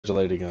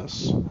congratulating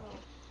us.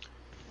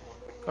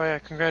 Oh yeah,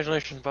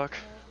 congratulations, Buck.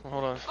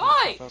 Hold on.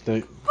 Oi! Fuck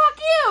you!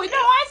 No,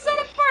 I said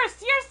it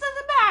first. Yours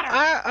doesn't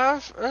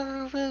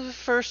matter.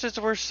 First is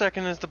the worst,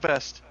 second is the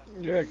best.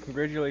 Yeah,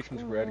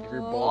 congratulations, Brad. Give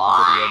your balls a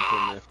good rub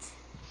from me.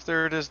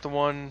 Third is the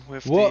one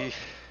with the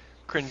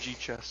cringy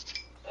chest.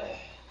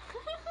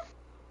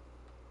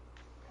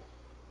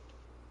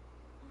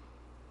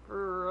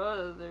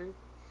 Brother.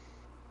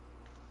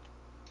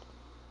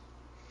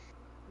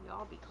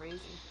 Y'all be crazy.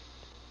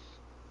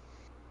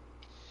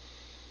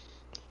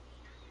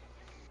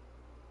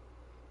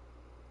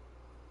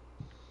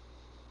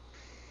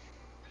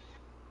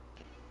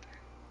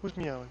 Who's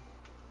meowing?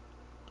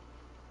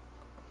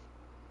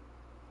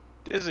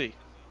 Dizzy.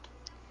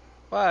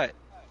 What?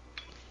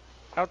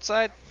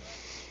 Outside?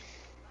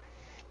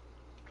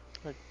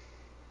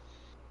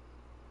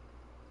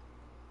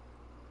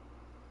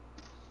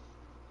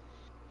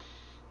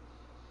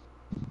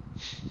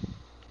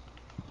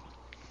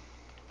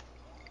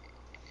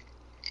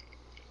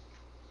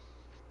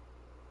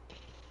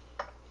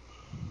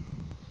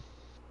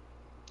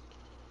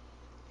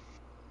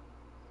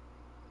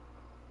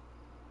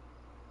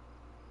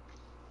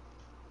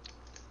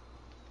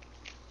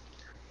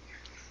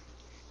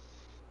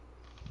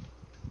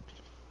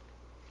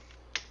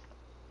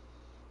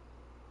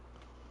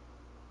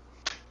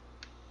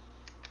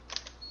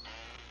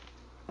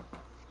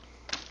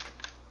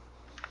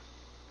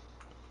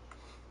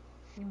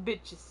 You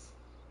bitches.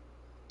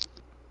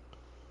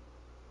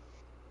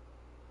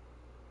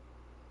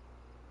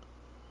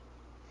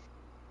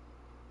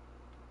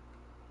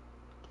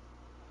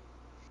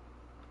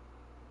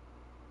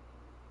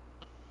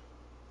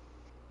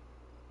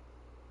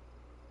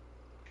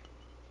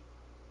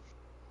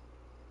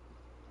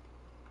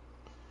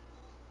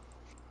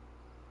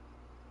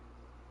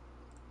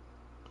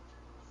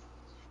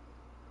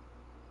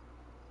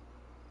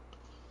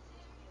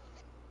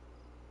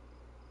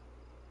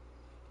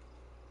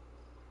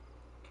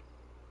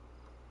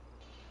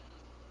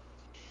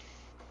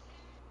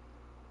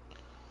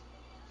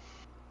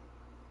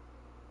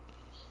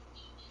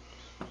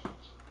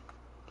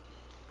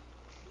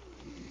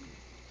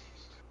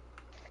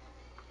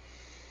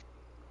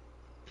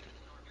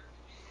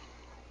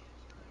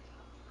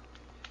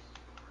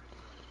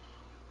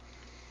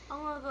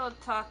 I'm gonna go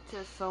talk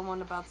to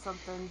someone about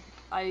something.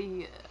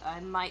 I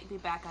might be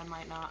back, I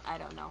might not. I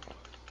don't know.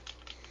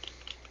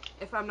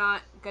 If I'm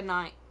not, good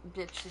night,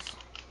 bitches.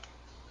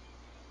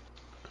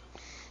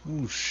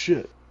 Oh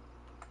shit.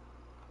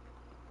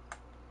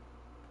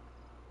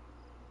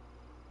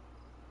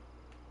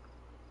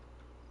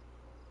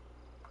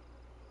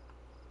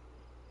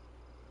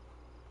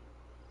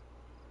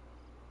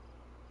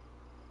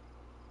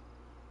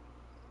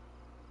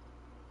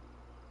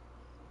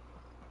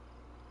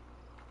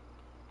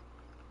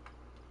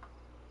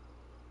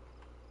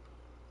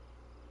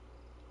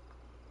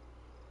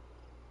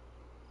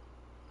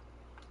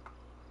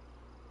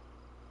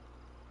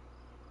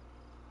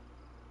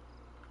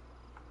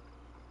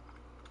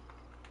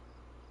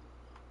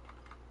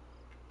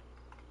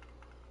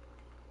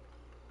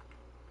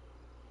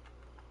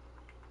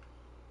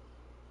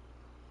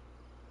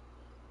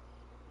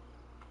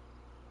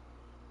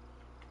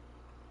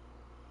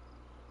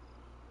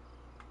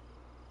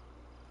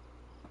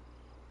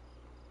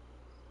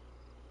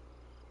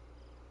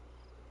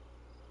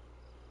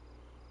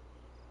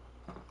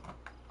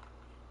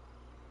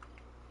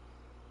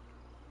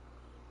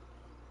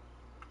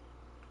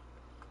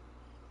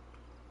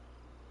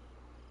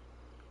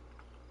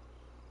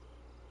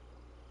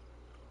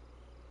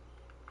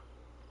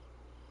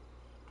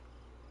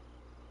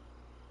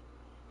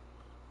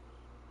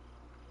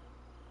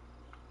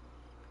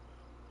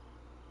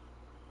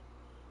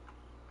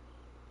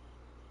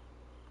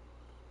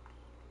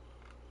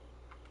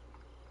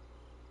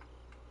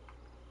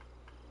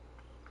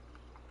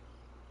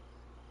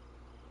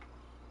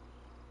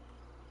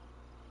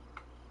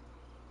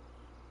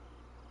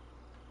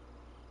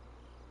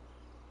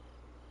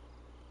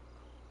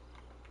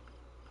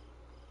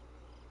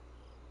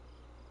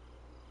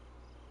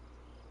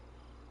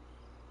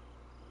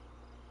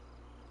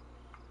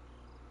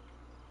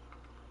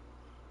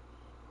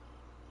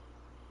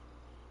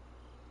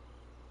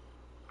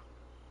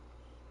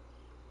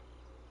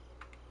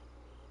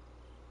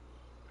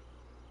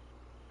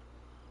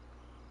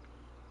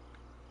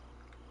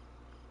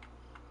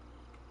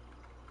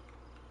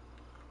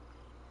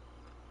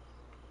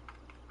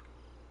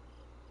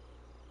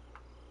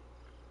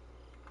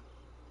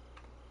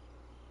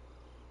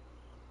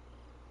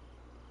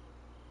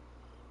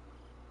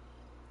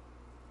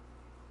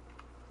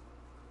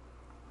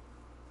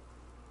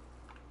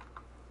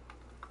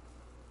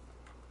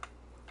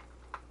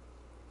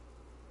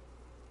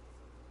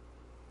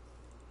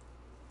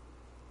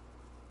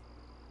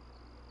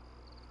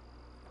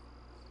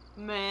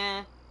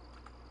 Meh.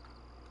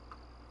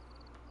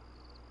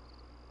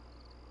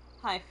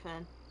 Hi,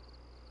 Finn.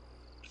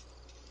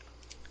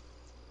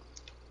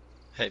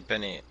 Hey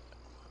Penny,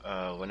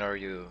 when are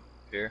you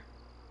here?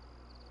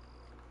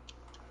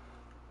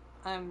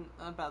 I'm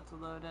about to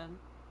load in.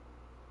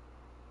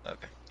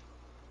 Okay.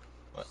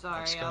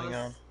 Sorry, What's I going was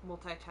on?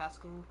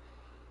 multitasking.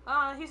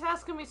 He's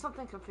asking me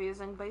something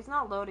confusing, but he's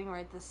not loading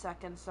right this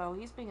second, so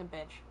he's being a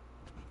bitch.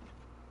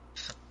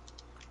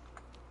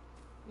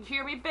 You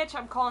hear me, bitch?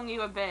 I'm calling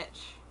you a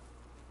bitch.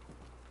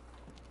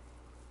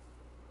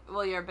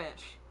 Well, you're a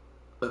bitch.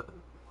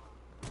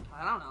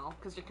 I don't know,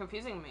 because you're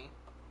confusing me.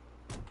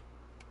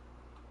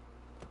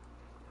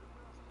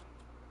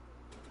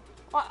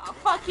 Well,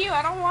 fuck you,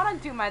 I don't want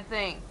to do my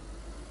thing.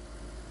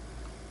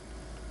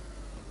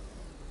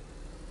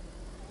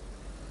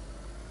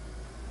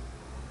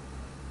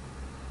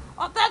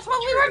 Oh, that's what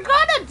we were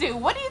gonna do!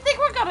 What do you think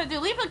we're gonna do?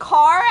 Leave a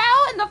car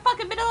out in the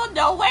fucking middle of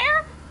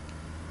nowhere?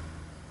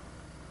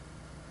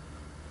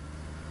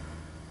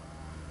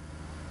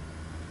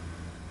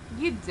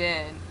 You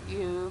did.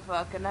 You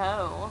fucking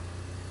hoe.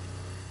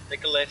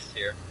 Take a left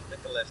here.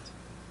 Take a left.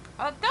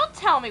 Don't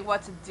tell me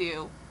what to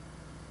do.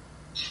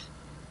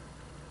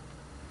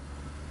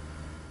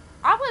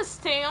 I was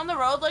staying on the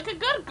road like a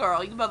good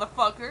girl, you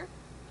motherfucker.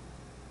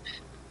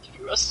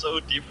 You are so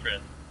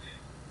different.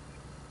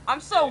 I'm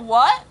so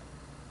what?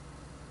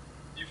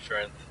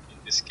 Different in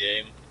this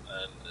game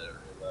and real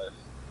life.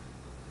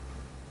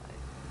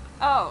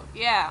 Oh,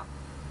 yeah.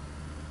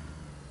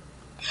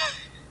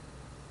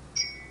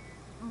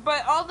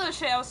 But all the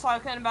shit I was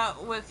talking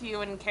about with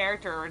you in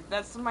character,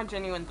 that's my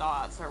genuine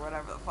thoughts, or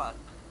whatever the fuck.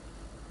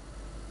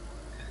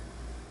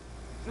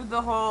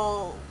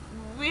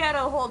 We had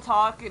a whole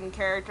talk in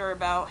character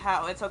about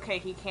how it's okay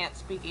he can't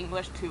speak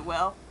English too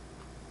well.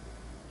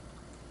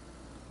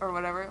 Or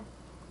whatever.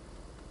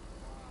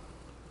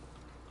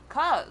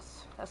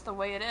 'Cause that's the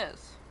way it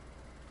is.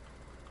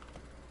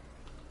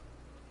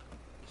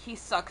 He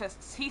sucks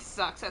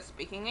at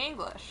speaking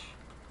English.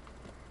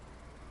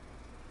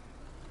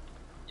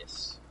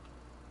 Yes.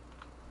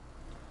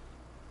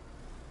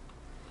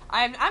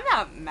 I'm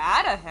not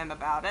mad at him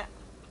about it.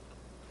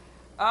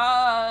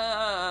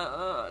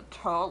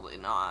 Totally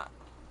not.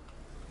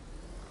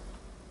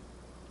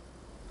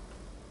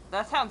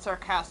 That sounds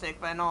sarcastic,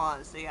 but in all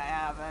honesty, I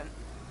haven't.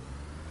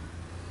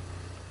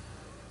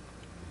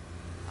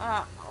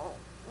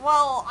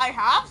 Well, I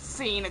have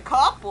seen a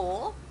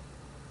couple.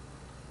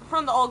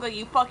 From the Olga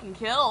you fucking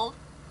killed.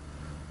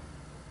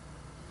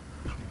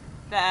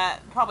 That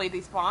probably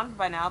despawned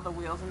by now, the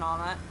wheels and all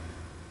that.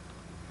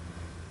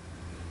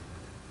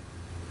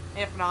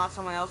 If not,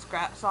 someone else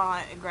saw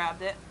it and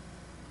grabbed it.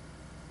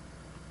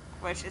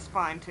 Which is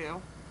fine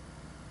too.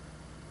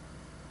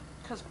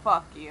 'Cause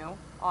fuck you,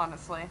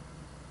 honestly.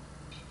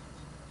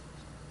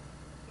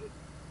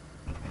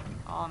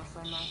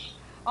 Honestly, man.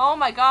 Oh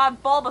my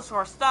god,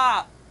 Bulbasaur,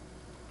 stop!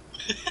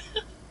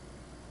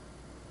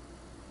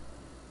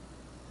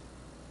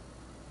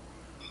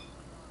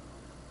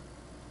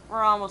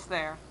 We're almost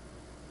there.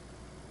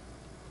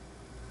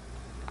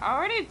 I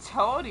already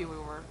told you we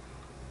were.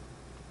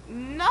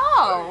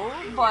 No,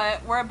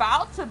 but we're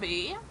about to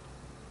be.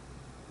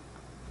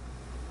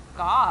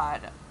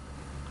 God.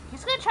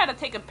 He's gonna try to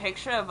take a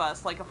picture of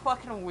us like a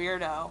fucking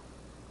weirdo.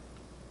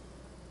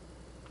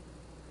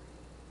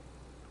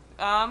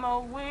 I'm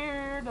a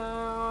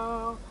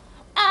weirdo.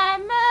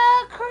 I'm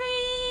a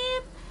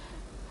creep.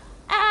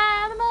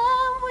 I'm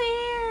a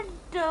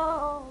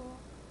weirdo.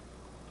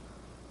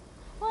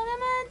 What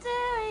am I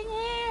doing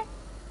here?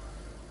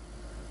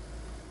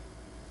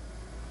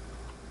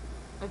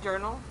 A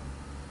journal?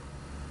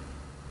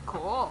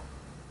 Cool.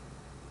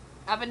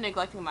 I've been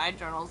neglecting my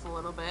journals a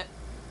little bit.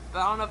 But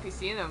I don't know if you've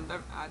seen them.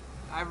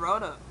 I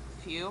wrote a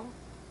few.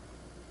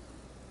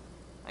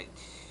 Like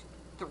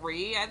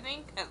 3, I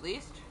think, at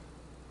least.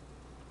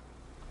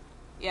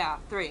 Yeah,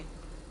 3.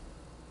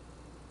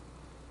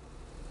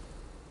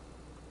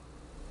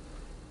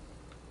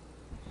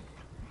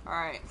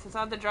 Alright, since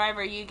I'm the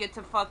driver, you get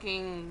to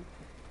fucking...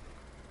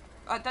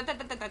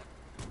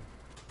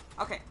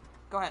 Okay,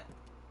 go ahead.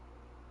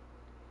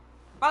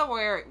 By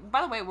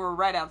the way, we're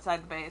right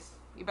outside the base.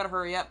 You better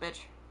hurry up, bitch.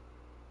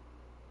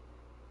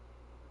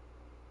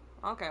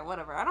 Okay,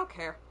 whatever. I don't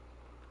care.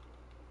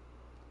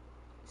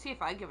 See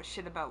if I give a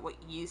shit about what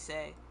you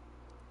say.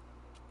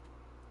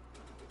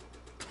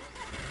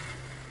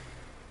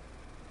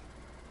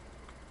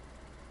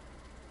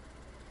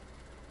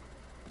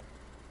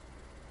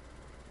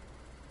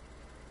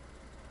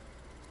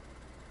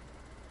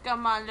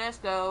 Come on, let's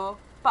go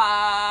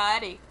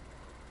party.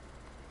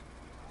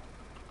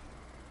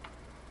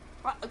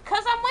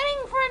 Cause I'm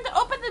waiting for him to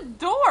open the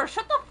door.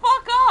 Shut the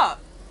fuck up.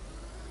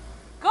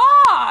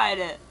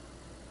 God.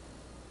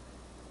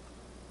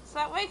 So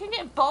that way I can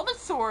get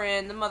Bulbasaur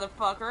in, the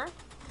motherfucker.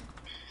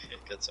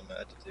 Got some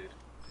attitude.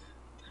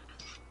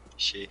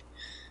 She.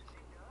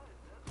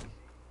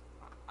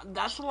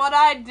 That's what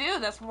I do.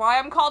 That's why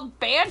I'm called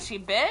Banshee,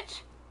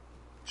 bitch.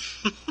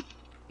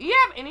 You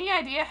have any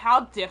idea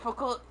how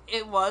difficult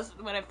it was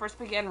when I first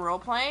began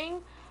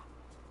role-playing?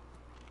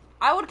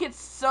 I would get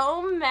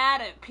so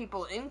mad at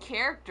people in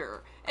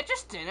character. It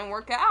just didn't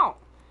work out.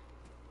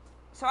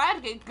 So I had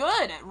to get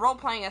good at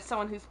role-playing as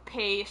someone who's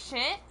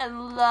patient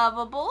and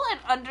lovable and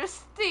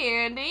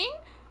understanding.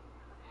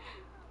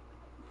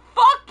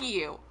 Fuck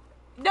you.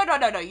 No.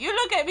 You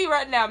look at me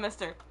right now,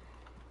 mister.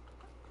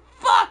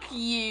 Fuck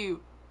you!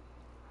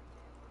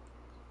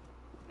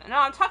 No,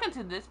 I'm talking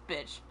to this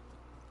bitch.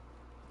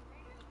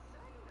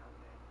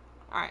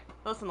 Alright,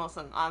 listen.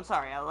 I'm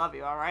sorry, I love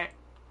you, alright?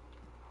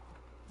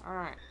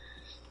 Alright.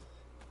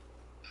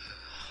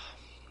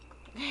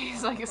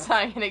 He's like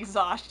sighing in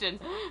exhaustion.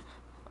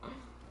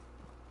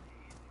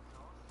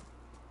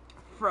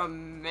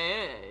 From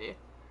me.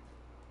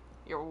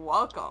 You're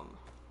welcome.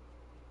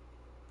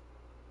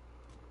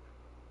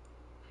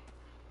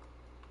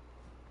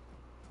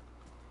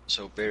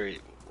 So Barry,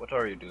 what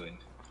are you doing?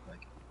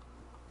 Like,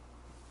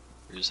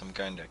 are you some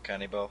kind of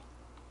cannibal?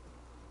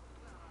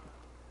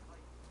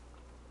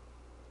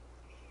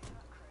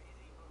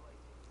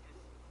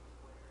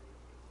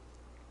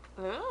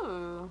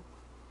 Ooh.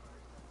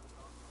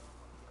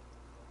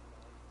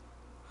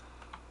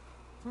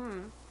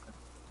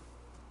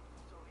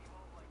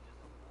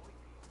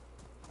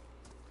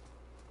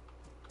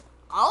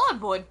 I'll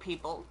avoid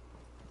people.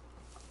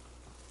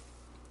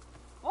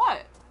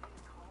 What?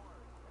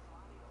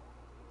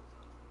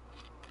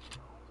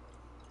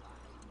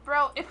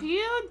 Bro, if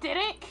you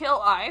didn't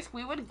kill Ice,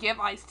 we would give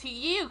Ice to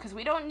you, because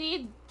we don't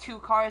need 2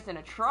 cars in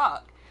a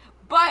truck.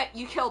 But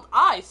you killed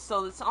Ice,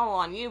 so it's all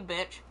on you,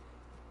 bitch.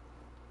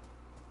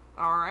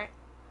 Alright.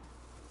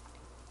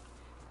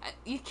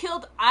 You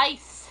killed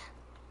Ice.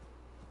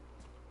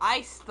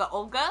 Ice, the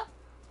Olga?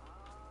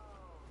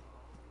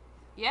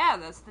 Yeah,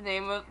 that's the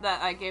name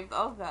that I gave the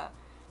Olga.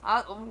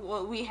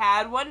 We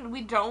had one,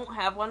 we don't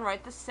have one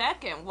right this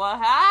second. What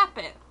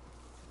happened?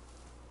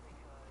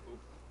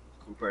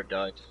 Cooper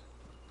died.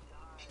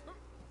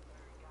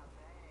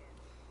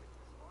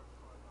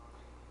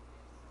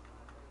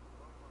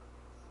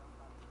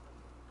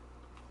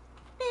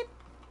 Beep,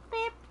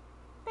 beep,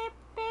 beep,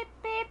 beep,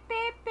 beep,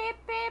 beep, beep,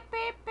 beep,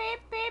 beep, beep,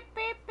 beep,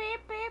 beep,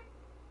 beep, beep.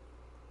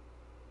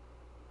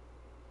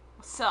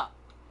 What's up?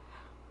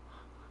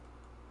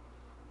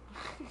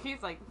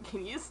 He's like,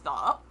 can you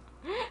stop?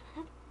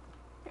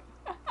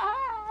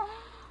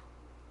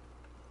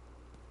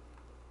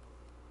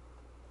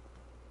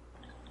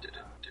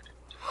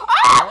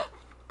 Ah!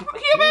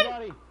 Human!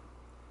 Anybody?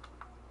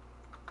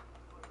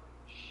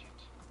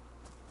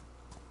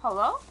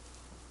 Hello?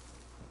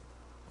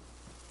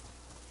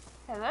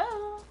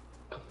 Hello?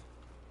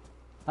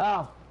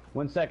 Oh,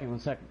 one second.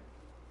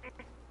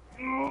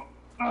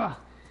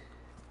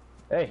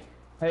 Hey,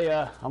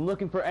 I'm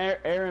looking for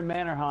Aaron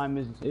Mannerheim.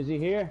 Is he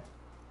here?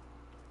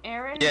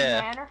 Aaron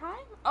Yeah.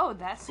 Mannerheim? Oh,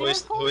 that's Who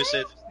is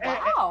it?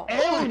 Wow.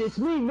 Aaron, it's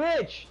me,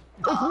 Mitch.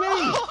 It's me.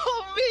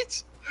 Oh,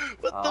 Mitch!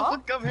 What the Oh?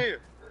 fuck? Come here.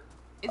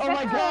 Is Oh that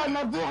my the- God,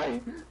 my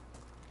boy.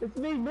 It's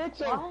me,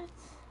 Mitchell. What?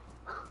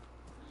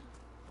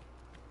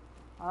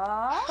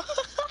 Uh?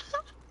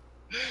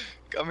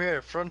 Come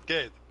here, front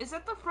gate. Is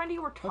that the friend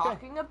you were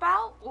talking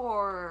about,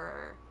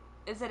 or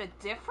is it a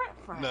different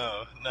friend?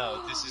 No,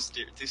 this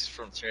is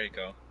from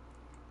Jericho.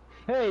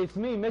 Hey, it's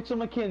me, Mitchell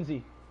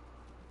McKenzie.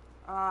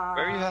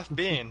 Where you have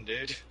been,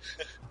 dude?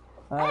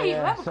 Hey, you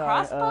have a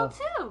sorry, crossbow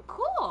too.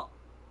 Cool.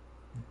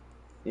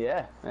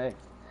 Yeah. Hey.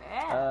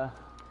 Yeah.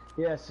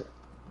 Yes.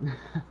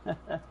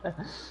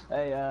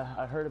 Hey,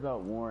 I heard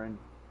about Warren.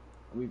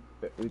 We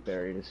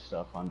buried his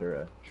stuff under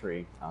a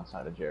tree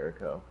outside of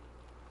Jericho.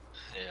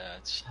 Yeah,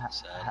 it's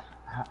sad.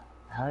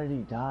 How did he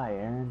die,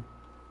 Aaron?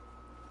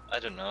 I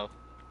don't know.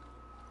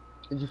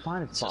 Did you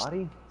find his It's just-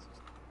 body?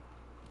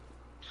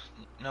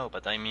 No,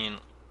 but I mean,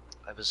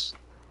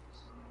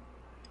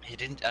 he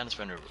didn't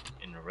answer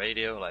in the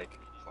radio like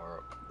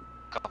for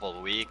a couple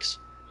of weeks,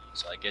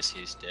 so I guess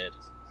he's dead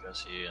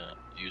because he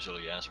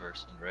usually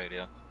answers in the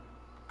radio.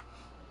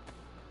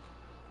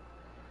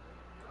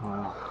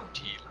 Well,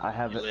 He I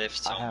have it. lived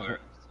somewhere.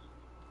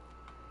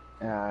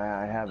 Yeah,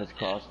 I have his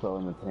crossbow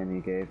in the pin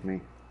he gave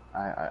me.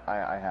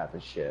 I have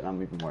his shit.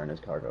 I'm even wearing his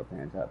cargo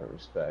pants out of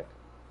respect.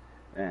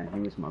 And he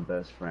was my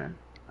best friend.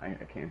 I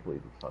can't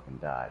believe he fucking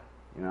died,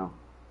 you know?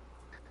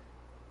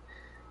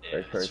 Yeah,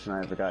 First person I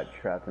ever got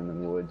trapped in the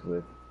woods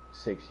with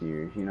 6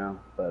 years, you know?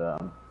 But,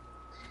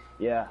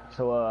 yeah,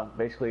 so,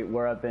 basically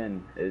where I've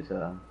been is,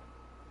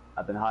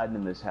 I've been hiding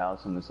in this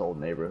house in this old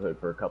neighborhood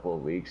for a couple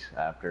of weeks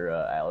after,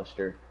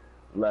 Alistair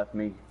left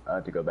me,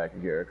 to go back to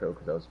Jericho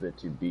because I was a bit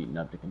too beaten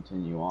up to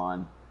continue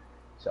on.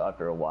 So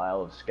after a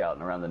while of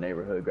scouting around the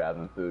neighborhood,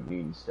 grabbing food and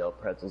eating stale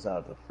pretzels out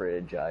of the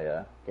fridge,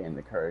 I, gained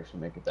the courage to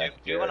make it back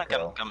to Do you wanna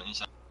Jericho. come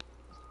inside?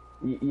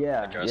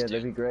 Yeah, trust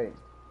that'd you. be great.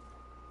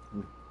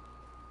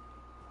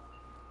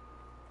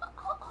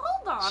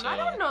 Hold on, I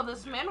So- don't know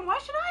this man. Why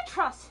should I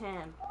trust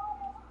him?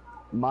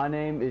 My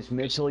name is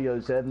Mitchell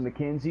Joseph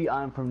McKenzie.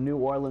 I'm from New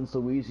Orleans,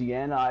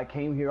 Louisiana. I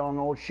came here on an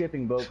old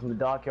shipping boat from the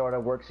dockyard I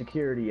work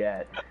security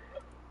at.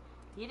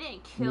 You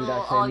didn't kill Need I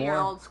say all your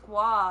more? old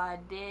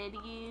squad, did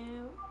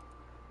you?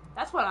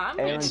 That's what I'm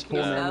getting Aaron's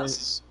full confused name of.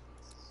 is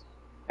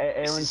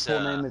Aaron's is, full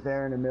name is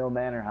Aaron Emil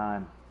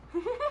Mannerheim.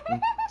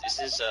 This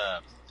is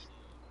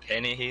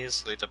Penny.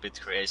 He's a little bit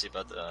crazy,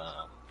 but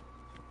yeah.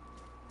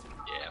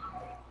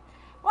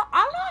 Well,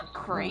 I'm not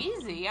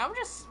crazy. I'm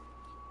just...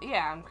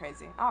 Yeah, I'm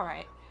crazy.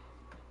 Alright.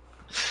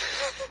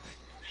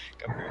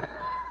 Come here.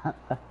 By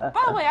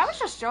the way, I was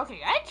just joking.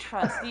 I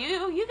trust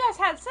you. You guys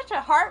had such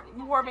a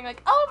heartwarming,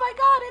 like, oh my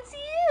god, it's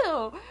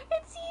you!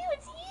 It's you,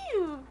 it's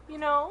you! You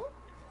know?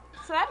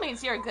 So that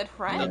means you're a good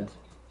friend.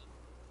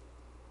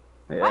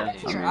 Yeah. What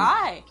happened to your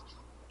eye?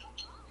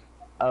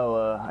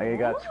 Oh, I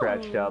got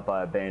scratched out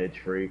by a bandage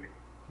freak.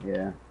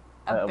 Yeah.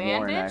 A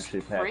Warren bandage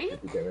actually patched freak?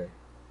 it together.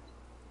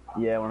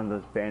 Yeah, one of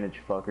those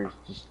bandage fuckers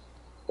just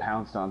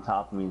pounced on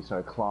top of me and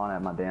started clawing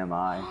at my damn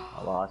eye.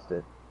 I lost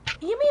it.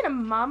 You mean a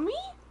mummy?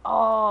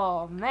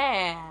 Oh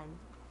man,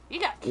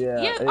 you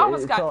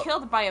almost got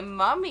killed by a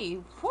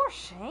mummy. For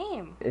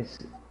shame. It's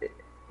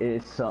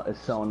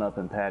sewn up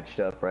and patched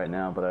up right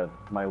now, but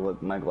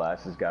my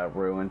glasses got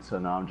ruined, so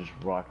now I'm just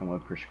rocking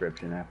with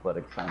prescription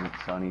athletic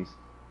sunnies.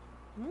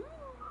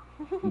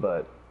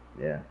 But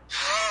yeah,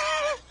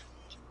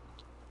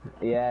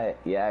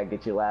 yeah,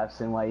 get your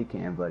laughs in while you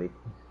can, buddy.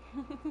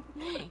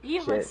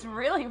 You look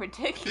really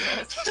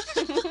ridiculous.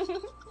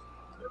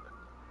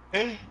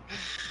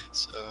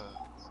 So,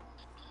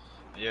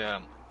 yeah,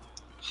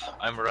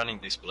 I'm running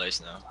this place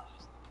now.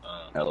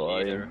 How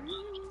are you?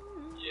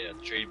 Yeah,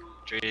 three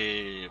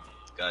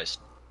guys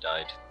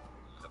died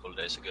a couple of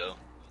days ago.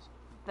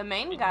 The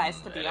main guys,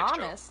 to be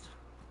honest.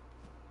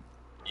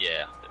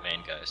 Yeah, the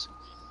main guys.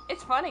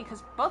 It's funny,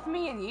 because both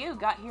me and you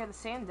got here the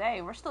same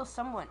day. We're still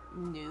somewhat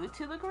new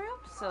to the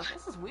group, so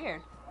this is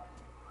weird.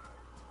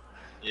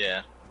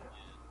 Yeah.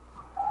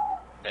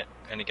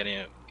 Can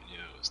you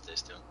stay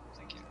still?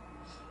 Thank you.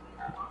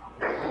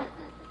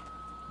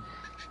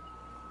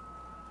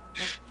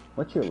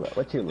 What's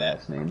your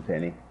last name,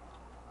 Penny?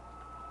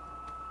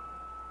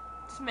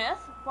 Smith?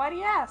 Why do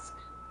you ask?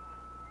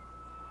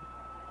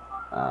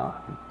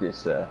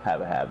 Just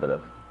have a habit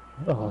of.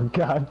 Oh,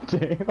 god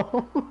damn.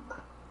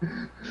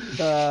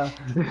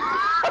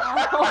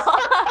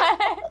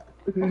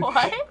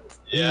 What?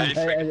 Yeah, he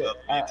freaked out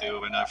me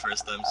too when I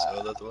first time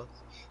saw that one.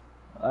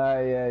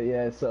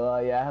 Yeah. So,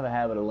 I have a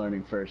habit of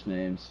learning first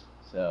names.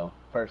 So,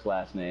 first,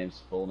 last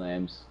names, full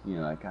names,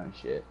 that kind of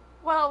shit.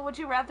 Well, would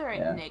you rather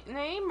a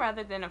nickname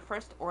rather than a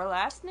first or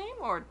last name,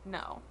 or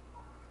no?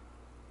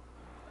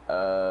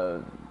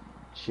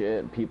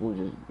 Shit, people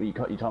just... You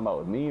talking about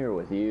with me or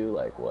with you?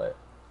 Like, what?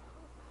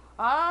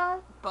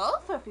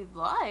 Both if you'd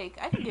like.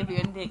 I can give you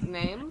a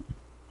nickname.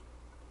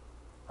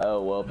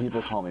 Oh, well,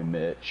 people call me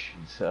Mitch,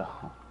 so...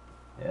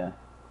 Yeah.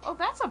 Oh,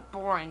 that's a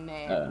boring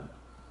name.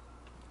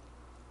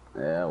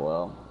 Yeah,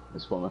 well,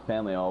 that's what my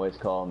family always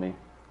called me.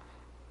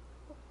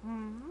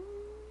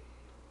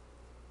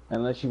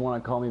 Unless you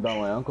want to call me by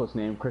my uncle's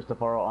name,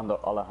 Christopher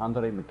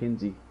Alejandro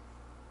McKenzie.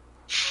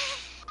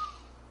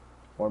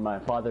 Or my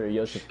father,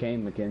 Joseph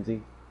Kane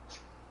McKenzie.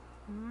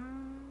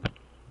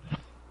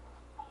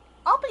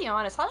 I'll be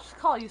honest, I'll just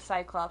call you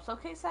Cyclops,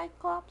 okay,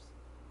 Cyclops?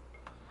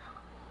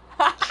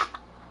 I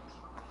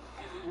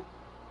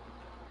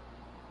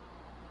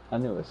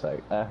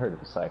heard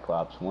of a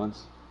Cyclops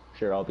once.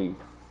 Sure, I'll be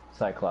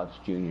Cyclops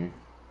Jr.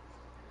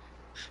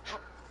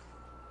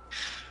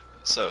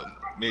 So,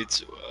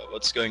 Mitch,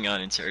 what's going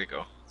on in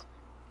Jericho?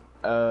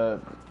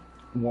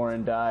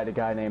 Warren died, a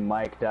guy named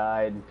Mike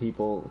died,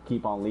 people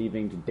keep on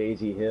leaving to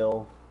DayZ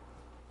Hill.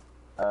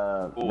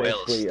 Who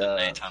else than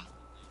Nathan?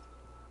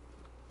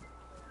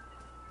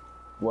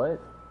 What?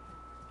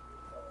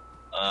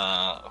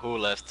 Who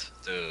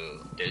left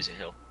to DayZ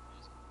Hill?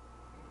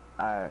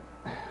 I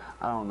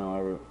don't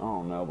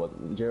know,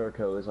 but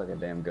Jericho is like a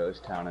damn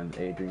ghost town, and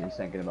Adrian's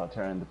thinking about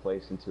turning the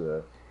place into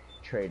a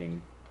trading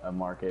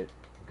market,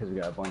 because we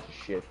got a bunch of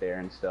shit there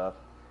and stuff.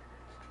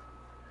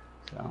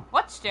 So.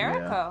 What's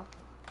Jericho?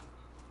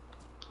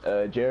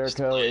 Yeah.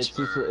 Jericho, it's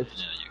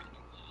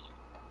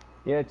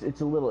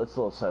a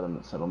little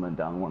settlement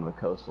down one of the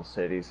coastal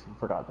cities. I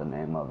forgot the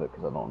name of it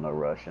because I don't know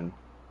Russian.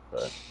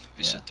 But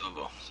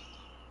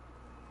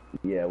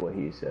yeah, what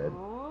he said.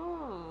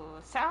 Ooh,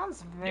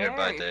 sounds very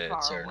nearby the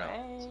far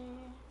away.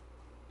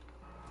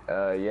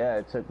 Yeah,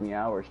 it took me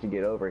hours to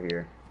get over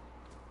here.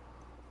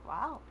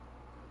 Wow.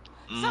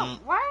 So,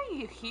 why are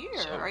you here?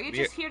 Are you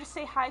just here to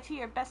say hi to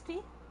your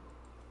bestie?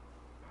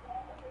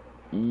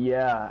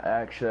 Yeah,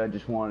 actually, I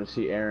just wanted to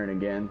see Aaron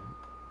again.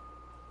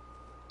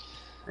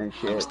 And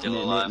shit. I'm still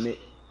alive.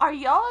 Are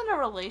y'all in a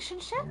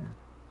relationship?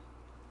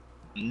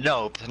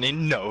 No, Penny,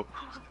 no.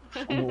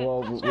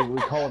 Well,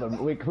 we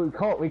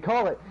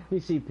call it. You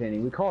see, Penny,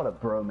 we call it a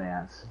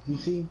bromance. You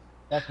see,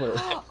 that's what.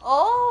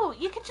 Oh,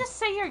 you could just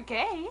say you're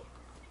gay.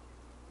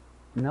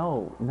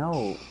 No, I'm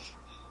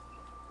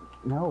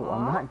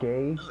not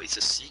gay. No, it's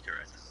a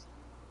secret.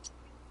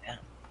 Yeah.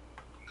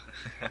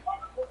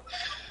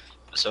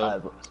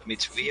 So,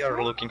 Mitch, we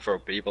are looking for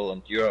people,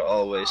 and you are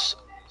always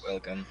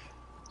welcome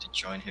to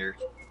join here.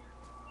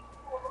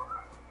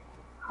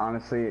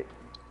 Honestly,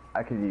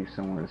 I could use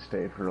somewhere to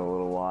stay for a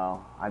little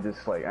while. I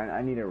just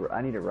I need to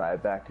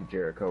ride back to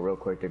Jericho real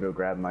quick to go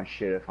grab my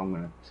shit if I'm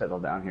gonna settle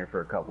down here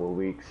for a couple of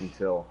weeks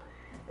until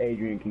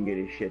Adrian can get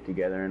his shit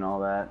together and all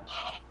that.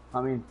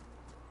 I mean,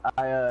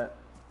 I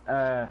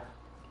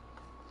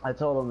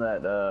told him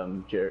that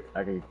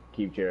I could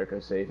keep Jericho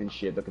safe and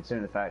shit, but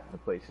considering the fact that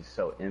the place is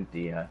so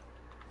empty,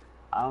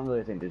 I don't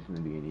really think there's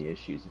going to be any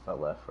issues if I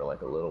left for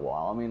like a little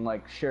while. I mean,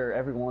 like, sure,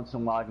 every once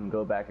in a while I can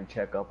go back and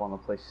check up on the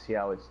place to see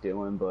how it's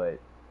doing, but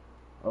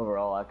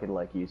overall I could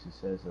like use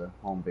this as a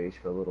home base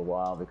for a little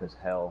while because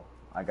hell,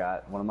 I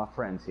got one of my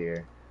friends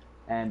here.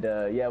 And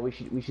yeah, we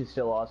should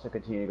still also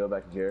continue to go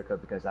back to Jericho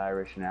because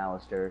Irish and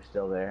Alistair are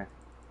still there.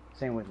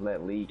 Same with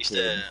Let Lee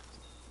kid.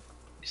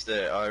 Is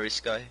the Irish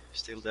guy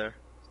still there?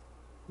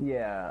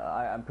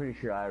 Yeah, I'm pretty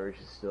sure Irish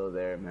is still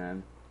there,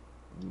 man.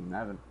 I mean, I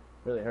haven't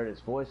really heard his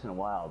voice in a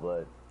while,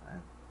 but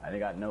I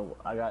got no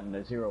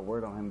zero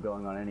word on him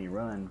going on any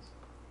runs.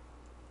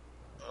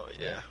 Oh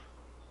yeah.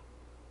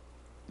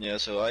 Yeah,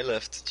 so I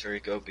left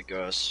Jericho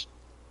because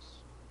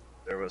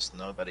there was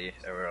nobody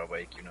ever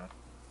awake, you know.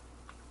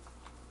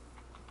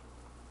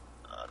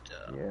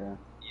 And,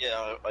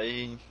 yeah,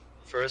 I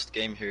first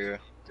came here.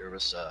 There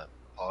was a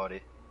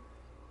party,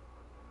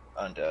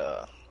 and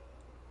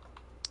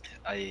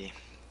I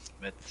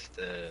met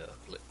the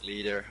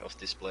leader of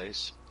this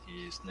place.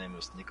 His name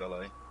was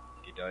Nikolai.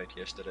 He died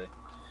yesterday.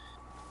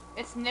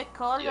 It's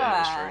Nikolai. Yeah, he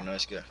was a very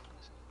nice guy.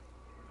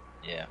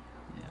 Yeah.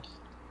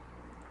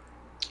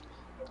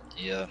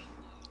 Yeah.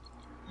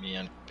 Me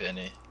and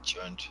Penny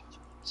joined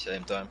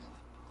same time.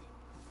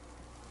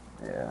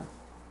 Yeah.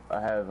 I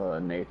have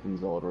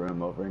Nathan's old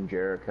room over in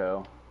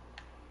Jericho.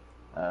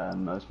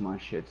 Most of my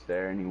shit's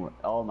there anyway.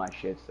 All my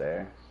shit's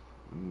there.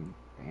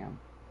 Damn.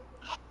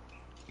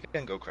 You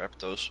can go grab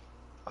those.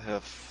 I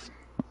have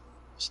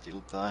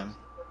still time.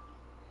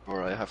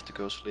 Or I have to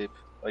go sleep.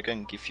 I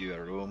can give you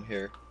a room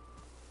here.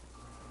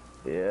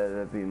 Yeah,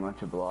 that'd be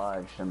much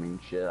obliged. I mean,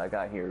 shit, I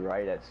got here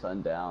right at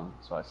sundown,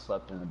 so I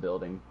slept in the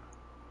building,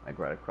 like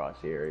right across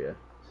the area.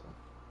 So,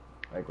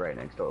 like right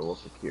next door, a little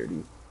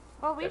security.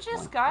 Well, we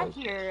just got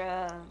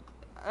here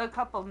a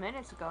couple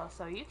minutes ago,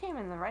 so you came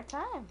in the right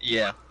time.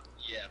 Yeah.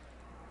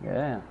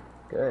 Yeah,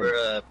 good.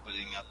 We're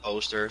putting up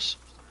posters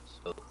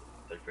so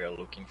that we are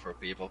looking for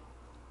people.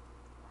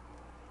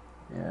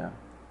 Yeah.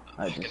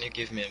 Can you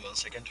give me 1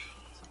 second?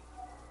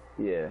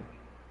 Yeah.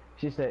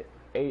 She said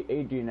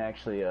Adrian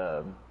actually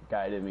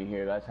guided me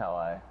here. That's how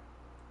I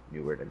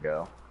knew where to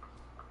go.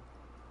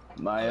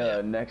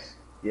 My next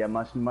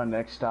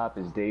stop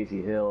is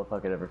DayZ Hill. If I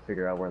could ever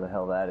figure out where the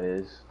hell that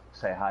is,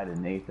 say hi to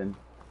Nathan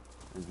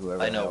and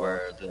whoever. I know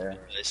where the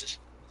place is.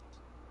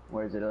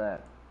 Where's it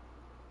at?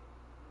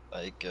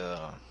 Like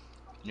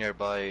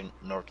nearby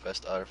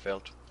Northwest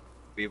Airfield.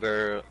 We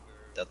were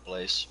that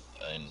place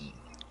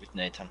with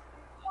Nathan.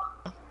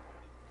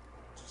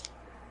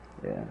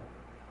 Yeah.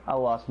 I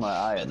lost my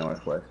eye at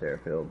Northwest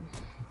Airfield.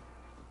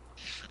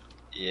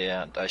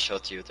 Yeah, and I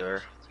shot you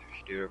there.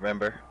 Do you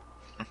remember?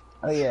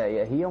 Oh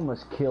yeah, he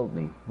almost killed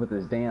me with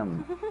his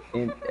damn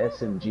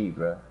SMG,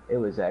 bro. It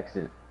was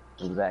accident.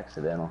 It was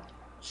accidental.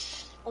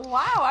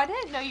 Wow, I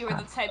didn't know you were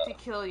the type to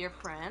kill your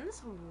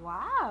friends.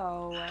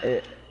 Wow.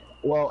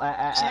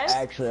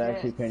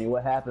 Actually, Penny,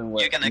 what happened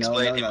was... You can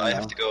explain him. I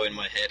have to go in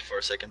my head for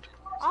a second.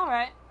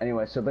 Alright.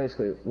 Anyway, so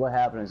basically, what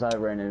happened is I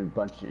ran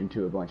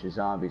into a bunch of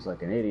zombies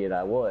like an idiot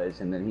I was,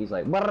 and then he's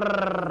like...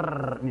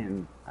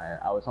 And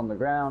I was on the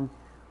ground.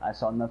 I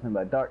saw nothing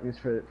but darkness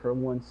for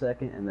 1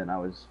 second, and then I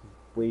was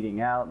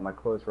bleeding out, and my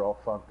clothes were all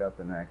fucked up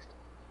the next.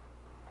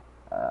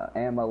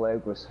 And my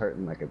leg was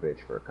hurting like a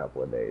bitch for a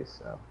couple of days,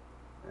 so...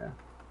 Yeah.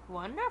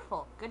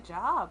 Wonderful. Good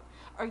job.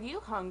 Are you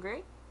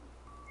hungry?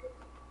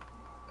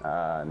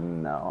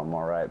 No, I'm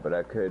alright, but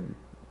I could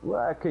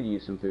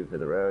use some food for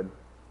the road.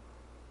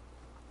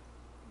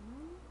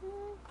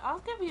 I'll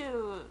give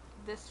you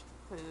this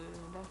food.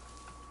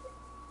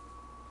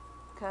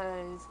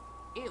 Because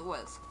it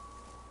was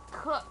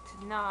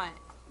cooked, not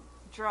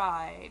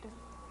dried.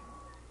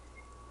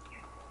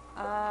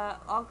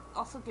 I'll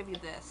also give you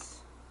this.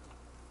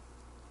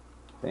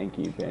 Thank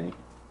you, Penny.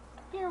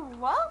 You're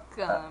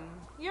welcome.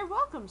 You're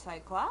welcome,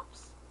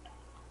 Cyclops.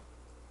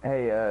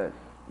 Hey,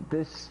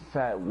 this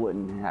fat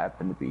wouldn't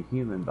happen to be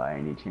human by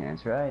any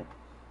chance, right?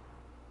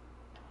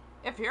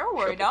 If you're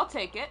worried, I'll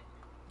take it.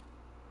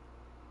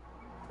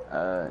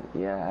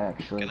 Yeah,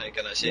 actually.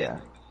 Can I see it?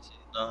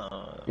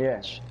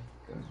 Yeah.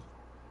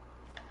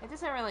 It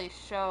doesn't really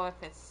show if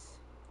it's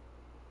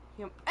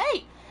human.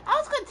 Hey! I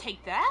was gonna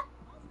take that!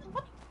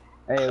 What?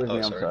 Hey, it was me,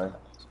 I'm sorry.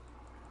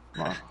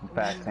 Well,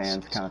 fast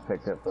hands kind of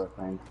picked up both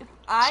things. If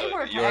I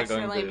were to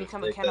accidentally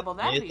become a cannibal,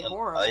 that'd be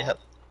horrible.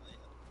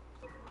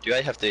 Do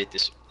I have to eat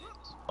this?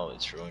 Oh,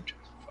 it's ruined.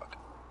 Fuck.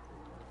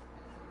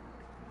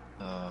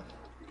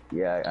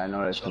 Yeah, I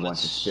noticed a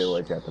bunch of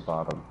spillage at the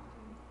bottom.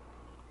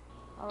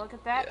 Oh, look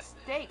at that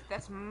steak.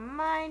 That's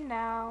mine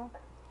now.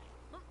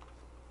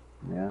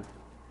 Yeah.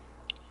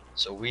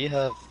 So we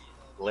have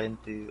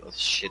plenty of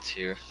shit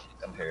here.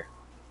 Come here.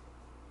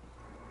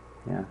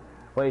 Yeah.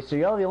 Wait, so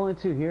y'all the only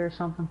two here or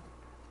something?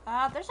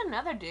 There's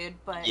another dude,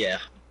 but... Yeah,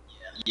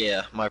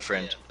 my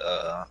friend.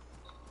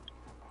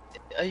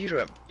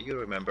 You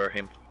remember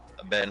him?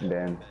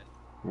 Ben.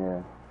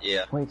 Yeah.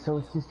 Yeah. Wait, so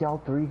it's just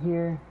y'all three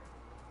here?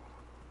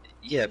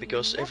 Yeah,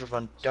 because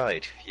everyone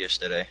died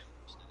yesterday.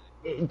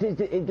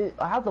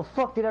 How the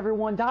fuck did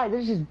everyone die?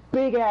 There's this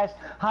big ass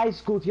high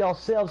school to y'all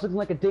selves looking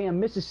like a damn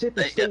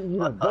Mississippi State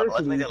University.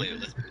 Let me tell you,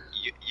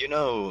 You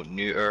know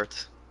New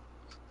Earth?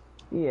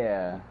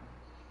 Yeah.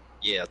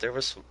 Yeah, there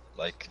was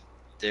like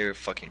their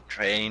fucking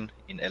train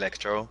in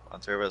Electro,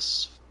 and there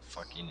was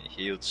fucking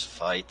huge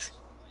fight,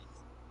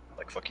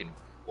 like fucking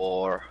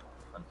war,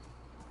 and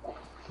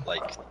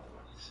like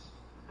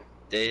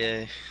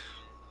they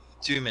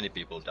too many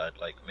people died,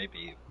 like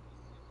maybe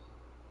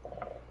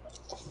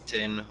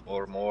 10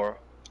 or more.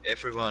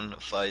 Everyone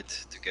fight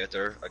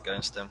together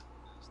against them.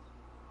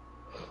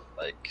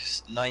 Like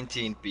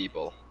 19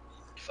 people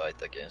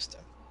fight against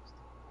them.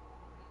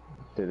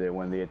 Did they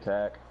win the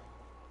attack?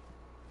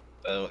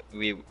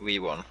 We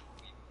won.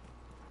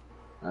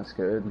 That's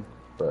good,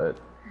 but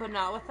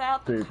not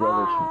without the three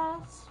brothers.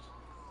 cost.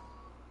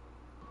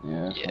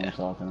 Yeah, that's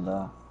what I'm talking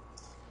about.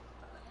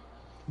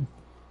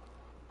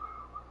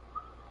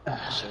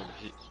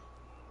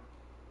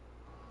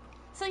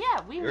 So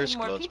yeah, we Here's need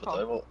more clothes,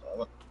 people.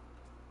 but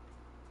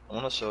I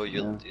wanna show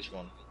you this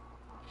one.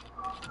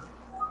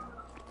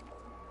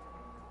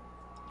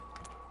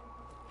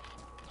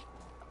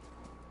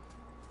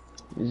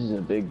 This is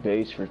a big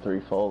base for 3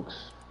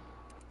 folks.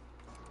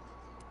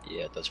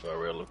 Yeah, that's why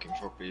we're looking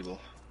for people.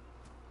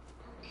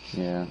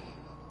 Yeah.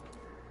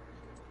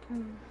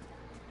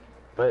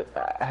 But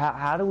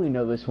how do we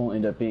know this won't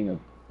end up being a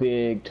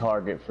big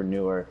target for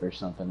New Earth or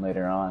something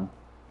later on?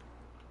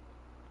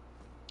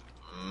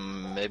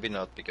 Maybe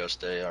not, because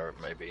they are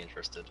maybe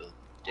interested in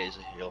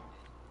DayZ Hill.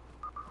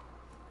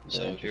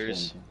 So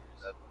here's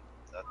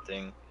that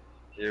thing.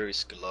 Here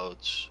is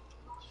clothes.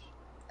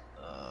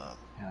 Hell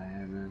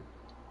yeah, man.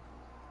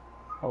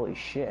 Holy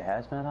shit,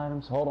 hazmat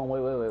items? Hold on,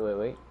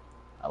 wait.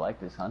 I like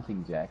this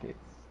hunting jacket.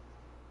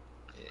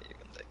 Yeah, you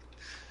can take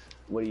it.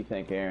 What do you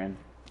think, Aaron?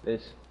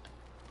 This?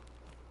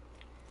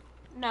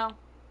 No.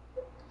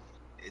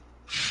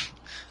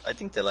 I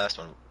think the last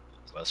one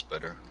was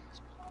better.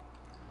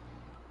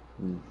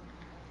 You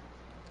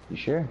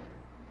sure?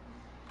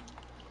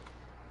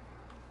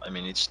 I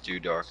mean, it's too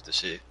dark to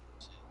see.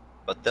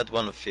 But that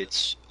one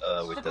fits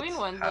with the that green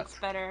one hat. looks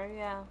better,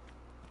 yeah.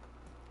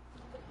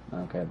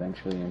 Okay, thanks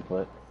for the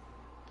input.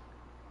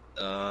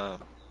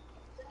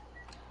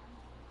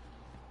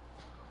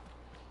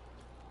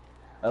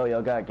 Oh,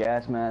 y'all got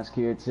gas mask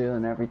here too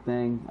and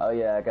everything. Oh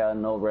yeah, I got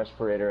an old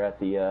respirator at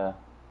the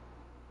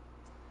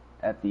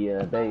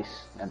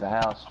base, at the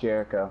house,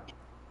 Jericho.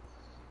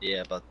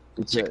 Yeah, but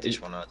It's check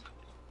this one out.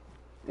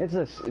 It's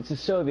a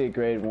Soviet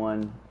grade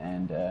one,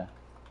 and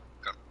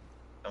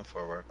Come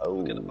forward. oh,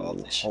 Look at all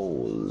this.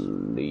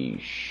 holy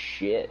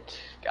shit!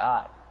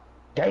 God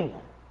damn,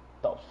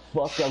 the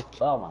fuck up!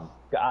 Oh my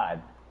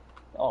god!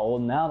 Oh, well,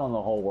 now on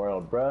the whole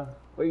world, bruh.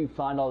 Where you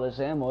find all this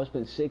ammo? It's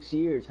been 6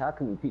 years. How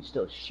can we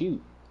still shoot?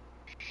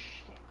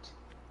 Shit.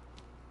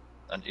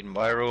 And in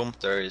my room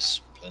there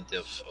is plenty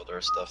of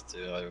other stuff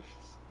too.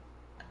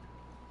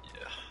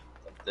 Yeah,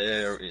 but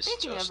there is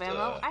Speaking just of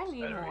ammo, I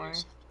need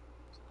batteries.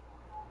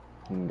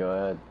 more. Go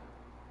ahead.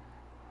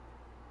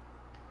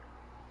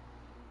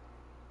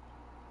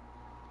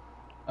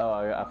 Oh,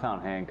 I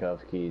found handcuff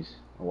keys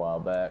a while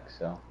back,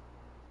 so.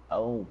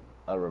 Oh,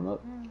 a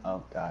remote.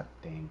 Oh, god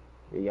dang.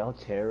 Are y'all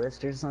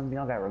terrorists or something?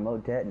 Y'all got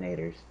remote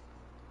detonators.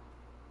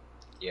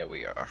 Yeah,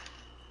 we are.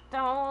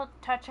 Don't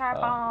touch our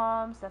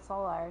bombs. That's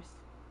all ours.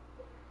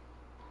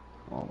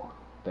 Well,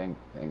 thank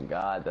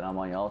God that I'm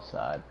on y'all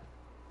side.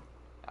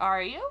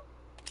 Are you?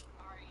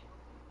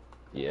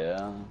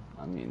 Yeah,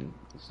 I mean,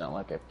 it's not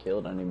like I've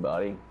killed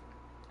anybody.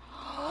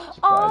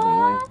 Surprisingly.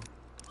 Oh,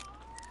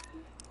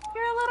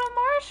 you're a little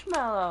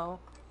marshmallow.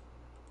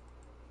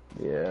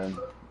 Yeah,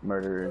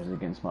 murder is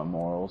against my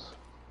morals.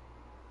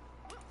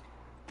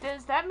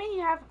 Does that mean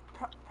you have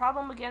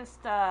problem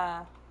against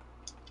oh,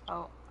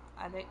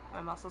 I think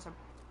my muscles are.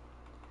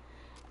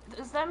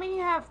 Does that mean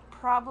you have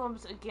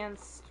problems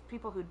against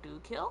people who do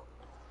kill?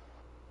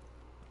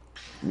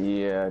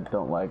 Yeah, I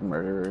don't like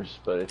murderers,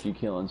 but if you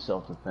kill in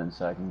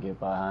self-defense, I can get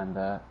behind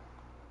that.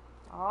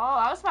 Oh,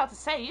 I was about to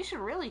say, you should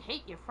really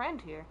hate your friend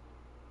here.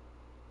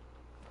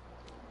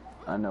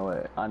 I know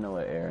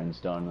what Aaron's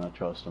done, and I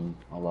trust him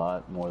a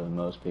lot more than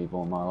most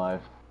people in my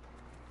life.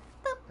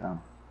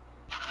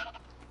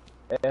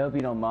 I hope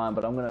you don't mind,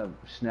 but I'm gonna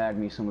snag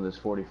me some of this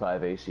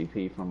 45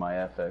 ACP from my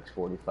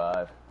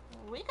FX45.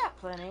 We got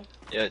plenty.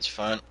 Yeah, it's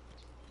fine.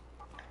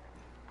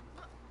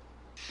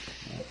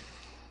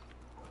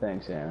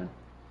 Thanks, Aaron.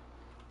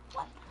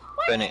 What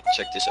Penny,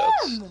 check this out.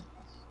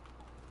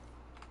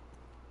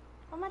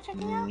 What am I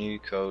checking out? New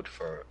code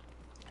for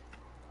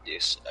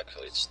this.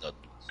 Actually, it's not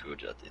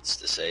good that it's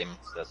the same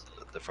that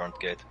at the front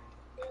gate.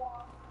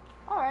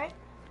 Alright.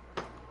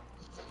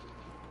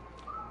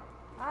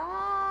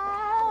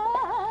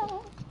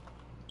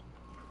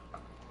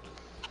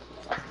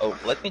 Oh,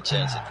 let me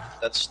change it.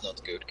 That's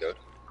not good code.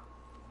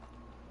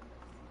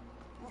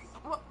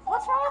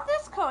 What's wrong with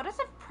this code? It's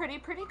a pretty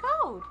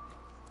code.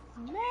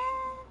 Man.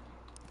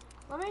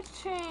 Let me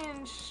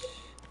change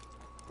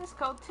this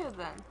code too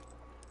then.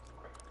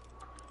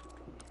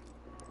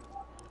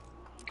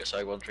 Because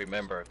I won't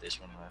remember this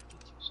one. I have to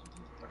do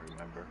something that I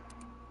remember.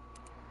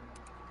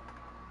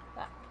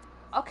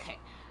 Okay.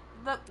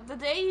 The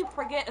day you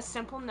forget a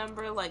simple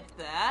number like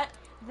that,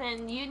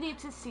 Then you need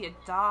to see a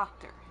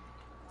doctor.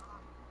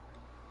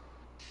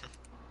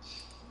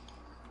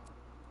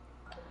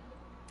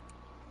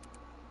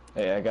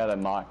 Hey, I got a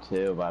Mach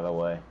 2, by the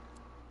way.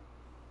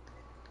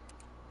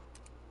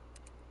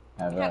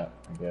 Have that,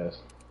 I guess.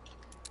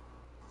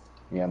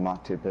 Yeah,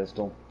 Mach 2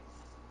 pistol.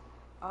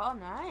 Oh,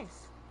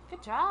 nice.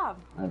 Good job.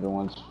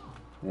 Everyone's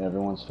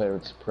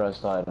favorite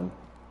suppressed item.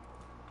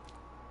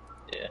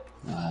 Yeah.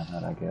 I have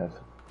that, I guess.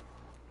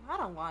 I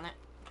don't want it.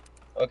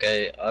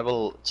 Okay, I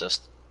will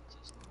just.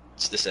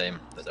 It's the same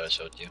that I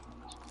showed you.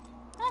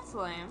 That's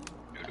lame.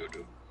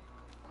 Do.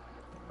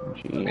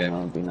 Gee, Okay, that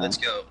would be nice. let's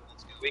go.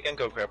 We can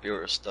go grab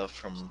your stuff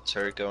from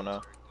Jericho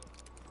now.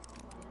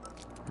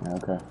 Yeah,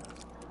 okay.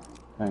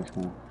 Thanks,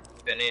 man.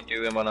 Penny, do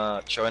you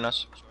wanna join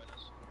us?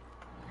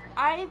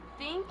 I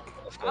think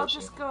Of I'll course,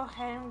 just go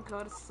ahead and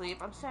go to sleep.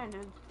 I'm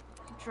starting to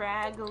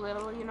drag a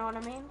little, you know what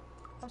I mean?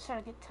 I'm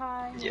starting to get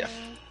tired. Yeah.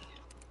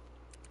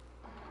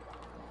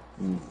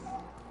 You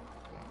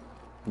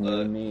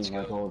and me, let's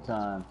like go. old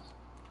times.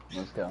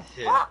 Let's go.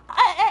 Yeah. Well,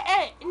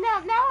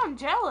 now I'm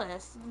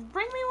jealous.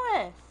 Bring me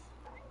with.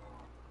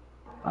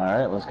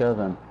 Alright, let's go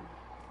then.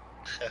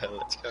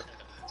 Let's go.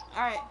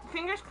 Alright,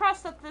 fingers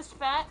crossed that this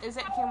fat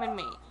isn't human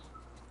meat.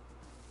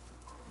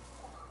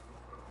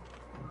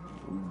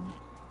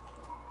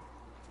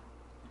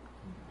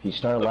 If you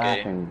start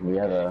laughing, we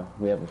have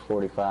a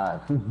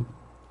 45.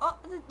 Oh,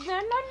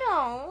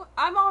 no.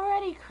 I'm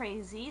already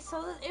crazy,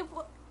 so it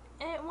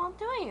won't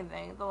do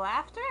anything. The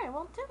laughter, it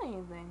won't do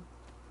anything.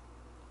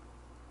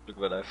 Look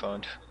what I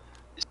found.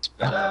 It's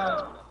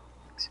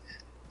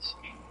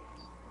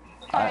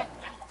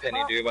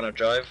Penny, do you wanna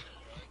drive?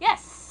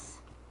 Yes.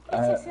 I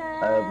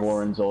have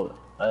Warren's old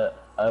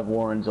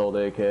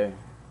AK,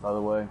 by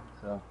the way.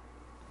 So,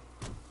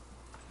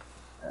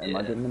 am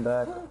I getting him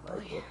back? Like,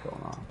 what's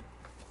going on?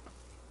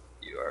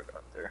 You are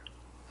gone there.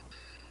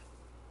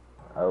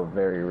 Oh,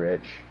 very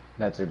rich.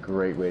 That's a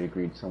great way to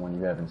greet someone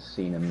you haven't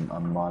seen in a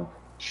month.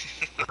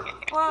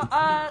 Well,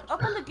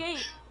 open the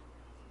gate.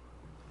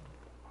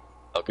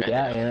 Okay.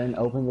 Yeah, Aaron,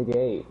 open the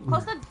gate.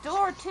 Close the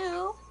door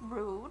too.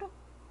 Rude.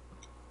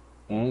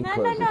 And No,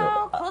 close the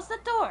door. close the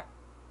door.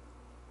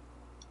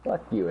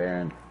 Fuck you,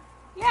 Aaron.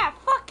 Yeah,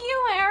 fuck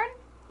you, Aaron.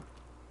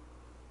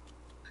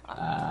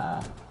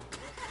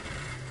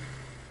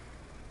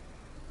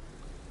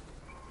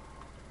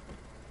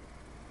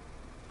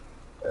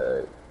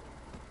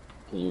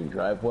 Can you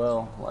drive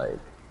well? Like,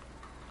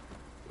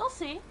 We'll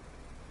see.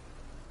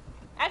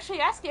 Actually,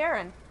 ask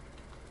Aaron.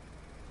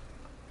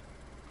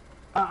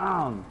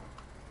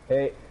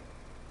 Hey,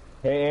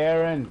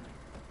 Aaron.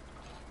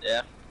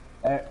 Yeah.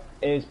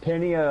 Is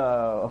Penny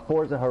a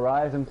Forza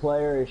Horizon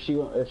player? Is she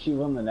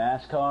won the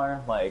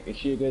NASCAR? Like, is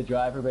she a good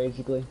driver,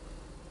 basically?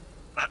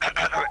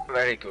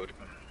 Very good.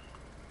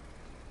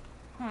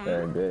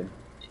 Very good.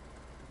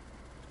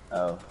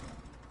 Oh.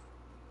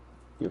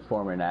 You a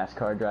former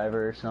NASCAR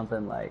driver or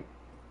something? Like,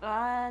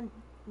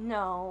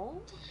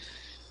 No.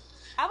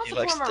 I was He a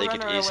likes to former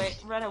take it easy.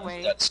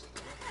 runaway. That's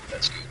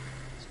good.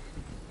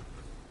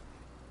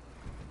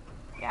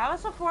 Yeah, I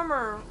was a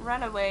former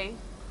runaway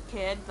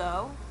kid,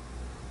 though.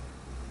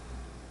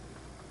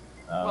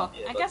 Well,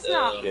 Yeah, I but, guess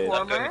not I'm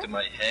former. going to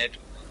my head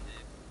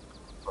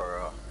for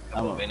a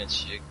couple of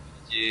minutes.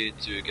 You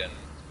two can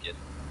get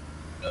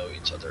to know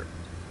each other.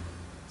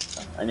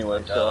 anyway,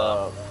 And,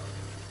 so,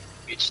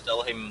 each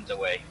tell him the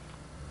way.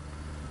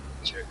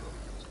 Jericho.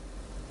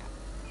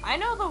 I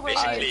know the way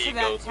Basically, to you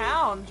that go to-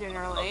 town,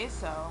 generally,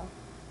 so...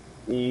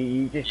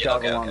 you just Yeah, drive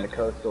okay, along okay. the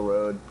coastal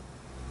road.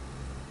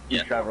 You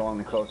Yeah. drive along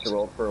the coastal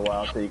road for a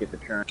while until you get the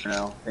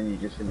turnout. Then you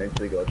just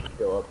eventually go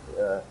up,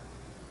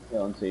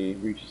 until you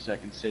reach the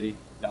second city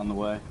down the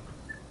way.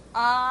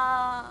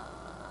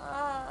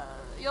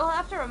 You'll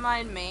have to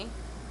remind me.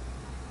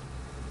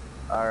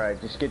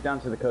 Alright, just get down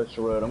to the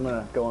coastal road. I'm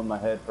gonna go in my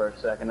head for a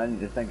second. I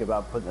need to think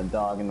about putting a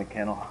dog in the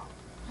kennel.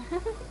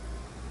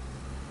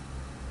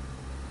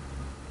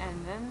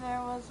 And then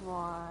there was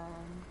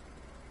one.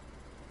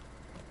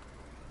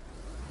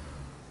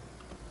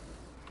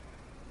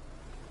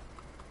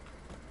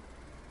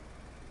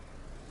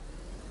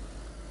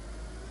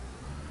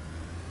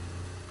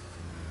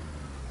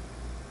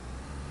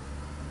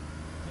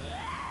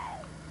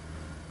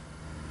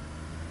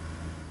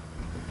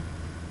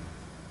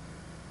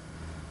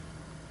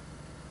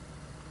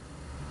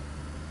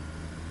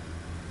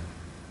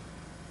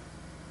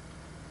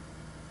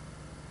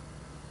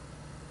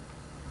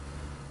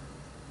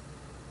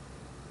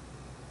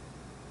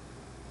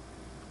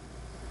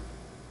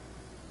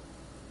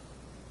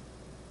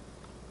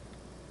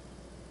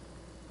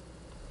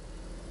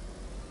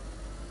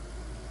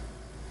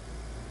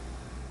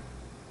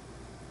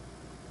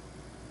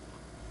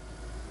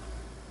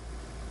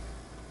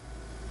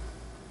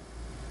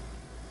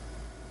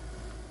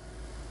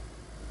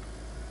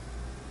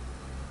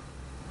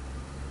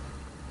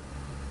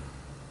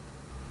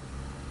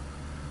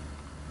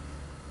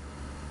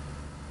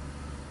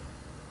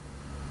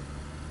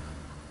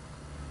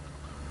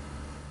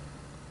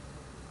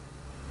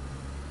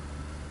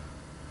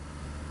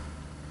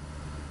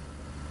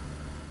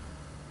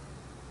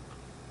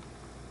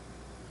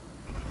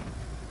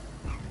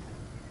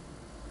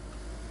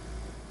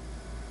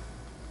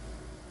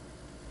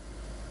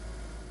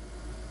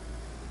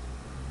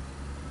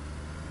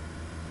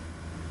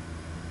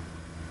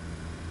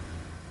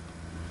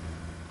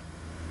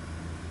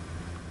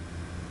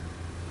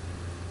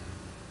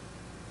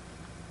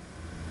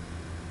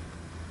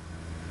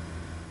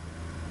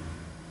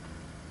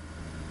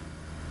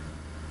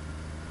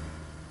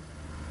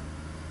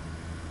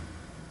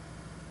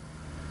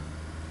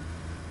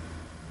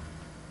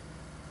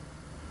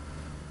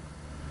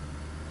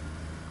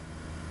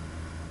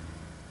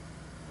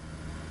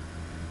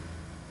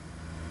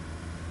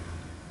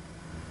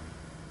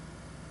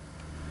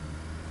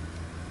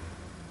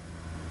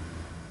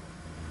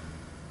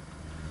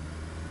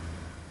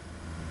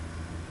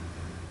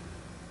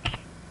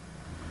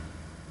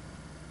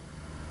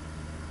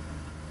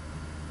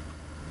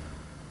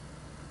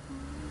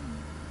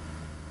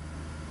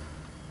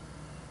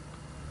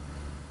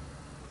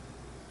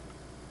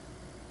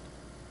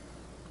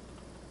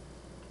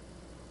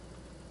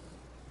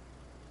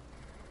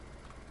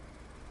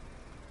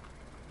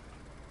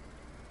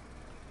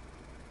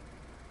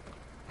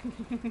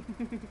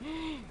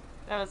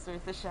 That was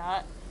worth a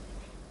shot.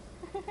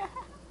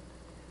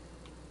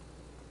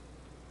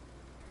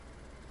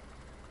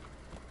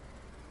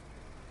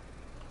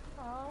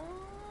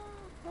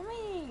 Let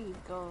me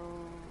go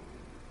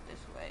this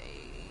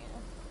way.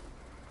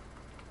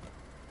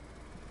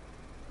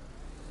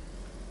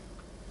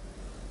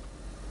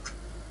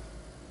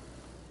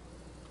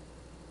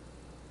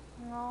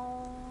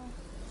 No,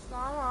 it's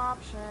not an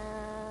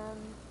option.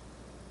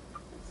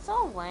 It's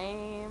so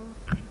lame.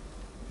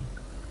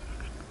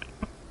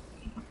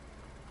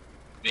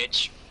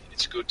 Mitch,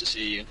 it's good to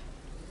see you.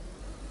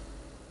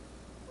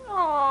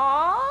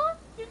 Aww,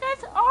 you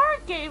guys are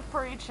gay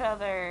for each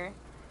other.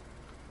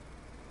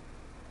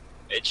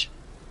 Mitch?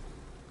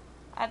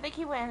 I think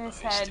he went in his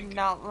He's head thinking.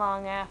 not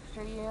long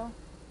after you.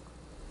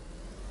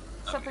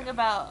 Something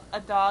about a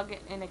dog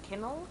in a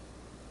kennel?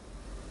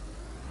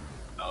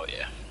 Oh,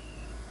 yeah.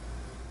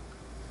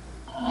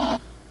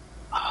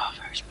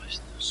 Where's my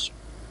snus?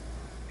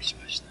 Where's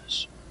my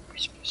snus?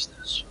 Where's my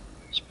snus?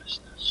 Where's my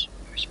snus?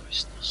 Where's my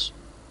snus?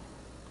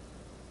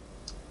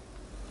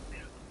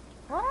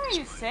 What are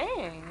you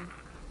saying?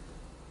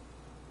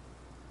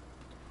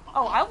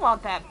 Oh, I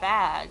want that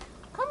bag.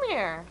 Come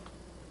here.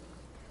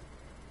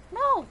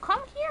 No,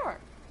 come here.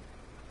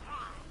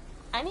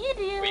 I need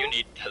you. Well, you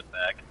need that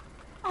back.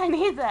 I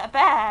need that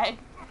bag.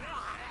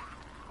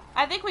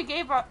 I think we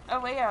gave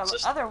away our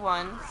Just- other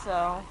one,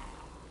 so...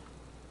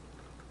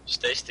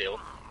 Stay still.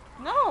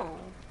 No.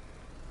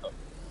 Oh.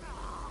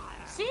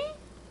 See?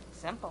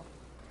 Simple.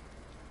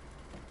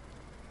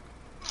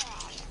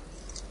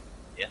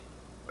 Yeah.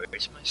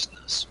 Where's my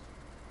snus?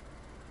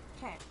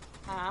 Okay.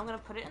 I'm gonna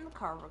put it in the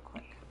car real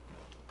quick.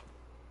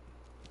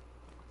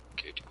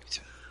 Good.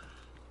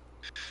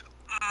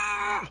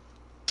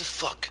 The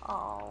fuck?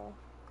 Oh.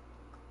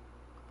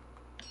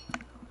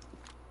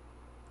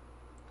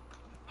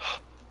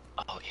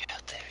 Oh yeah,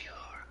 there you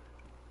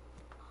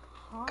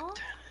are. Huh?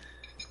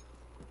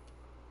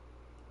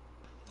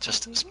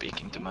 Just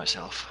speaking to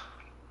myself.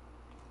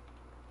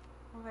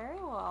 Very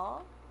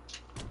well.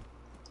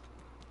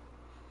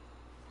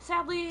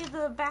 Sadly,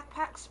 the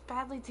backpack's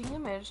badly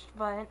damaged,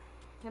 but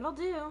it'll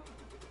do.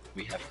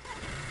 We have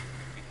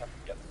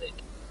the update.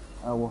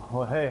 Oh,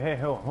 well, hey,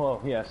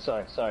 whoa, yeah,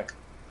 sorry.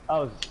 I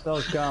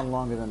was gone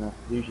longer than I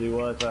usually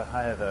was.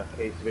 I have a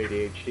case of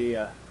ADHD.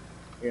 You're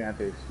gonna have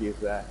to excuse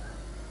that.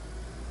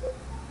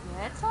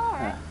 Yeah, it's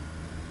alright.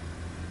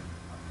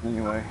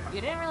 Anyway.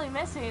 You didn't really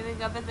miss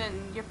anything other than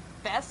your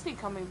bestie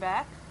coming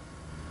back.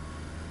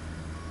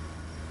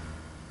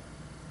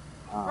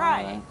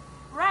 Right.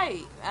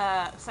 Right,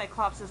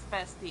 Cyclops'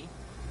 bestie.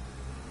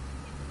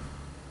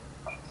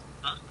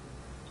 Huh?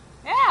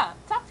 Yeah,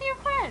 talk to your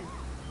friend.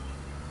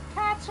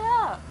 Catch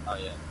up. Oh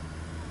yeah.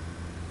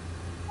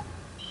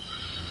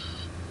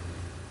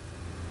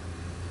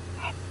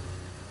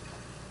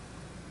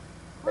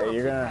 Hey,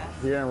 you're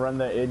gonna run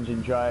that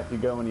engine dry if you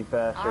go any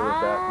faster with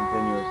that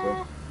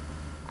continuously.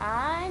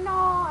 I know,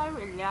 I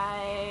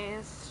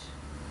realized.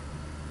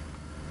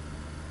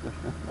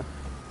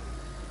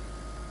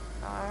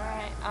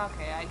 Alright,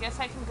 okay, I guess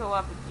I can go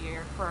up a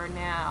gear for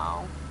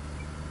now.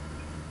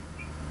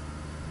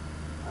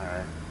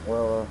 Alright,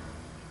 well,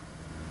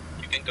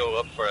 You can go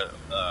up for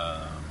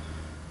a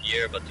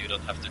gear, but you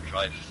don't have to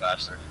drive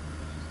faster.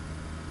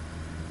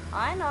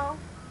 I know.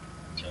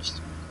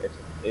 Just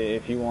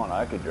if you want,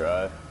 I could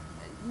drive.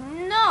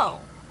 No!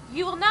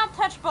 You will not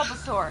touch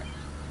Bulbasaur.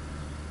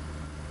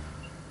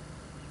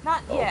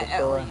 Not yet,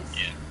 at Bulbasaur? least.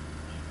 yeah.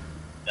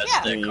 That's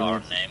Yeah. the You car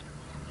mean- name.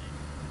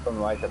 From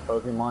like the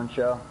Pokemon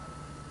show.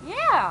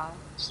 Yeah!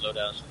 Slow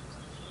down.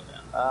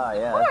 Ah,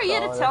 yeah. Who that's are you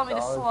to solid, tell that's me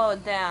to solid. slow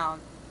it down?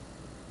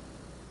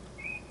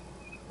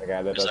 The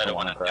guy that Because I doesn't don't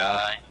want want to to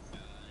crash.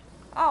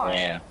 die. Alright,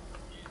 Yeah.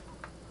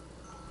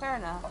 fair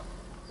enough.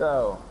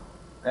 So,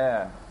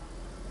 yeah.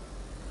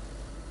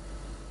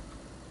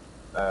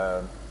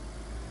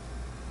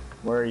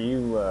 Where are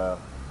you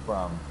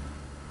from?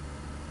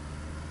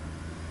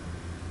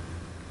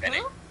 Penny?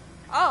 Who?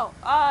 Oh,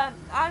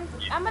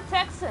 I'm a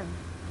Texan.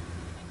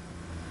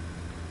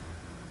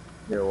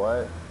 You're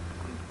what?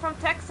 From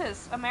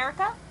Texas,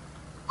 America?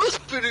 Oh,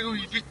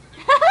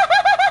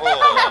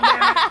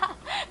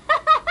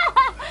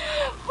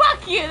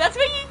 Fuck you, that's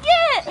what you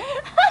get!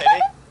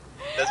 Penny?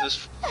 That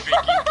was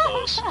freaking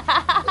close.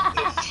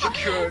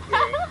 Fuck you,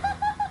 man.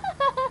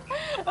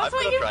 That's I'm what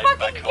gonna you drive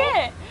fucking back home.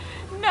 get!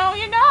 No,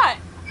 you're not!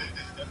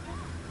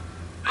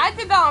 I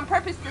did that on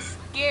purpose to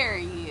scare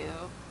you.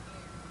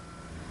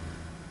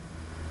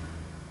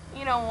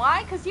 You know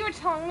why? Because you were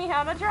telling me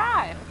how to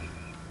drive.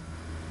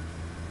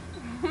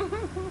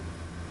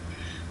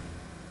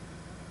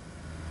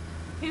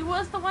 Who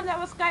was the one that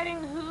was guiding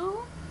who?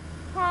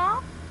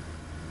 Huh?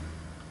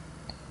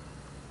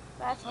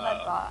 That's what I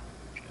thought.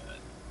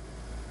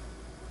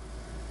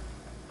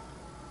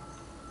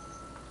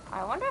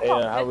 I wonder if Hey,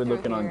 I'll how fit we through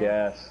looking on here.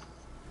 gas?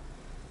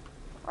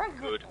 We're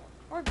good. Good.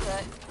 We're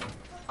good.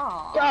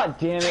 Aw. God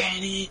damn it!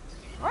 Penny!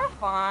 We're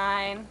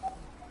fine.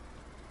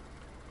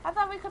 I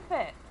thought we could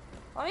fit.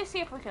 Let me see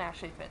if we can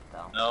actually fit,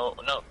 though. No,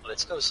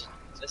 let's go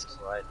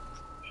right.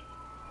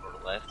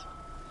 left.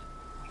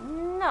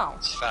 No,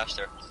 It's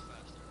faster.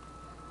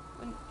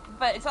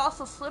 but it's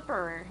also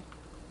slippery.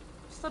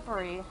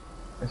 Slippery.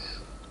 It's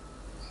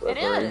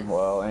slippery. It is.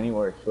 Well,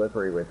 anywhere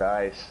slippery with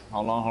ice.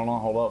 Hold on,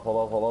 hold up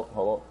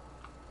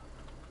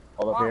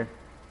Wow. here.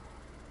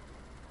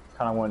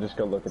 Kind of want to just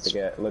go look at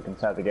the look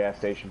inside the gas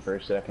station for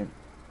a second.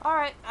 All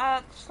right,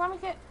 just let me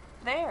get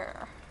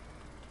there.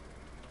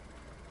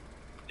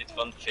 It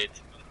won't fit.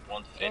 It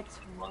won't fit.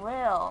 It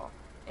will.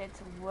 It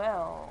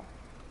will.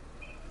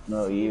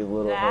 No, you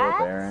little That?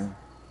 hope, Aaron.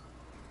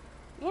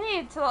 You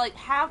need to like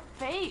have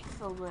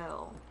faith a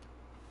little.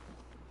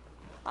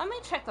 Let me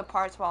check the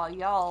parts while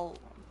y'all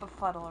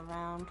befuddle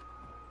around.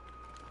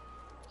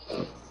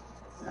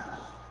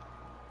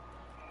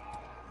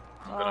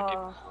 I'm gonna give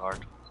it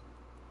hard.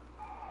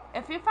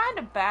 If you find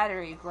a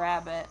battery,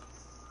 grab it.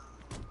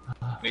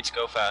 Needs to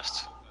go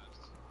fast.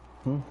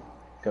 Go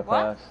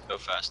What? fast. Go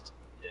fast.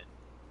 Yeah.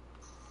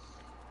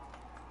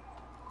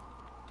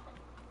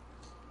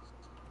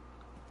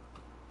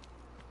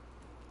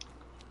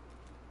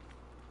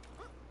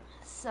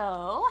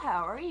 So,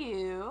 how are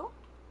you?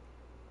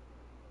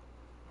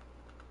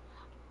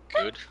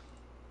 Good.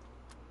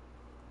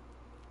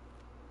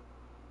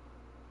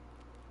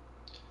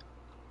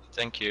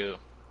 Thank you.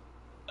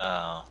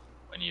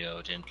 When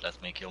you didn't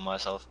let me kill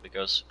myself,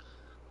 because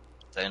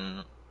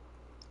then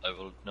I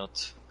will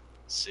not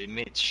see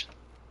Mitch.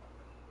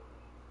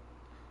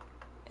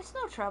 It's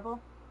no trouble.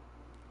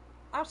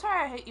 I'm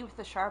sorry I hit you with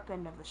the sharp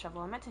end of the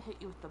shovel. I meant to hit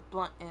you with the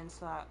blunt end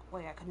so that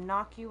way I could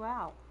knock you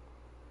out.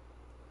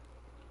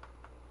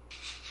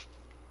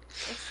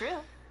 It's true.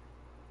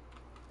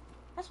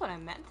 That's what I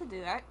meant to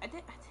do. I'm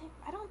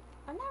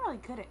not really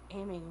good at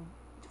aiming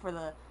for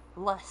the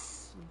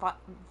less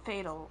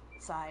fatal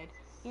side,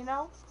 you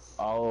know?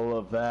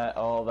 All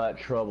that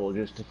trouble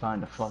just to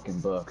find a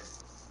fucking book.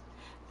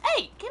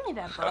 Hey, give me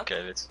that book. Okay,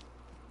 it's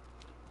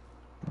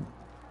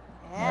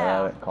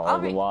Yeah. Call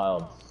of the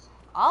Wild.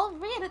 I'll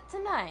read it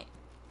tonight.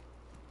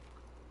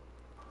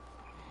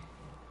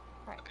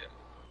 Right. okay.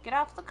 Get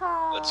off the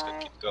car. Let's go,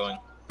 keep going.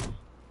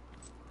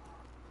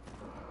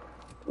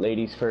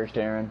 Ladies first,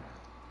 Aaron.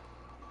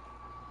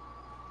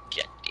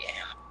 God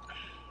damn.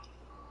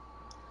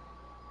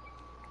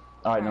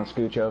 Alright, now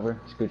scooch over.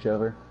 Scooch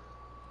over.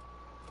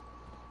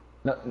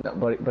 No,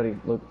 buddy,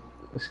 look.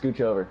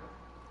 Scooch over.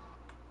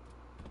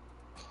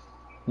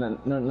 No,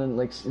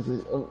 like,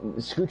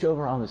 scooch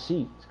over on the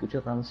seat. Scooch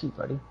over on the seat,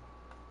 buddy.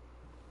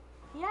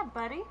 Yeah,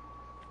 buddy.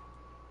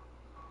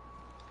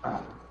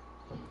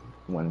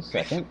 1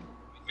 second.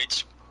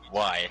 Mitch,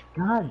 why?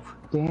 God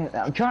damn,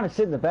 I'm trying to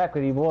sit in the back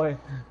with you, boy.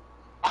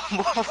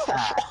 Yeah,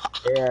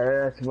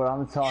 that's what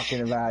I'm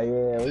talking about.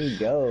 Yeah, there you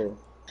go.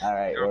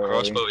 Alright, Your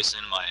crossbow is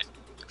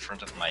in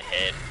front of my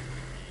head.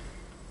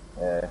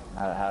 Yeah,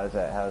 how's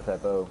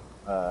that bow?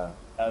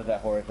 How's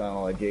that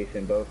horizontal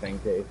adjacent bow thing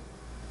taste?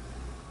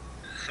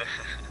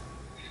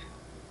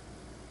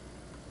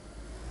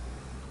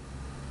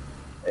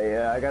 Hey,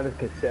 I got a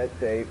cassette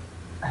tape.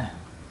 Yeah,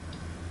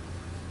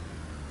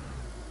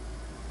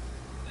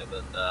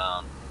 but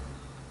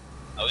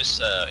how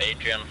is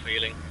Adrian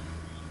feeling?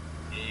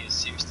 He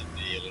seems to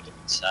be a little bit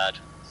sad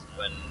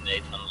when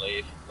Nathan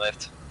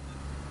left.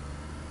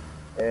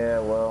 Yeah,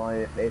 well,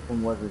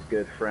 Nathan was his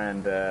good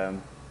friend.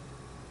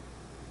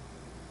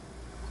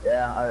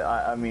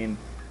 Yeah, I mean,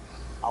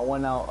 I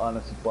went out on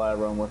a supply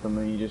run with him,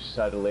 and he just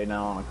decided to lay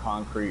down on a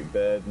concrete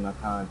bed, and I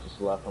kind of just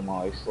left him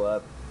while he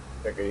slept.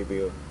 Figured he'd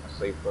be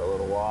asleep for a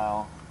little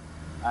while.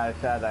 I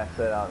decided I'd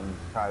set out and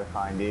try to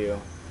find you,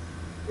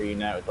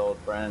 reunite with old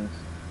friends.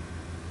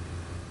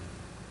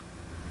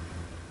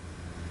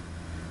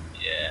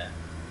 Yeah.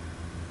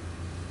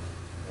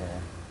 Yeah.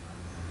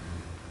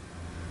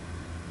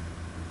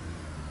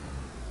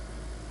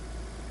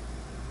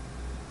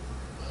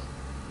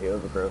 The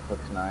overgrowth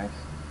looks nice.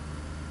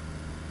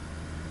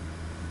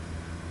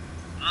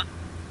 Huh?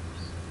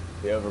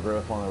 The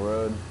overgrowth on the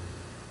road.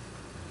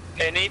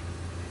 Hey, Nate.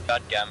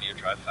 Goddamn, you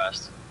drive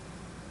fast.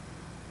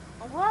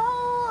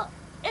 Well,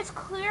 it's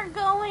clear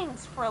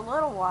goings for a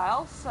little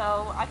while,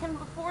 so I can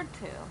afford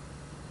to.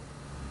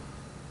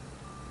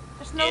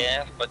 There's no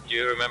Yeah, but do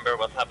you remember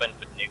what happened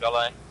with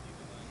Nikolai?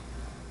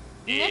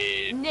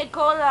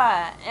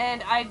 Nicola,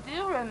 and I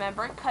do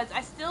remember because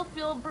I still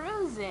feel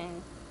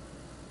bruising.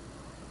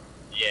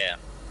 Yeah.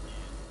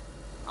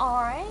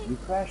 Alright. You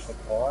crashed the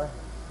car?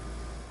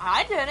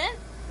 I didn't.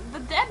 The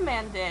dead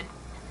man did.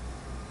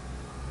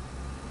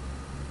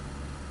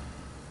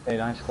 Hey,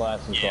 nice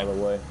glasses, Yeah. by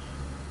the way.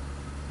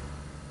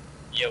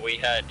 Yeah, we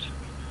had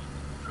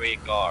 3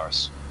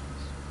 cars.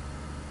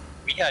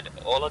 We had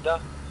Olga,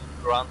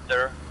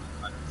 Grunter,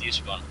 and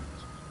this one.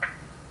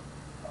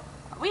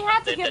 We had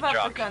to Then give the up the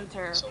truck.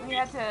 Gunter. So we we-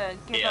 had to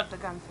give yeah. up the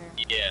Gunter.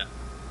 Yeah.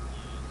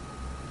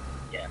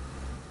 Yeah.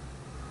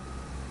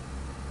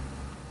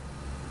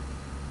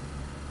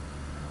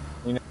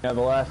 You know, the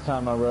last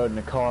time I rode in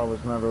a car was,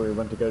 remember, we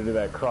went to go do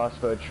that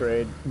crossbow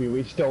trade.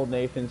 We stole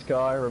Nathan's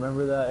car.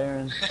 Remember that,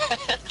 Aaron?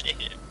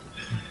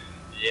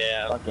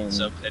 Yeah. Fucking-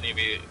 So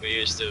anyway, we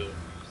used to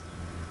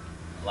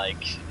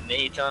like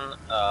Nathan.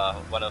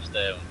 One of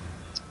the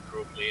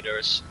group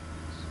leaders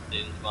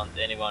didn't want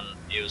anyone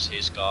use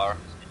his car.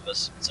 It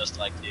was just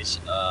like this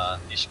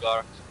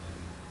car,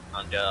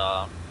 and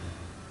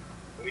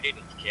we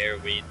didn't care.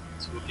 We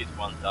took it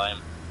one time,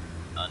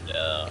 and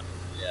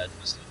yeah, it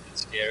was a little bit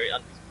scary,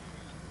 and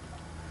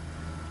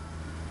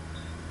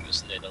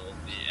because Nathan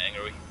would be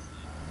angry.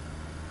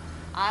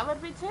 I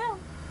would be too.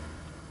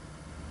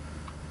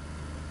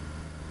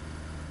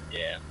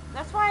 Yeah.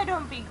 That's why I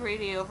don't be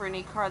greedy over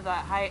any car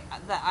that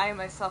I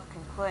myself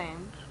can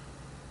claim.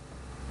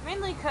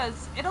 Mainly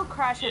because it'll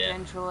crash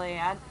eventually.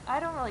 I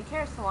don't really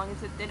care so long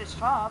as it did its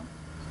job.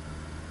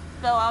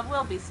 Though I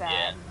will be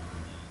sad.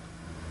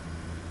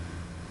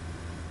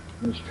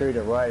 If you treat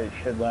it right, it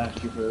should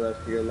last you for the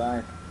rest of your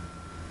life.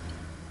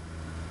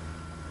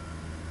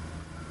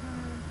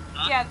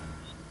 Yeah.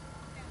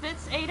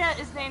 This Ada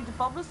is named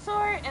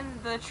Bulbasaur,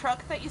 and the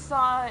truck that you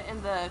saw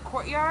in the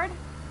courtyard,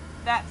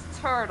 that's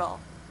Turtle.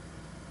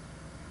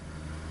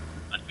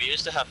 And we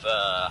used to have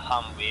a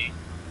Humvee,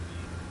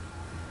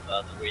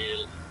 but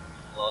we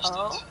lost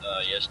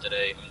it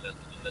yesterday in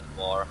that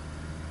war.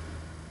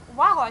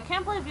 Wow, I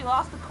can't believe you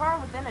lost the car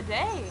within a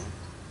day.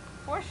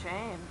 For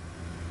shame.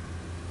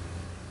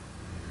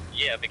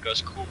 Yeah,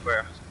 because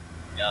Cooper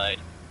died.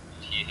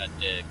 He had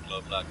the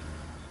glow plug.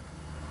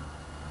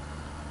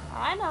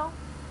 I know.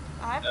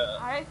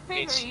 I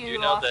figure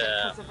you lost it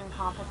because of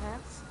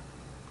incompetence.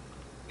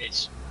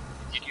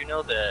 Did you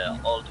know the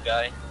old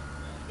guy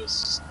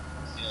who's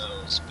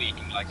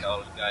speaking like an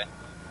old guy?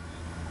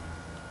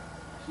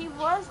 He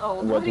was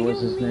old. What do you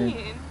was his mean?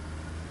 name?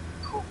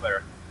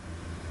 Cooper.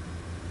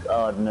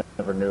 Oh, I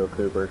never knew a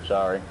Cooper,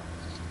 sorry.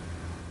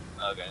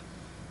 Okay.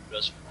 He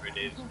was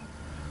pretty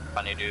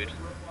funny dude.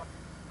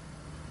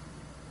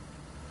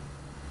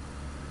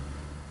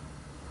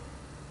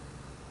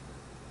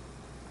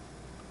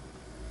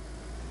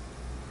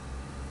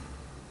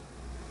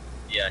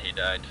 Yeah, he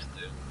died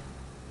too.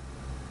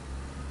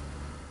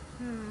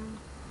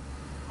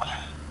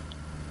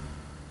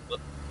 But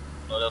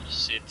a lot of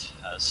shit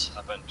has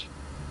happened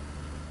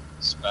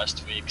these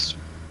past weeks.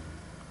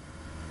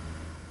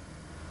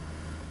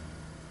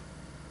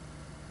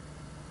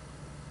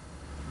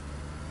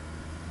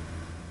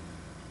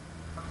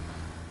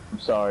 I'm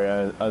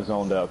sorry, I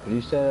zoned out. Could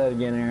you say that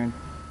again, Aaron?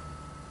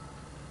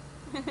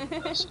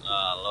 There's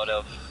a lot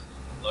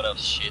of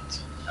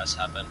shit has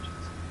happened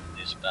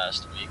these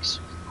past weeks.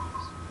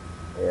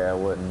 Yeah, I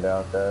wouldn't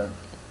doubt that.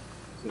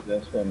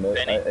 That's been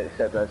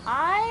except that's.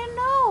 I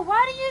know.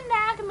 Why do you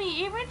nag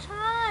me every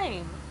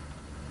time?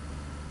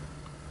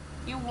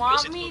 You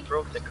want because me? Because it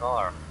broke the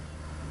car.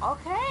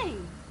 Okay.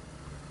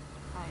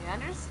 I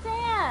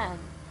understand.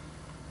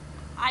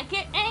 I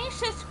get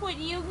anxious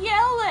when you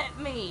yell at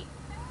me.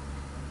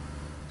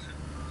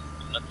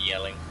 I'm not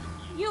yelling.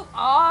 You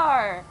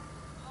are.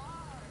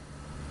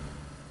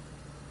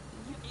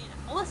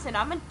 Listen,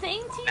 I'm a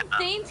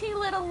dainty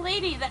little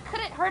lady that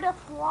couldn't hurt a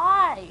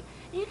fly.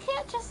 You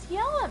can't just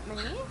yell at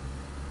me.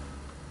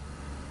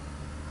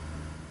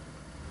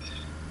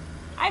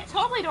 I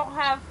totally don't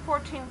have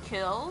 14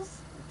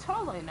 kills.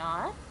 Totally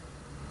not.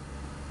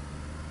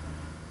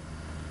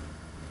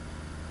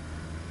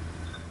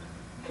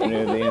 I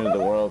knew the end of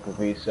the world could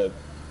be so.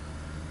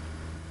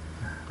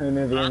 I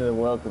knew the end of the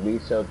world could be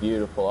so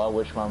beautiful. I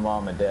wish my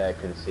mom and dad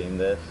could have seen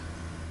this.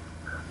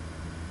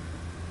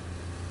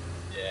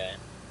 Yeah.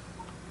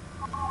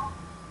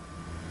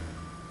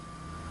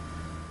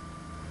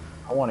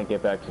 I want to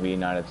get back to the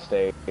United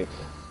States.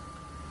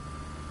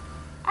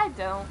 I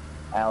don't.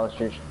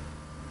 Alistair's.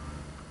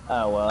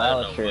 Oh well, I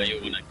don't Alistair. know why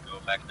you wanna go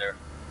back there.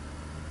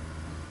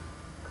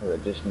 Cause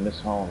I just miss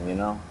home, you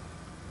know.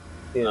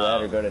 Either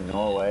that or go to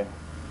Norway.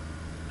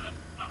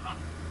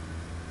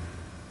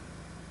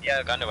 Yeah,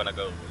 I kinda wanna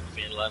go to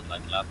Finland,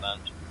 like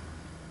Lapland.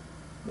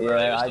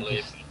 Yeah, I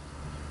just.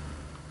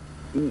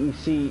 You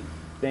see,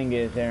 thing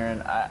is,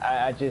 Aaron,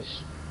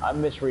 I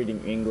miss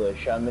reading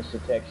English. I miss the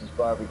Texas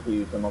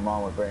barbecues that my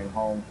mom would bring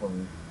home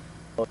from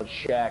the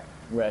Shack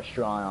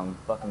restaurant on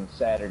fucking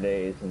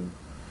Saturdays, and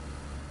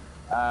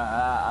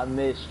I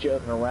miss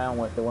joking around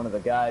with one of the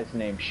guys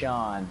named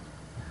Sean.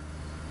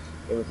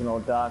 It was an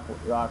old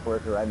rock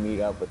worker I'd meet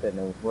up with in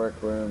his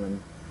workroom,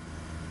 and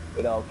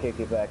we'd all kick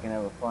it back and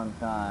have a fun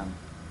time.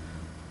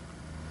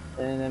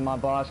 And then my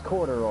boss,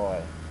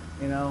 Corduroy,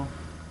 you know,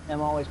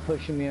 him always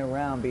pushing me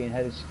around, being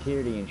head of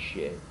security and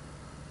shit.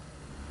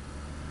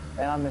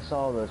 And I miss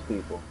all those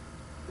people.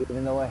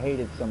 Even though I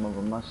hated some of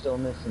them, I still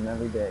miss them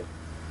every day.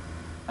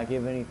 I'd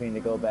give anything to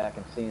go back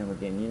and see them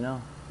again, you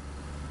know?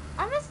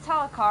 I miss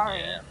Talakari.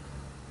 Yeah.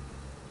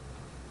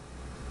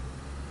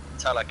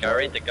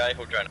 Talakari, the guy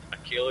who tried to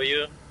kill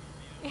you?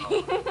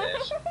 Oh,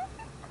 yes.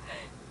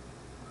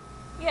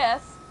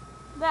 Yes,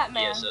 that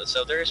man. Yeah,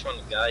 so there is one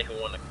guy who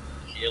wanna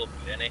kill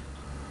Penny.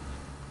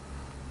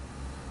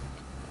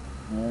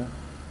 Yeah.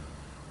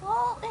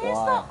 Well, he's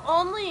the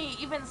only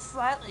even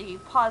slightly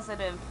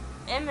positive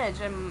image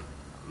in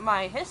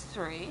my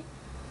history,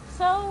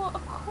 so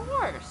of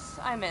course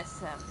I miss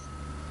him.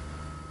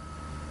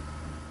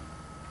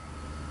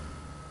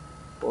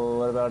 Well,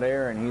 what about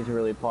Aaron? He's a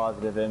really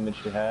positive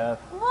image to have.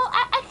 Well,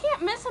 I can't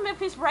can't miss him if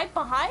he's right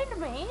behind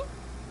me.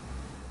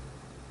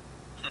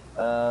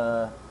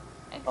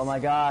 Oh my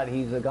God,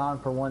 he's gone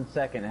for 1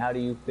 second. How do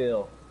you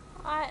feel?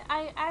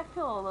 I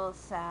feel a little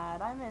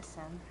sad. I miss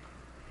him.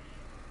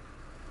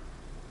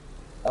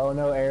 Oh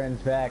no,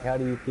 Aaron's back. How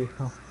do you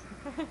feel?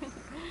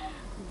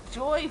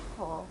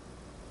 Joyful.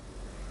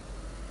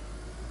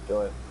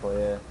 Joyful,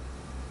 yeah.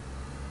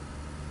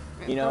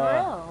 You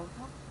know,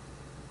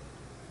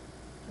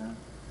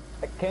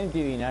 I came to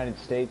the United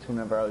States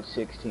whenever I was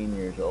 16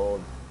 years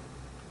old.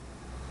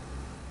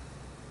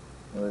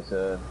 It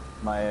was,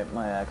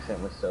 my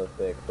accent was so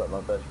thick, but my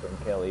best friend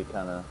Kelly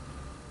kind of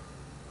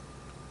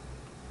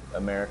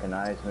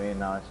Americanized me, and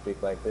now I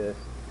speak like this.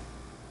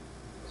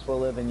 That's what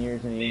living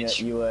years in the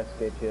U.S.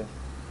 get you.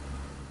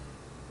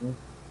 Hmm?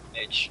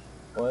 H.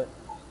 What?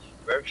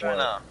 We're trying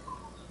to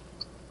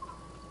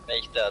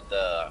make that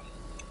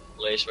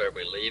place where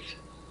we live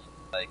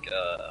like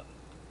a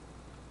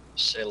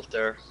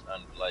shelter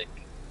and like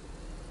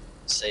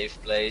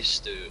safe place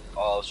to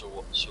all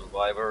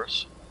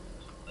survivors,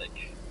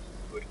 like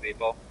good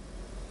people.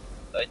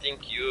 I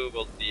think you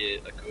will be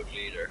a good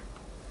leader.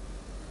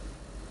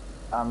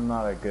 I'm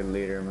not a good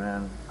leader,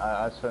 man.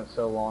 I spent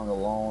so long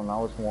alone. I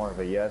was more of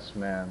a yes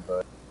man,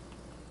 but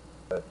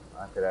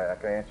I could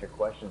answer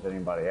questions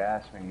anybody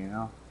asked me, you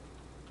know?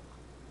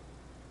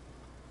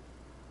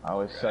 I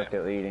always sucked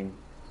at leading.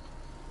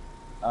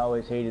 I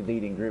always hated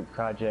leading group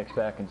projects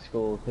back in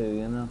school too,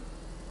 you know?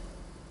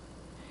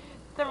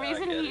 The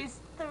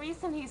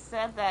reason he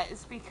said that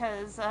is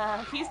because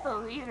he's the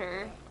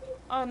leader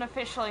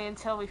unofficially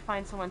until we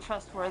find someone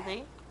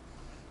trustworthy.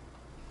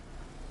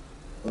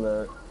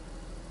 Look,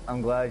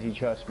 I'm glad you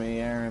trust me,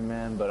 Aaron,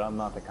 man, but I'm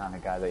not the kind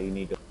of guy that you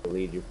need to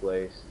lead your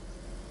place.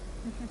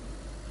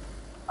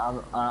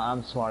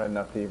 I'm smart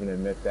enough to even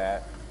admit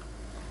that.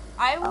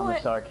 I'm a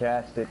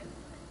sarcastic.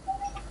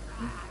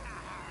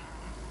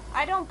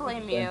 I don't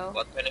blame you.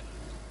 What minute?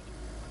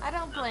 I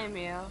don't blame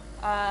you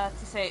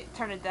to say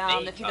turn it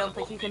down if you don't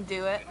think you can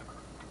do it.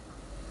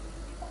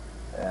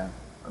 Yeah,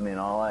 I mean,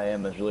 all I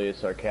am is really a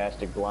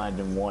sarcastic, blind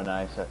and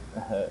one-eyed,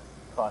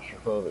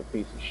 claustrophobic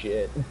piece of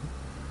shit.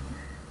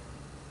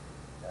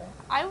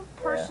 I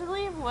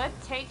personally would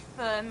take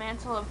the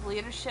mantle of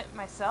leadership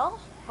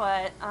myself,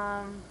 but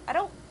I'm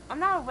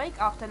not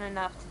awake often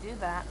enough to do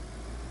that.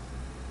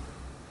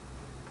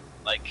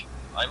 Like,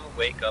 I'm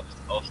wake up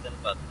often,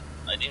 but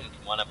I didn't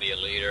want to be a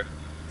leader.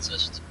 It's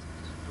just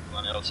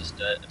everyone else is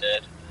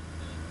dead.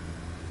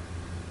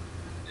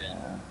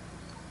 Yeah.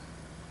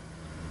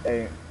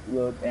 Hey,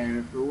 look,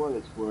 Aaron, for what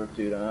it's worth,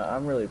 dude,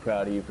 I'm really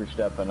proud of you for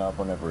stepping up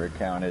whenever it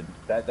counted.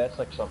 That's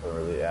like something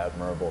really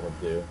admirable to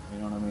do. You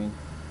know what I mean?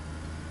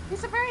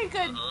 He's a very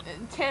good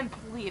temp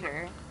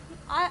leader.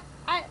 I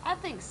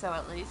think so,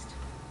 at least.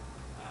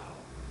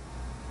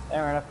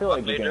 Aaron, I feel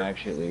like you can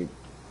actually lead.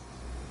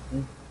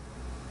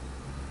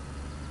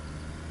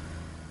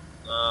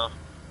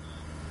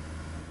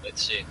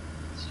 Let's see.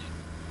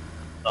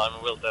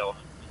 Time will tell.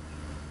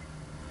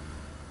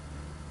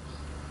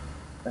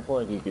 I feel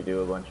like you could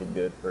do a bunch of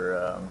good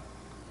for,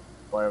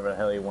 whatever the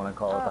hell you want to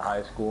call it, the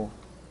high school.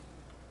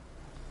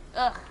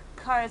 Ugh,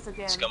 cars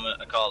again. It's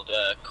called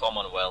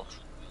Commonwealth.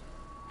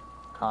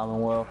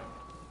 Commonwealth?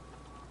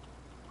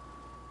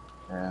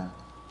 Yeah.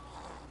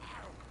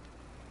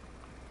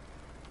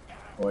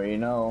 Well, you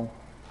know,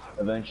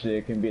 eventually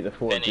it can be the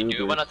four Penny, Goobers. do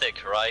you wanna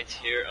take right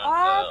here?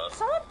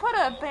 Someone put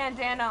a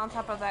bandana on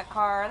top of that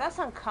car. That's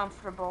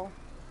uncomfortable.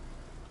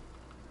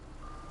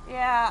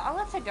 Yeah, I'm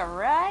gonna take a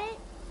right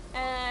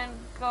and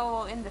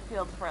go in the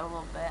fields for a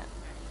little bit.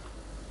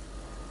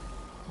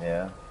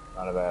 Yeah,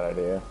 not a bad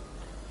idea.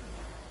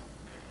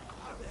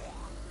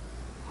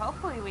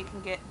 Hopefully we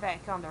can get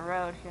back on the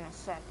road here in a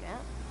second.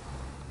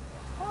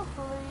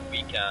 Hopefully.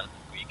 We can.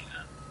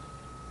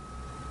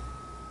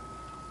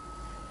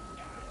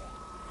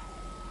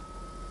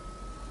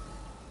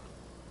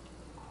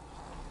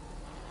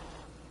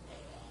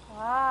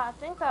 I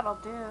think that'll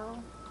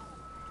do.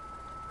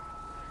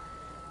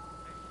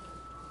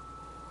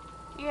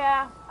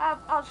 Yeah,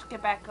 I'll just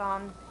get back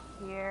on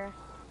here.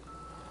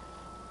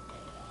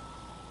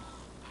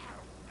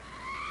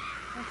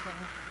 Okay.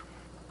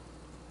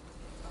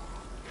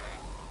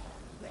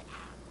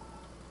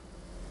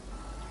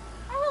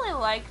 I really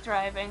like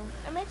driving.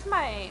 It makes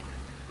my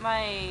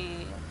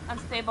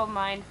unstable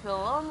mind feel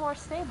a little more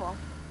stable.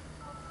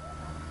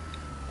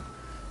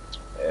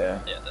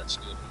 Yeah. Yeah, that's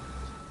good.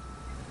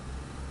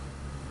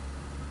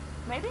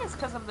 Maybe it's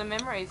because of the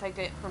memories I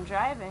get from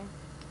driving.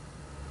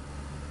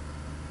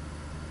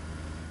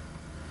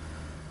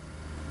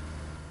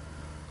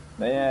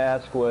 May I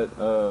ask what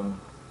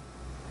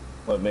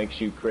makes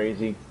you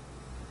crazy?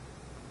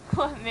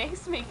 What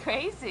makes me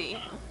crazy?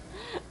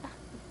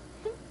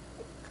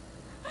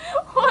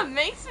 What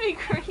makes me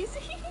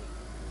crazy?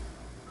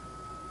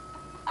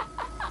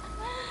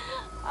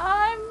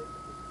 I'm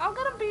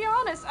gonna be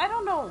honest, I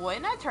don't know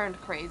when I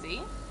turned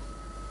crazy.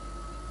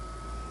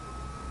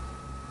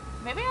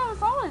 Maybe I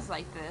was always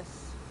like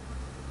this.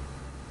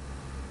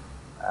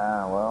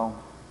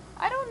 Well.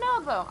 I don't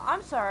know though.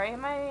 I'm sorry.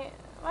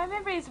 My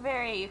memory is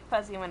very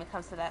fuzzy when it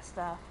comes to that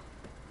stuff.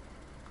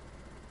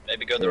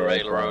 Maybe go to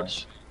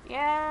railroads.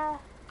 Yeah.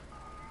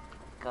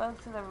 Go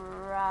to the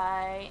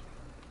right.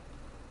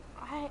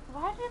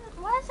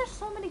 Why is there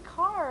so many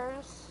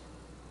cars?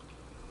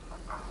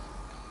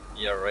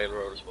 Yeah,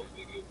 railroads will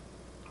be good.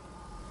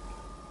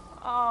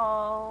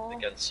 Oh. I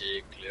can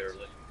see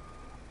clearly.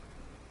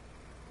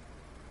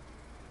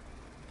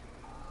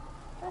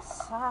 This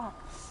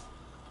sucks.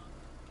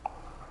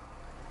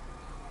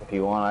 If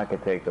you want, I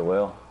could take the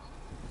wheel.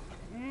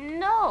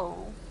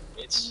 No.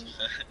 It's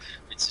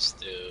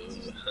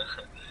still.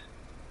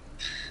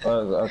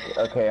 Oh,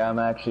 okay, I'm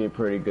actually a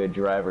pretty good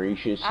driver. You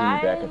should see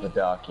me back at the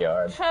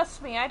dockyard.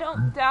 Trust me, I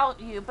don't doubt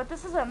you, but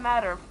this is a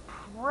matter of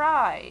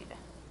pride.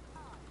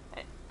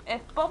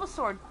 If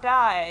Bulbasaur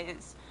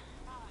dies,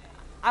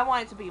 I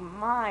want it to be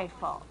my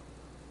fault.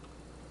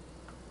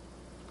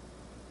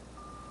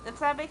 Does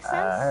that make sense?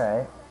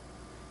 Alright.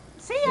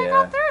 See, I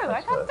got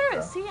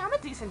through. So. See, I'm a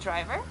decent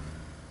driver.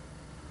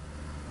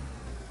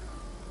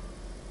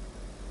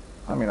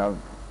 I mean, I've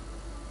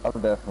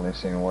definitely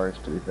seen worse,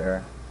 to be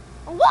fair.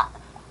 What?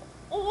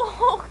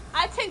 Oh,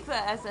 I take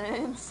that as an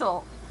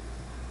insult.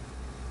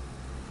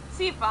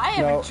 See if I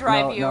ever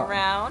drive you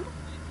around.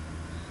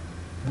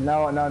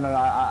 No,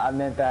 I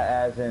meant that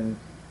as in,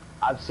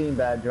 I've seen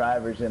bad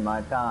drivers in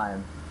my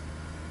time.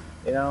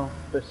 You know,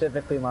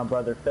 specifically my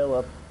brother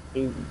Philip,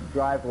 he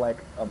drive like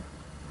a,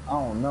 I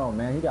don't know,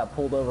 man, he got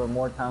pulled over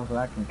more times than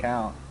I can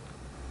count.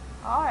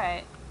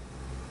 Alright.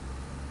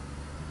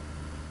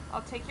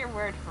 I'll take your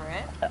word for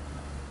it.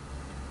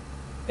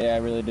 Yeah, I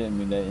really didn't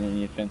mean that in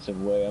any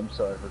offensive way. I'm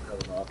sorry for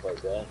coming off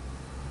like that.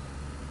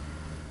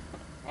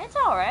 It's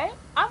alright.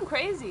 I'm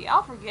crazy.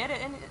 I'll forget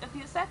it in a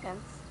few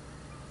seconds.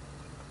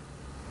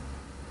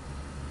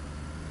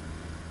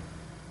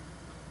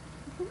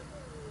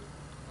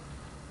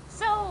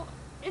 So,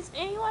 is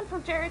anyone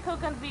from Jericho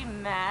going to be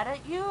mad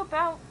at you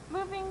about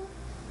moving?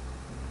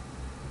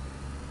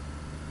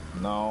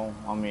 No,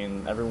 I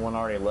mean, everyone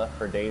already left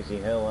for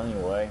DayZ Hill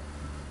anyway.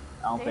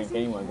 I don't think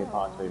anyone could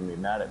possibly be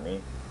mad at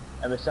me.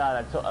 And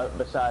besides,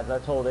 I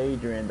told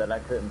Adrian that I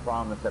couldn't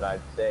promise that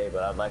I'd stay,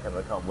 but I'd like him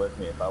to come with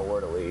me if I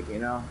were to leave, you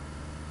know?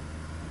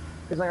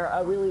 Because like,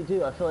 I really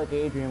do. I feel like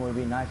Adrian would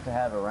be nice to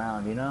have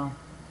around, you know?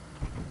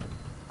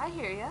 I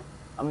hear ya.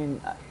 I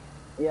mean,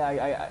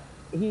 yeah,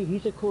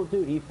 he's a cool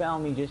dude. He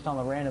found me just on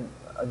the random,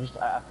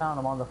 I found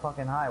him on the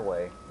fucking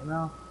highway, you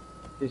know?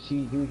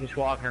 He was just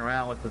walking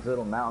around with his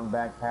little mountain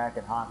backpack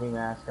and hockey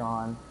mask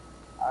on.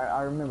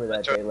 I remember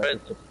that day. Like,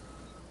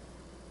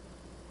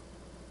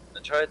 I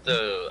tried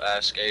to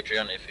ask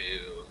Adrian if he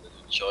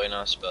would join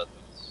us, but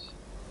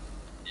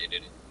he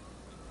didn't.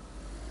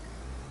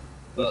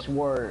 But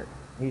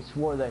he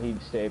swore that he'd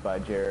stay by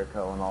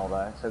Jericho and all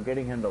that, so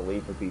getting him to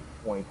leave would be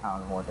 20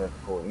 times more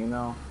difficult, you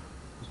know?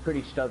 He's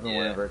pretty stubborn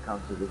whenever it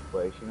comes to this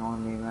place, you know what I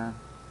mean, man?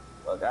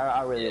 Look,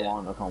 I really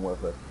want him to come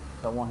with us.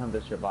 I want him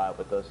to survive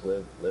with us,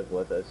 live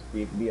with us,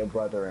 be a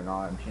brother in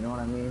arms, you know what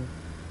I mean?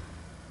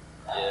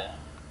 Yeah.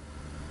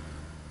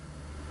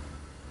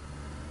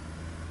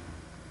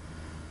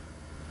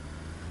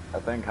 I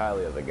think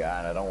highly of the guy,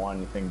 and I don't want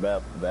anything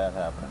bad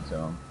happening to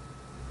him.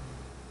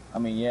 I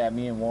mean, yeah,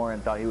 me and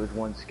Warren thought he was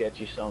one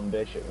sketchy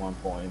bitch at one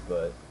point,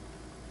 but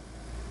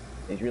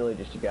he's really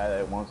just a guy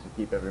that wants to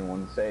keep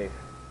everyone safe.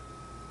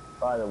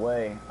 By the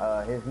way,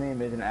 his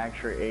name isn't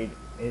actually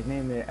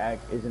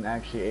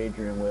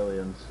Adrian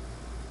Williams.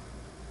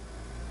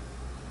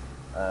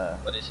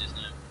 What is his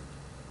name?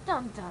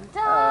 Dun dun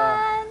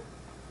dun!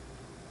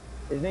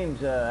 His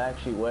name's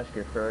actually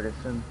Wesker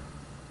Ferguson.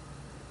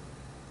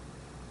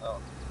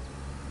 Oh.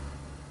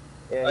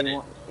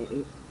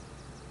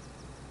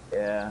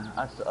 Yeah,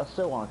 I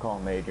still want to call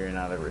him Adrian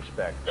out of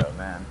respect, though,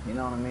 man. You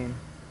know what I mean?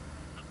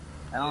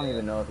 I don't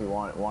even know if he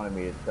wanted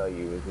me to tell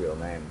you his real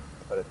name,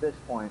 but at this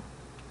point,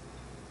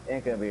 he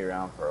ain't gonna be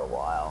around for a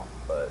while.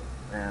 But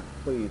man,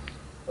 please,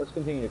 let's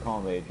continue to call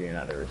him Adrian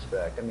out of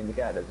respect. I mean,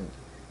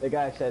 the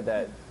guy said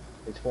that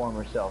his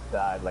former self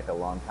died like a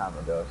long time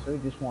ago, so he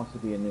just wants to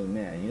be a new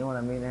man. You know what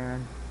I mean,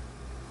 Aaron?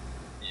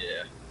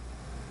 Yeah.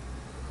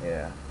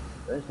 Yeah.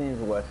 His name's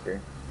Wesker.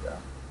 So.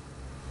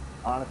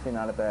 Honestly,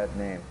 not a bad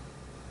name.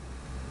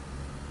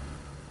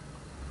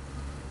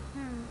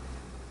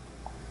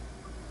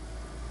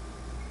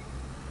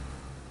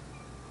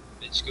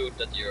 It's good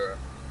that you're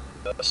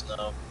with us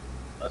now,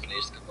 at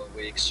least a couple of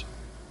weeks.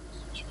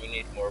 So we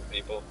need more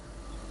people.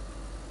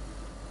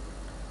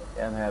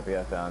 Yeah, I'm happy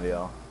I found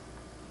y'all.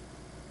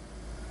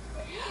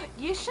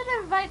 You should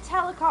invite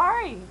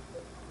Talakari.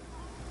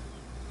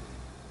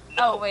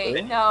 Oh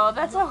wait, no,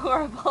 that's a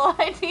horrible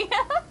idea.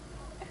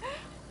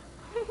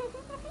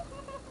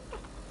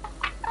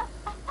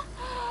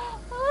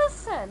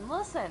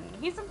 Listen,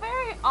 he's a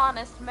very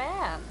honest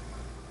man.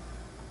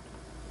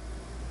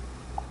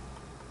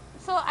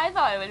 So I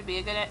thought it would be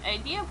a good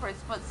idea for a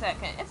split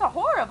second. It's a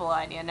horrible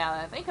idea now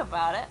that I think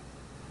about it.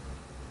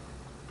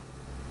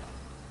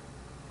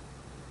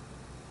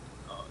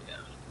 Oh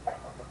yeah.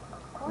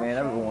 Man,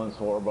 everyone's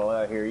horrible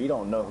out here. You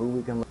don't know who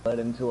we can let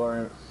into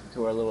our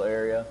little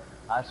area.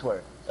 I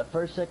swear, the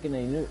first second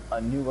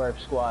a new Earth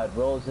squad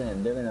rolls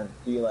in, they're gonna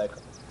be like,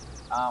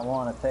 I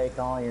want to take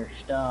all your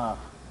stuff.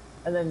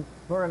 And then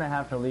we're gonna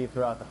have to leave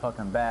throughout the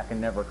fucking back and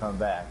never come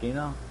back, you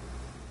know?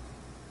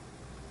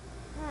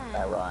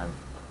 That rhymed.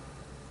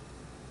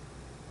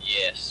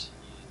 Yes.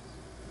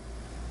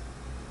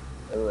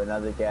 Ooh,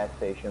 another gas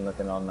station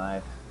looking all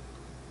nice.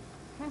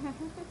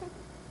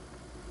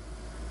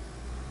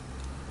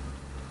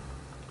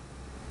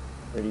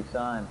 Pretty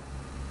sign.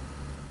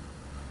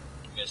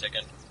 Give me a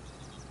second.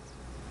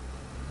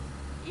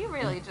 You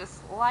really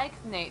just like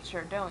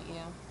nature, don't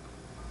you?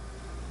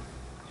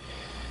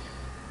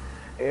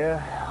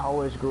 Yeah, I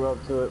always grew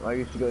up to it. I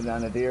used to go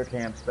down to deer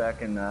camps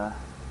back in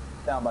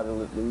down by the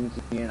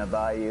Louisiana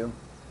Bayou.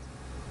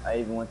 I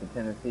even went to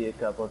Tennessee a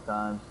couple of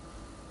times.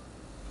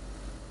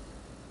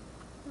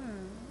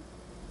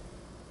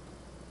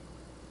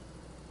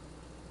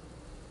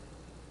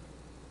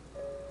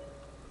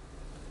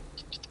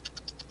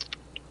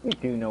 You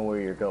do know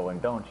where you're going,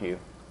 don't you?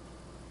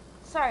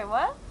 Sorry,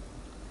 what?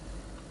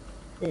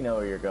 You know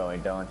where you're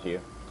going, don't you?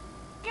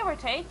 Give or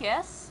take,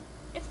 yes.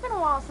 It's been a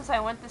while since I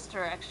went this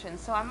direction,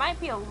 so I might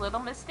be a little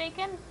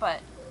mistaken, but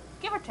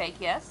give or take,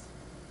 yes.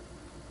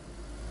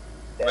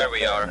 Yeah, Where we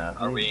fair are? enough.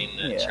 Are we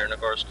in Yeah.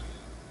 Chernogorsk?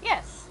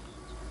 Yes.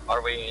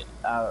 Are we?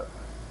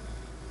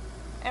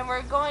 And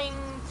we're going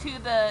to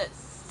the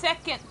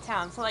second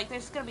town, so like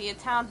there's gonna be a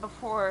town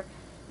before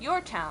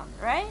your town,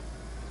 right?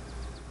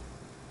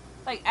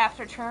 Like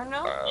after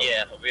Cherno?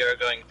 Yeah, we are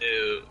going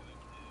to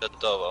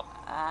Totovo.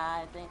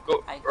 I think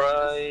Go I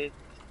right.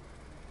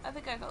 I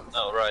think I go this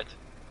Oh, way. right.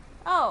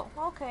 Oh,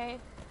 okay.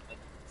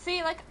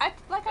 See, like I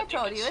think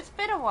told you, it's- it's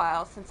been a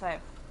while since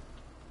I've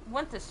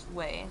went this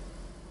way.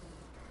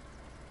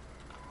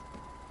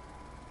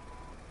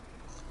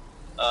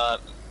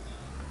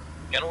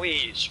 Can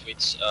we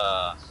switch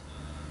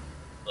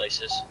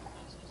places?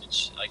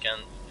 I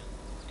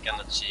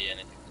cannot see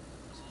anything.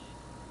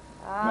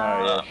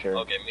 Yeah, sure.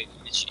 Okay,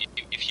 Mitch,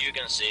 if you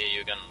can see,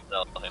 you can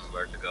tell him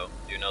where to go.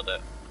 Do you know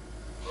that?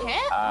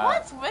 Kent,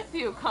 what's with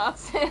you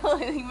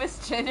constantly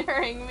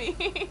misgendering me?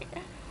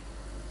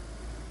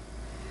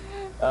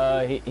 His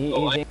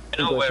I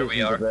know where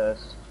we isn't are. the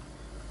best.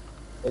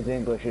 His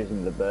English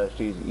isn't the best.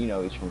 He's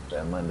from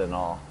Finland and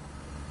all.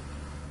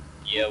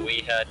 Yeah,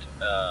 we had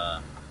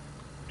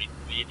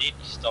we did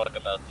talk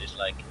about this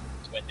like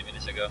 20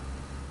 minutes ago.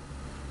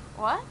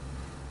 What?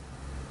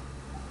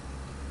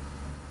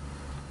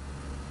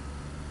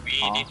 We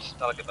did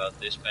talk about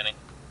this, Penny.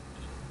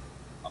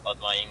 About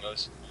my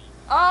English.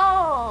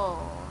 Oh,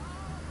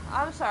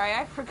 I'm sorry,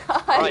 I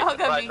forgot. Right. Oh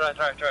my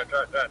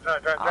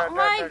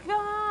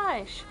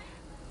gosh!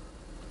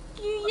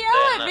 You yell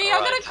Then, at me,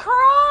 I'm right. gonna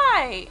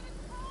cry.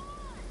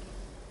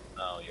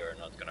 No, you're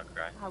not gonna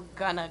cry. I'm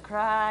gonna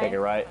cry. Take it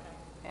right.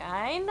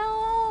 I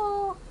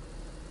know.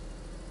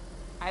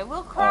 I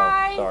will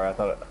cry. Oh, sorry. I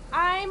thought.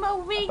 I'm a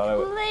weak thought it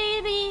was-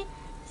 lady.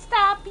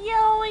 Stop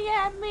yelling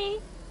at me.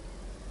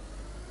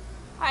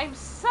 I'm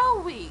so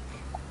weak.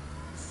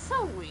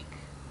 So weak.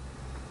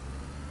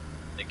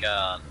 Take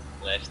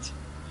left.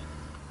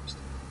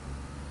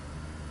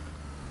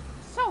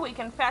 So weak,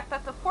 in fact,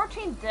 that the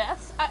 14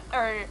 deaths,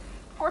 or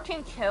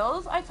 14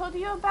 kills I told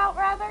you about,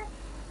 rather,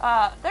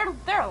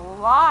 they're a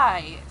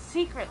lie,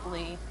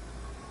 secretly.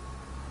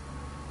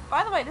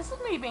 By the way, this is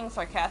me being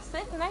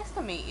sarcastic. Nice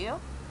to meet you.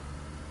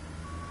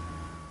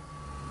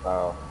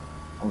 Oh,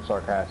 I'm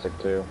sarcastic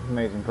too.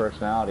 Amazing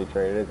personality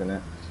trait, isn't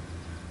it?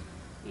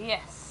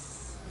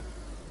 Yes.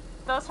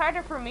 Though it's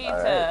harder for me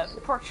Alright.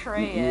 to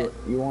portray it.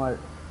 You want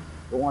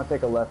to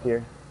take a left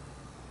here?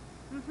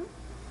 Mm-hmm.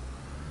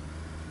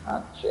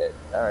 Ah, shit.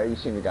 Alright, you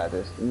seem to got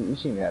this. You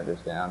seem to have this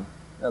down.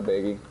 No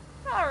biggie.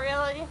 Not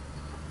really.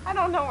 I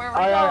don't know where we're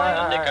Right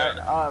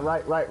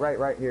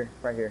here.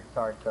 Right here.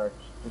 Sorry.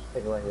 Just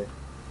take it right here.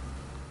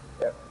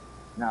 Yep.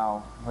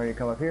 Now, when you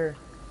come up here,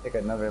 take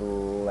another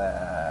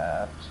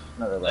left.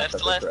 Another left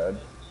up Left. this road.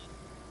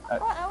 Why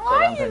slow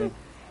down, are you... Penny.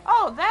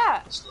 Oh,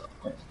 that.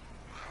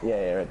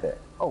 Yeah, right there.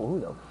 Oh, who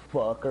the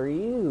fuck are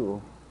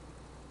you?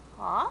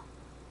 Huh?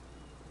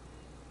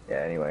 Yeah,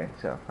 anyway,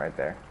 so, right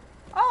there.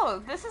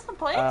 Oh, this is the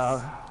place?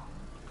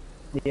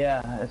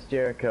 Yeah, that's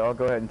Jericho. I'll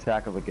go ahead and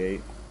tackle the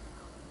gate.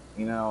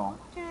 You know,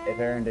 if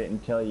Aaron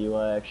didn't tell you,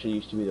 I actually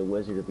used to be the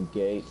wizard of the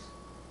gate.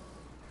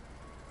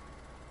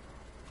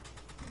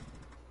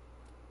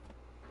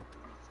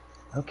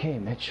 Okay,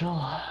 Mitchell.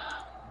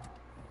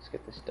 Let's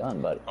get this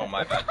done, buddy. Oh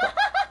my bad.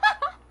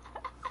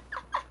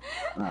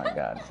 Oh,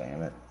 god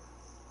damn it.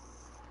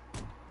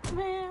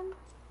 Man.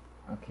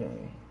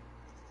 Okay.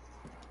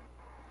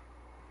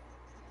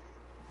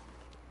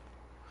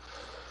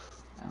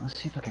 Now let's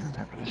see if I can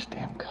remember this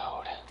damn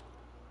code.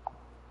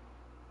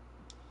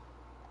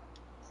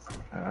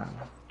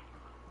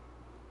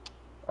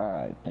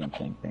 Alright,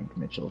 think,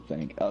 Mitchell,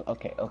 think. Oh,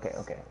 okay.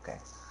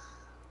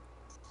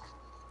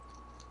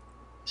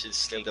 Is it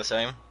still the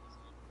same?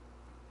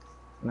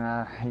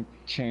 Nah, he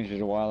changed it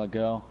a while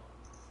ago.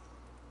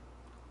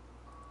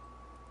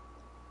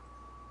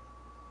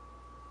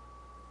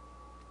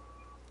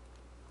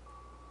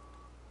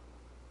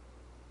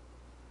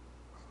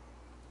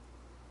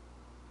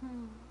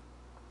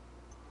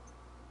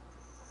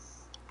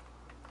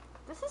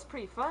 This is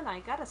pretty fun, I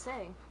gotta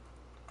say.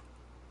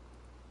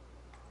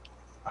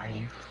 Are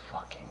you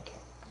fucking kidding?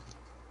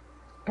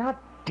 God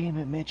damn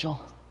it,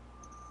 Mitchell.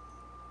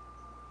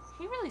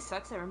 He really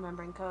sucks at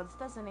remembering codes,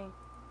 doesn't he?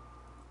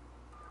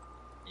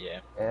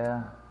 Yeah.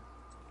 Yeah.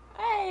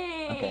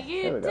 Hey, Okay,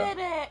 you there we go. did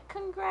it!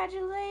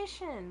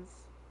 Congratulations!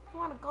 You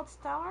want a gold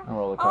star? I'll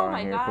roll the Oh car my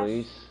in here, gosh.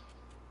 please.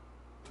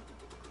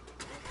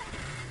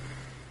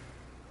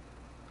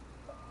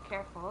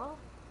 Careful.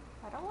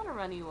 I don't want to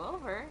run you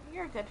over.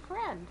 You're a good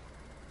friend.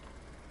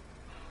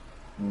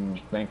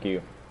 Thank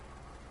you.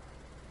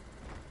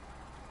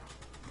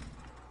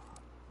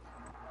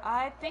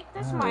 I think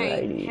this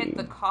might Alrighty. hit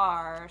the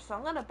car, so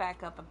I'm gonna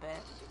back up a bit.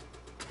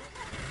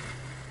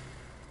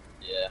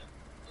 Yeah.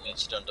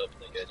 It's turned up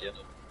again, yeah.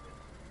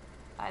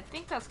 I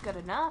think that's good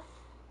enough,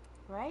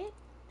 right?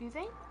 Do you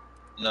think?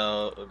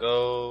 No,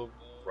 go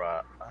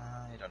right.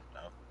 I don't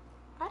know.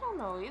 I don't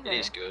know either. It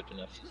is good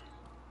enough.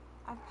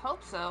 I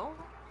hope so.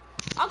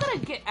 I'm gonna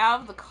get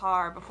out of the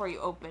car before you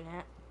open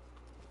it.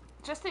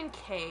 Just in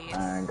case.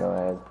 Alright, go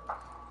ahead.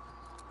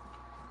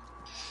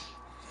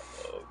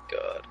 Oh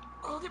god.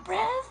 Hold your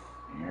breath.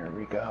 Here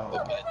we go.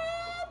 Okay.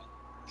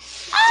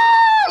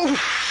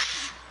 Ah!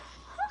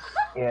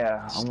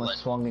 Yeah,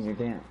 almost swung in your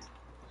dent.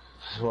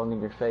 Swung in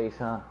your face,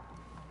 huh?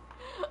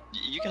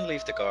 You can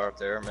leave the car up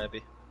there,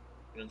 maybe.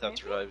 You don't have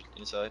to Maybe? drive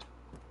inside,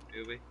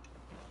 do we?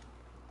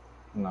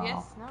 No.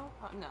 Yes, no?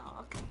 Oh, no,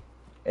 okay.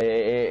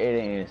 It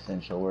ain't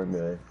essential, we're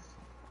good.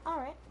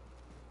 Alright.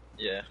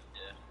 Yeah.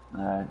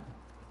 Alright.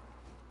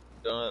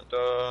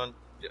 Don't.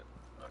 Yeah.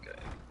 Okay.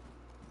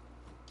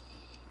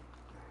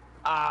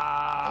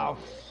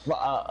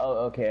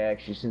 Okay,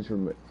 actually, since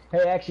we're...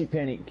 Hey, actually,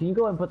 Penny, can you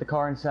go ahead and put the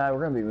car inside?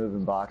 We're gonna be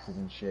moving boxes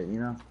and shit,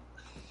 you know?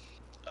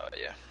 Oh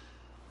yeah.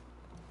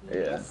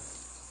 Yeah.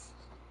 Yes.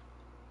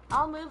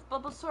 I'll move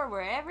Bulbasaur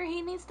wherever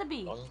he needs to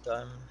be. Long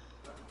time.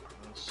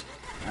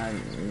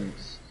 And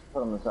put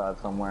them aside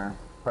somewhere,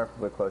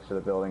 preferably close to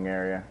the building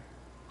area.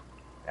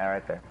 Yeah,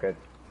 right there. Good.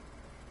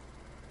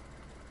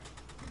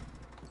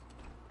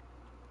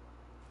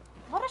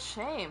 What a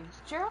shame.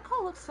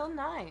 Jericho looks so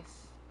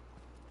nice.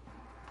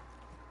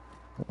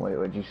 Wait,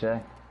 what'd you say?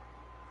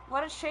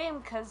 What a shame,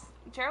 because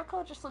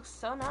Jericho just looks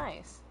so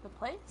nice. The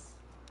place?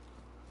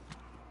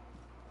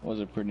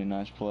 Was a pretty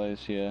nice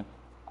place, yeah.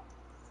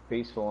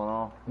 Peaceful and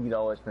all. You'd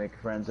always make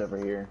friends over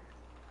here.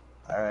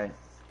 Alright.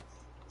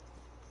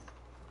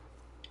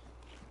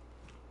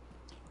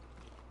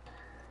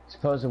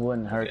 Suppose it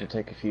wouldn't hurt to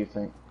take a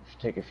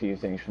few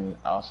things from...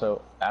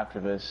 Also, after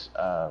this,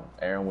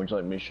 Aaron, would you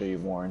like me to show you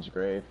Warren's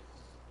grave?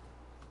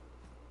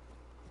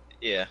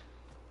 Yeah.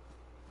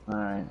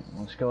 Alright,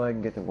 let's go ahead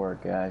and get to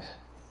work, guys.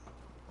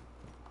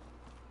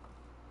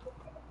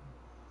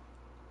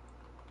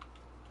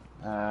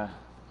 I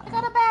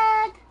got a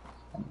bag!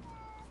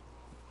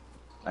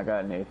 I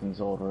got Nathan's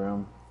old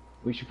room.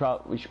 We should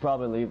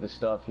probably leave the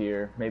stuff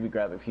here. Maybe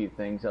grab a few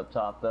things up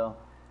top though.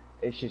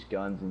 It's just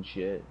guns and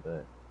shit,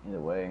 but either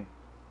way.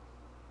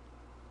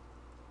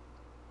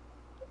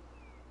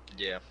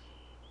 Yeah.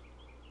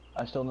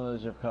 I still know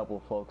there's a couple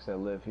of folks that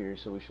live here,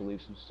 so we should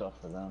leave some stuff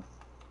for them.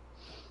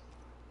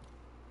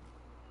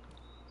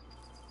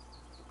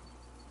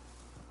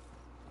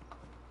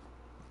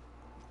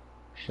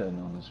 Should have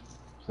known this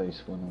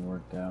place wouldn't have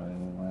worked out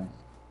anyway.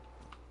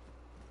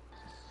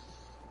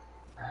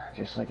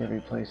 Just like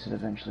every place, it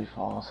eventually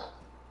falls.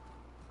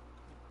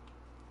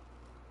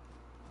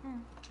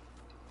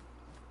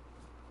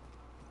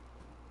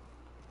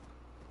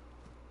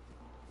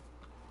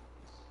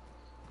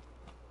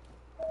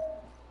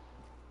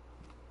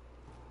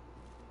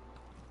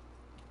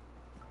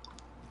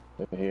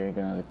 Over here, you're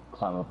gonna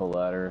climb up a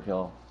ladder if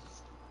y'all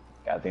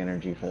got the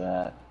energy for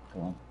that.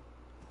 Come on.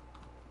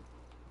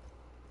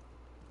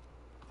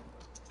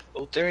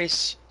 Oh, there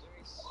is.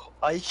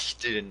 I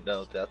didn't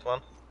know that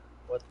one.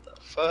 What the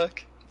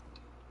fuck?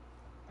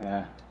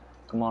 Yeah,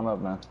 come on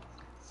up, man.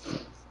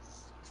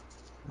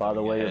 By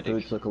the way, your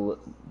boots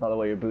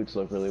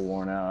look really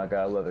worn out. I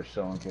got a leather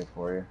sewing kit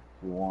for you if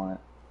you want it.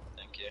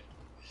 Thank you.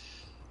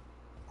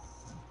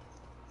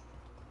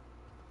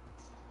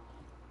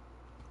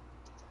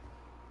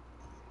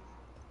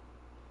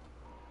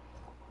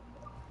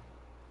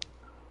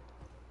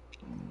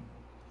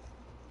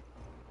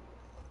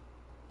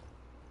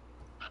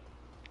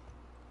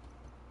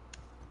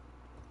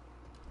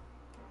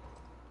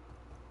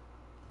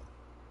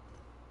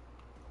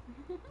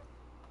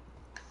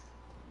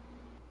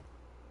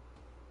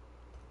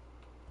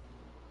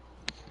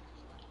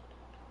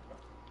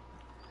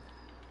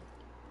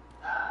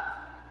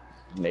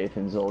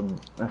 Nathan's old,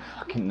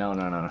 fucking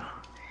no.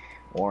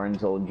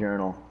 Warren's old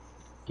journal.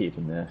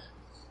 Keeping this.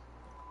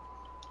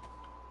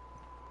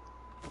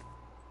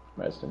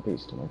 Rest in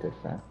peace to my good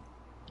friend.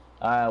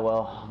 Alright,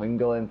 well, we can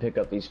go ahead and pick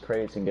up these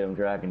crates and get them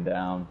dragging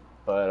down.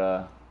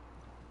 But,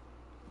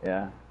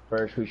 yeah.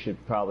 First we should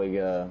probably,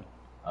 oh,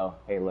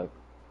 hey, look.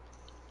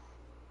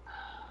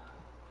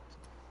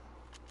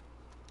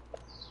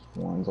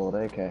 Warren's old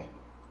AK.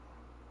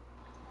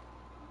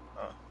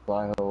 Oh.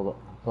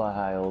 Fly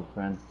high, old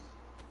friend.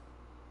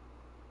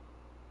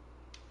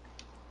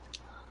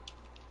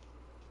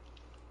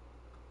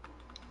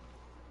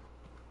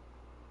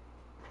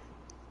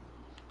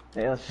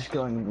 Hey, let's just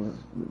go and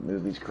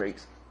move these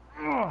crates.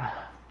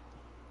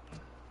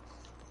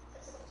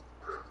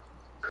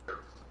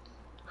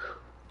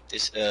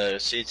 This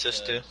seats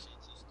us too.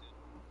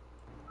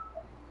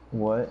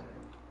 What?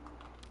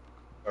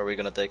 Are we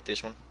gonna take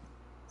this one?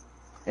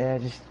 Yeah,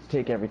 just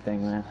take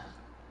everything, man.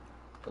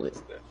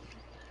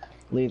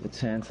 Leave the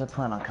tents. I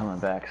plan on coming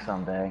back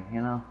someday,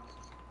 you know?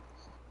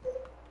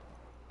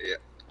 Yeah.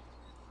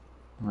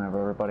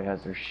 Whenever everybody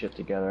has their shit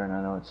together and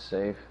I know it's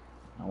safe,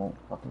 I won't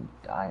fucking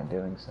die in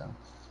doing so.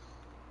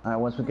 Alright,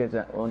 once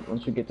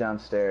we get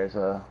downstairs,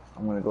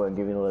 I'm gonna go ahead and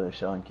give you the leather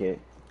shelling kit.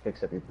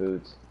 Fix up your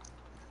boots.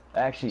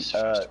 Actually,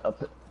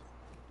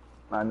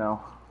 I know.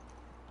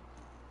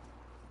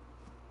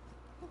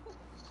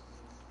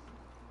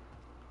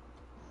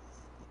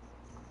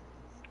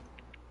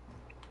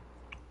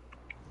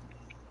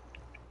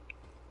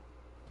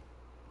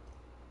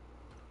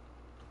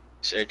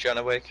 Is Adrian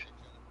awake?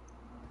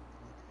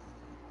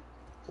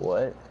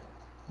 What?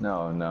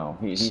 No.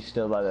 He's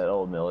still by that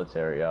old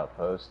military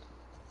outpost.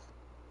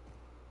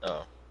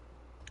 Oh.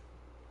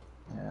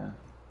 Yeah.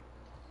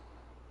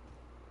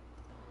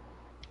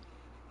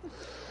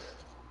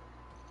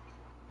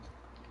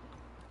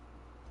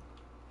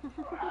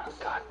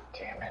 God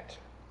damn it.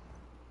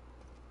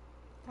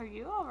 Are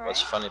you alright?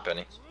 What's funny,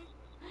 Penny?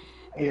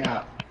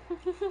 Yeah.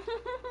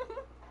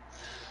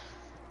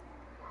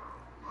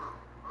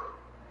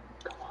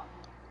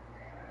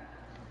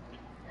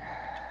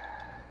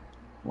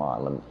 Come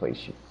on, let me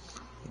place you.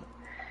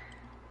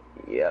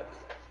 Yep.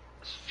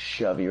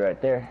 Shove you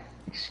right there.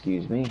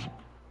 Excuse me.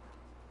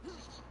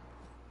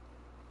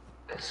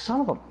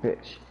 Son of a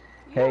bitch.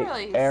 You Hey,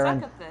 really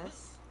Aaron. suck at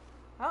this.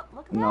 Oh,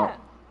 look at No. that.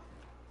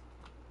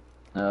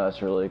 No,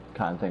 that's a really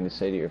kind thing to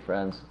say to your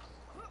friends.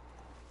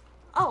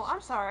 Oh,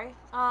 I'm sorry.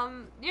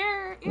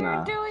 You're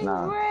doing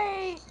Nah.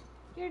 great.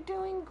 You're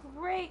doing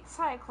great,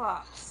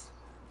 Cyclops.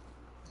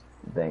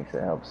 Thanks,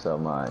 it helps so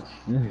much.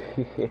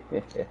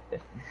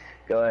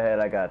 Go ahead,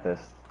 I got this.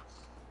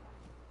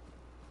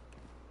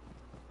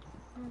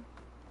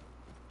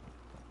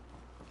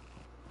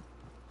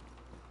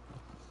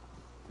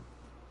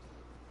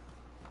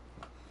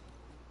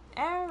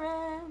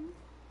 Aaron.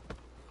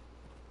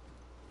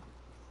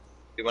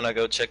 You wanna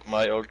go check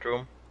my old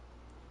room?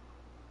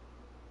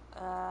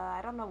 I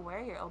don't know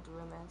where your old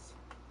room is.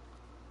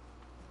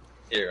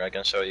 Here, I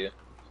can show you.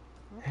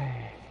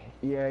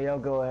 Yeah, y'all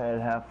go ahead,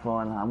 have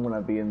fun. I'm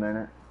gonna be a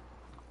minute.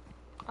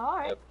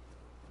 Alright. Yep.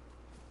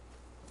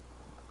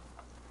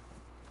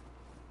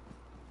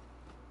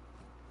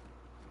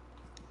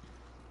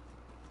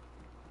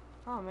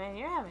 Oh man,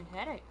 you're having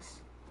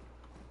headaches.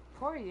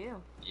 Poor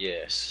you.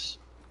 Yes.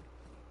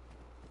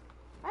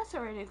 I was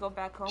ready to go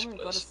back home and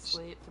go to Supposed.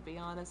 sleep, to be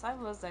honest. I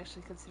was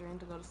actually considering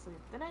to go to sleep.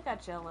 Then I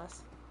got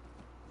jealous.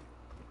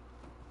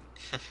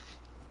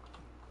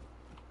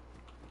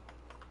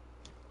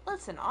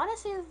 Listen,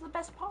 honesty is the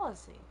best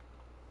policy.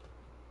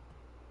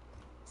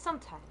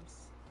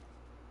 Sometimes.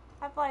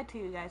 I've lied to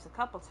you guys a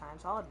couple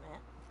times, I'll admit.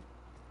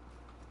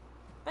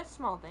 But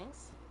small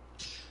things.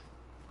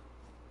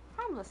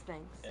 Harmless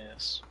things.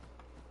 Yes.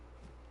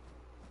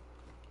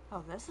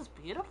 Oh, this is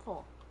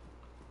beautiful.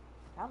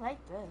 I like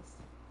this.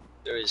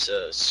 There is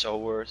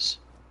sowers.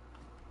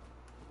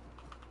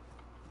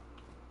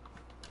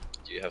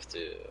 You have to,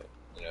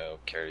 you know,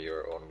 carry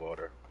your own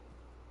water.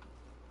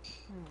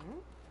 Hmm.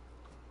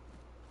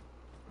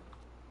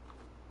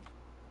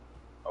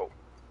 Oh.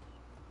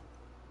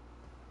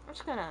 I'm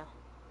just gonna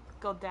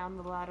go down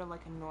the ladder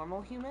like a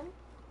normal human.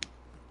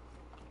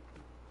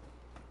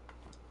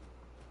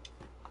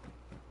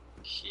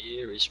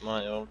 Here is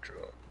my old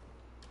room.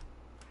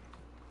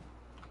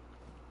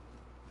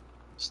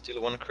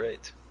 Still one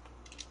crate.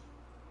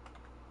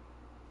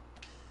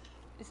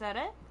 Is that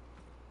it?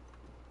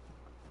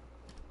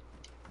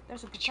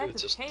 There's a Sure,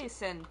 protective just-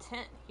 case and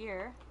tent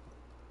here.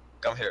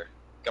 Come here.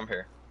 Come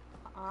here.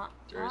 Uh,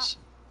 There's.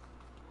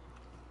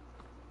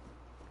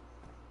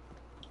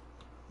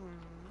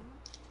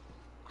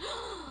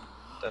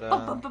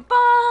 Ta-da.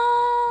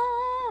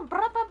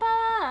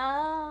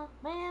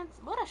 Man,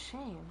 what a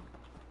shame.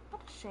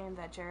 What a shame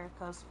that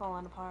Jericho's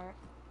falling apart.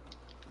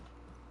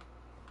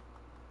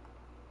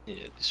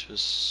 Yeah, this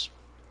was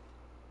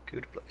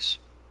good place.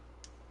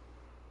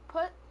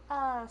 Put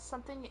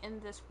something in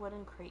this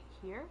wooden crate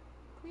here,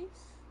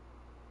 please.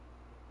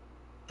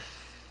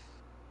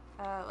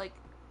 Like,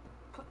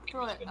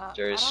 fill it up.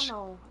 I don't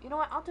know. You know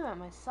what? I'll do it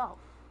myself.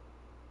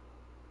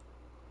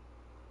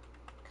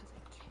 Because I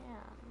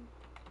can.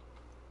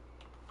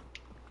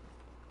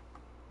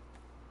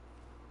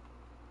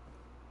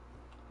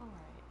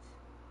 Alright.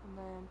 And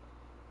then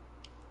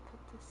put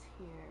this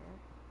here.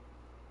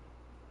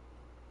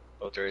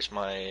 Oh, there is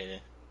my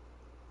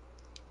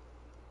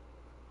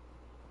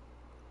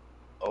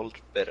old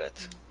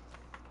beret.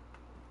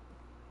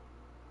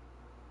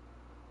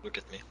 Look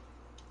at me.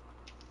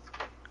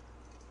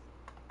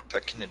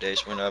 Back in the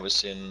days when I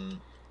was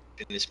in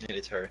Finnish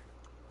military.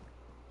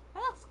 That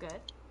looks good.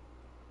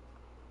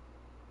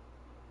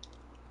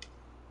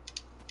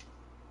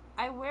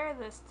 I wear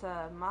this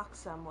to mock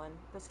someone.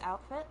 This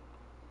outfit.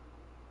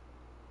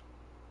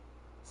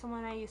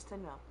 someone I used to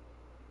know.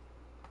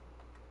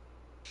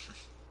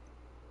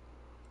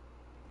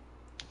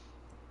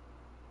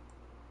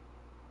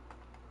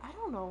 I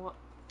don't know what.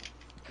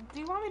 Do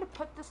you want me to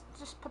put this?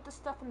 Just put this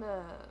stuff in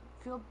the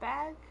field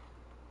bag?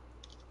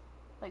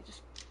 Like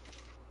just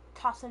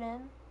toss it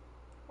in,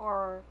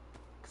 or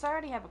because I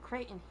already have a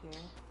crate in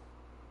here.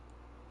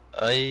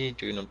 I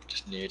do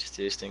not need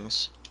these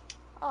things.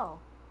 Oh,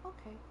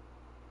 okay.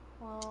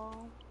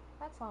 Well,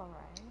 that's all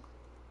right.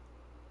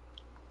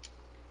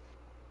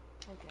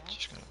 I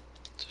guess.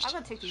 I'm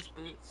gonna take these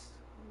boots.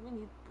 We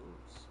need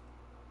boots,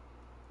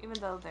 even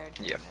though they're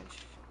damaged. Yeah.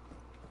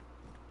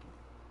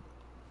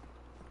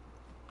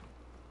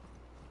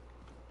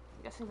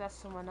 I'm guessing that's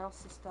someone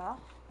else's stuff.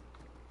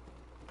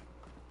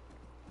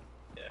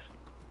 Yeah.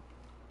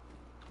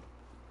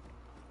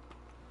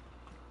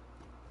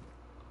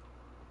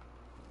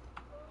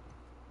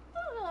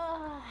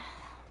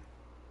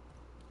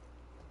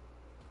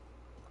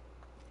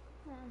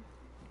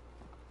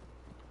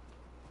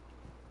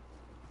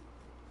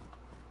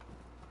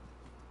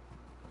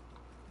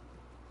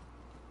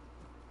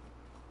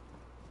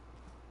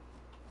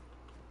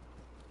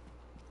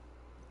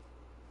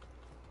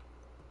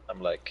 I'm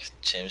like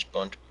James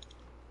Bond.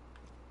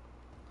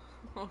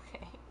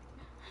 Okay.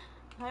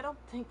 I don't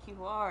think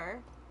you are.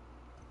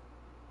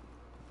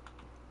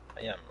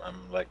 I am.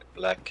 I'm like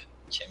black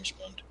James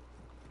Bond.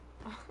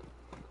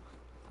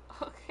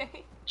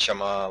 Okay.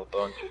 Jamal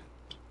Bond.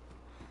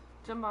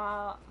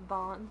 Jamal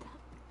Bond.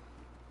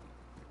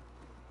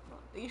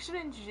 You should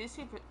introduce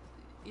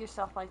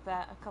yourself like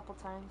that a couple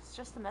times,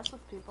 just to mess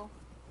with people.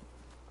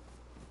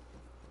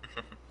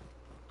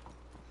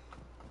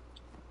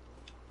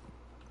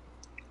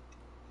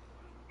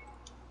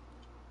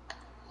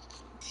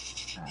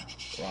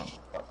 Wrong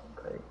fucking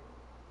crate.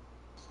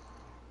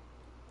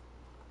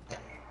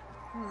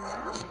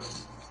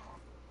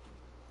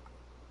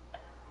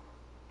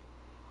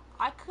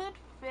 I could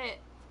fit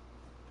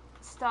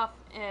stuff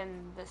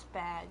in this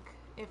bag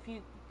if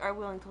you are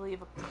willing to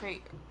leave a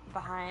crate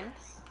behind.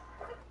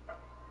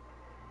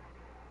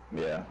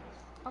 Yeah.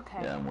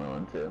 Okay. Yeah, I'm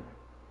willing to.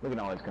 We can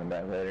always come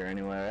back later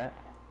anyway, right?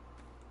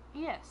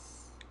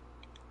 Yes.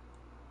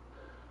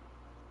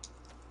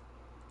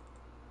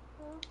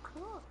 Of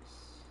course.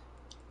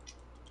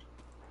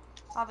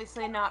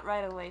 Obviously not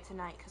right away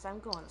tonight, because I'm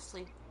going to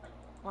sleep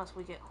once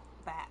we get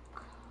back.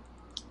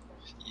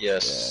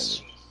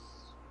 Yes.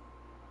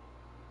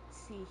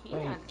 See, he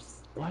Wait,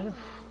 understands. why the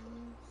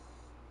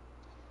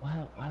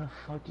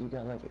fuck do you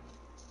got like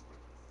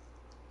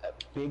a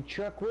big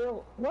truck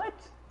wheel? What?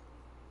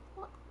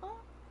 What?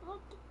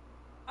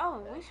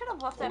 Oh, we should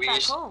have left that We back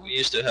used, home. we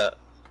used to have.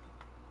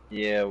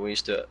 Yeah, we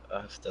used to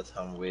have that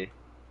Humvee.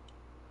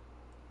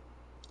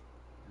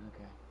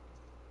 Okay.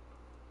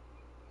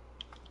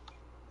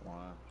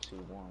 Wanna see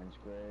Warren's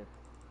grave?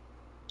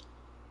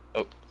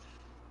 Oh.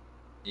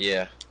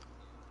 Yeah.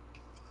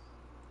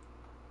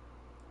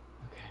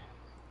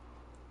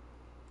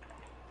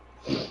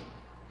 Okay.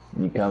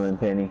 You coming,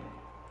 Penny?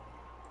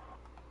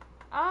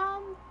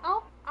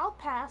 I'll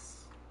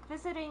pass.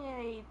 Visiting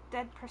a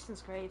dead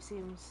person's grave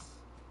seems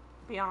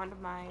beyond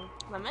my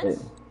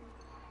limits.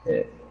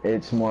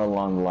 It's more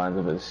along the lines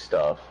of his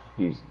stuff.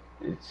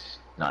 It's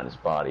not his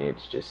body,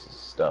 it's just his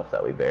stuff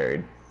that we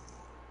buried.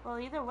 Well,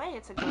 either way,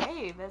 it's a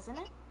grave, isn't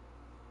it?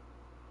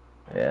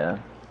 Yeah.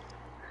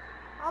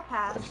 I'll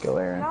pass. Let's go,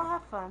 Aaron. Y'all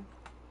have fun.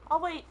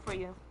 I'll wait for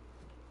you.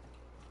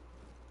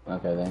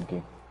 Okay, thank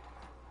you.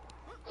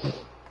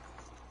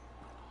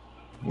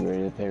 You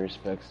ready to pay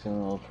respects to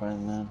an old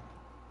friend, man?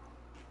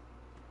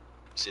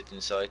 Sit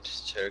inside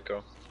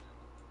Jericho.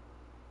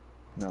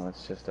 No,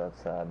 it's just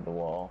outside the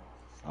wall.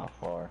 Not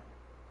far.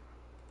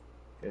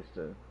 Just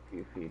a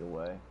few feet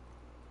away.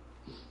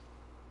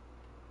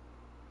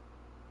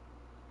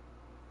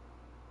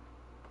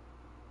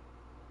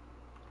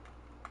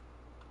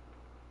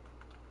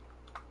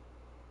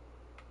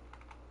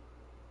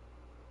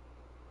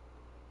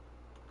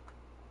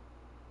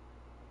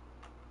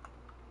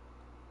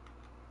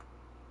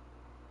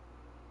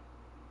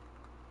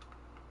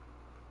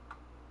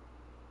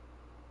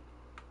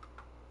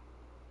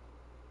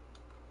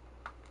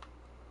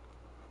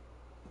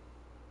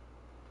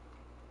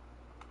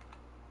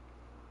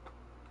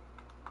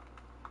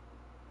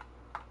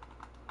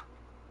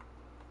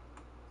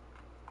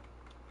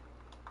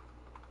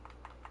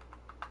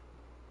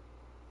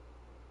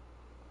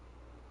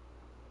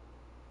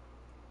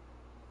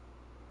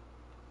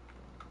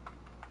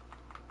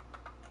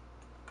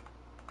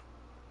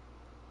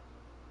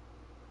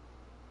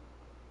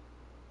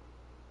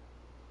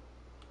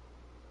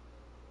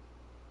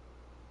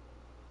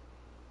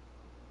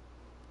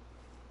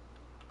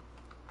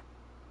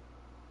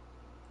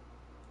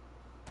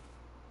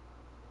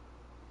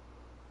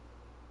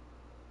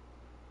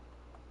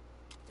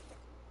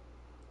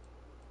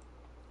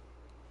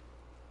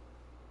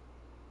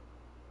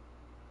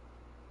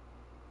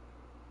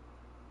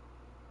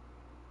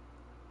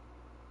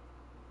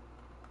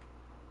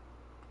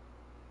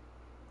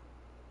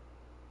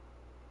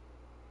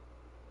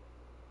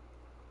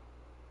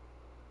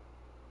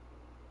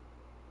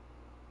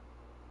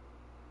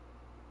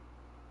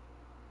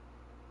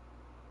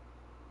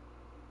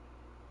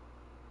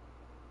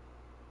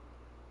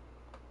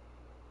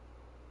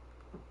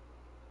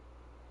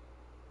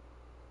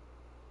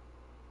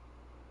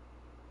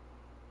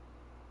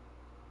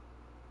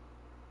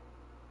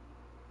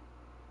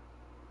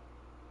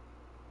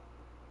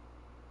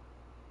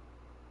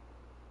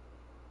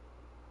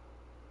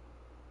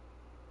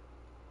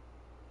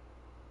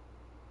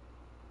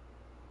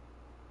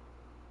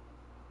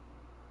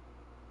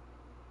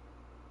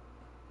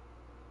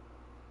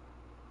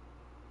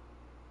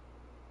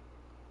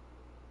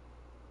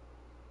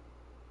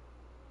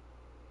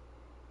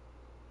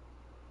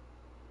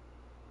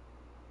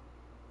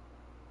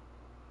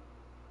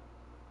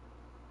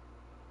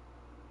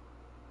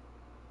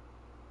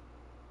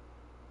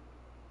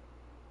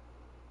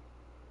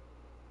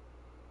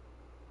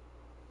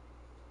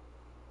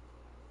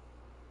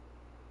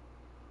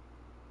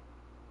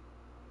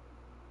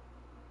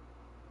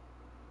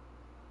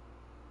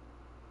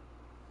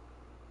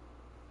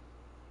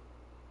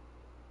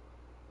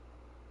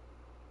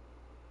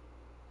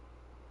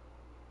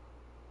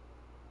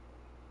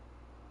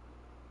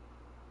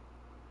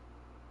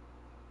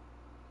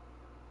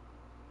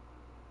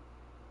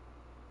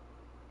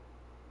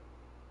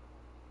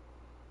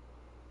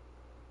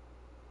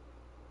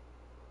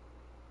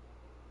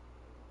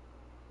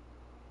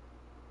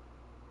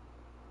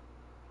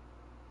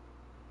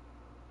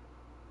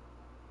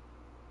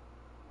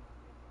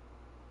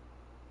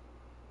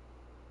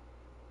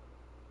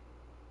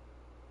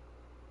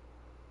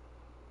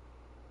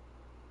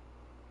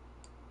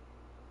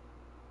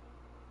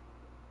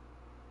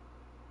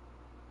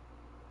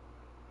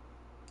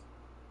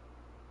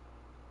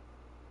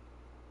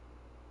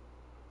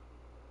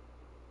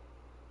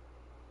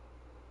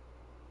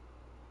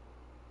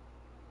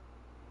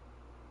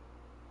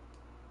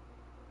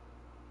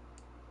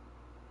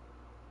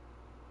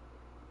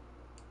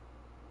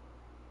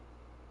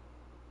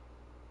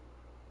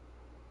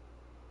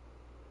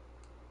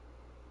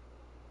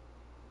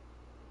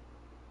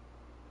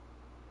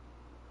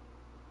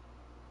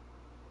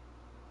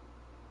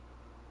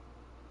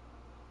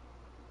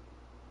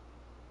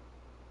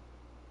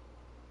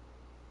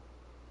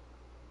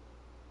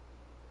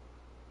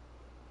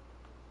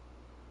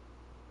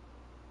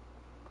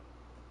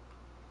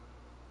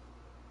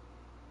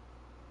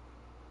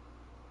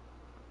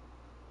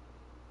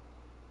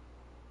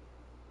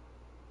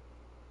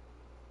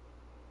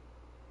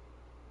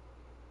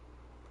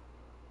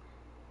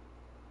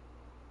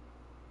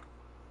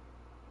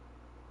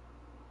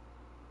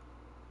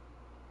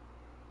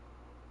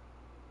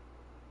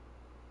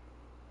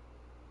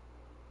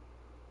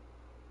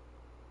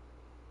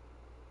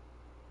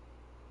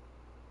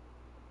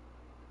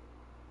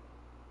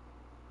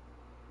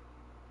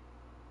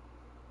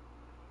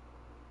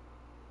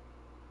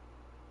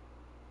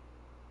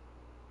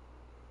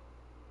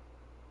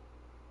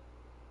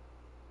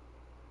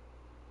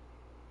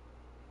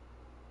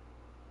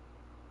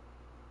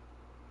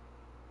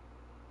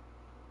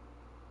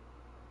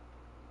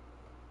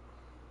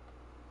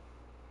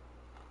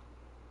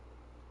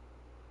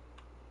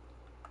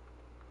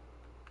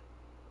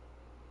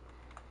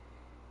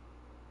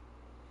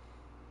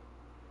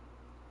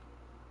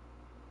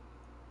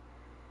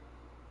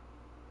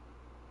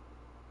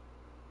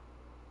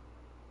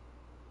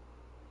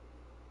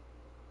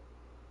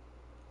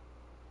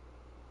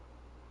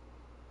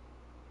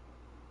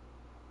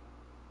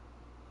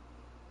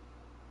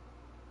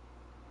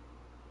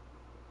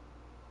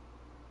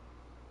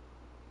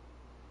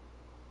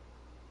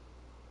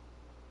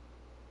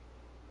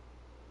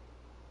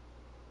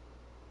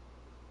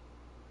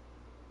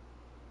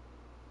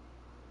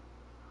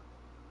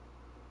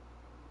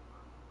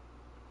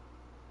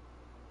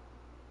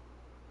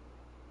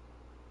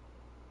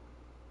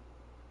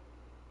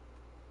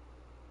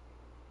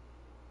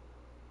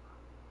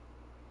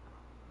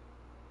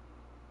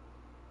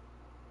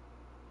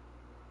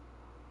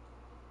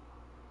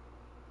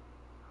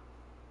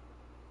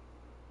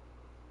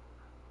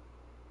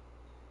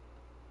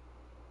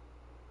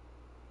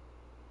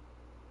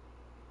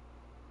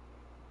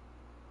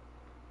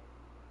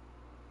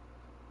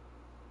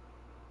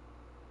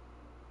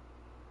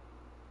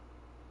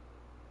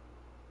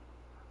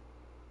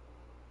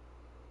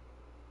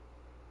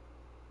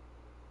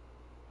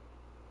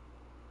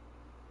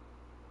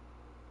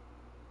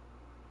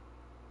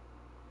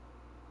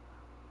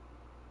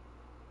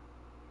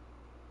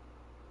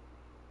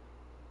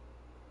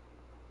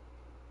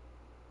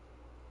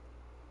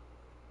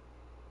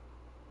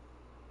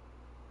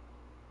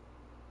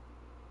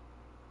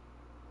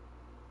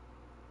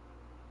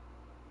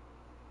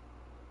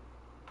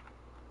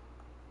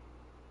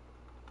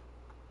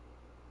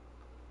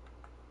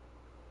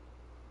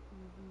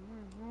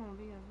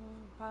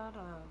 out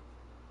of.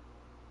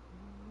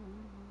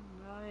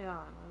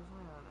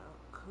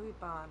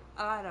 Creep on.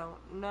 I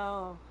don't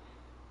know.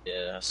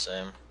 Yeah,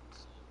 same.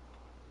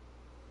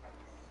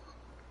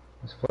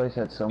 This place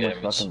had so much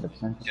fucking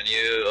potential. Can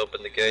you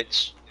open the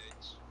gates?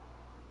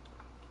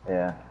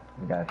 Yeah,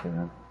 I got you,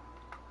 man.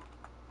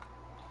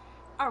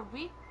 Are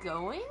we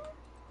going?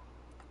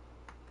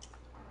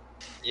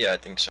 Yeah, I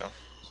think so.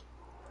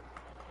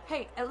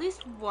 Hey, at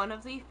least one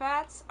of the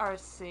fats are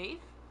safe.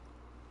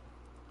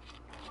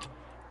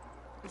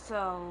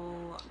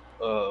 So...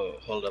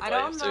 hold up, I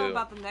don't know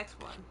about the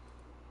next one.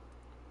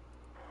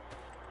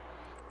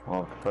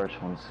 Well, the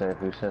first one's safe.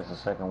 Who says the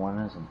second one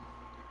isn't?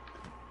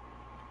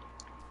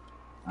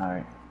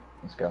 Alright,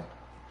 let's go.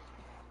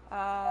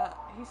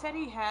 He said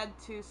he had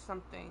to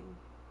something.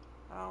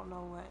 I don't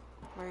know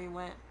where he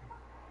went.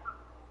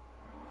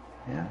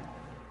 Yeah.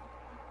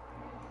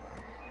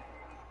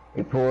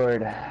 We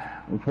poured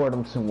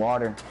him some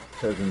water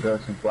so he can grow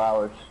some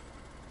flowers.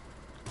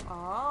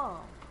 Oh.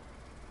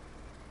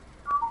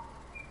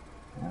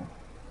 Yeah.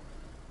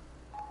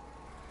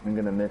 I'm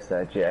gonna miss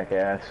that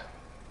jackass.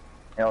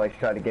 He always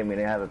tried to get me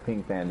to have a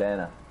pink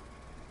bandana.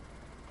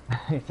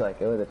 He's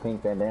like, oh, the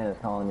pink bandana's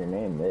calling your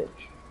name, bitch.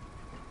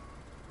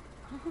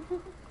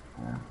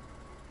 Yeah.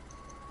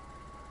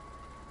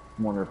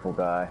 Wonderful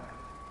guy.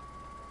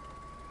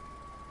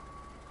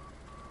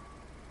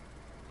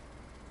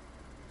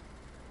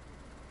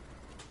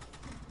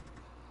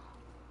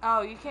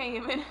 Oh, you can't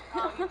even.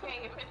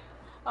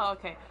 Oh,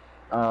 okay.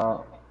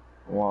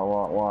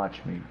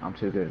 Watch me. I'm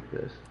too good at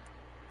this.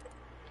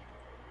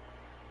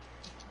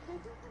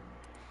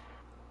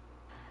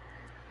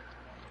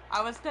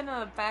 I was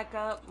gonna back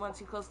up once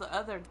you close the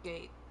other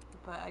gate,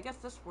 but I guess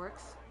this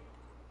works.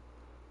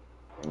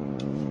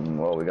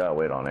 Well, we gotta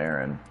wait on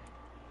Aaron.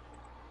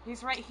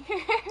 He's right here.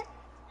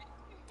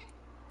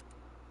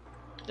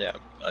 Yeah,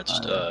 I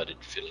just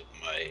didn't fill up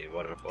my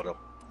water bottle.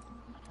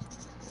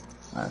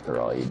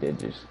 After all, you did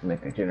just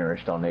make a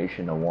generous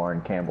donation to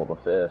Warren Campbell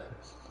V.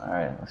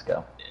 Alright, let's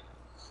go. Yeah.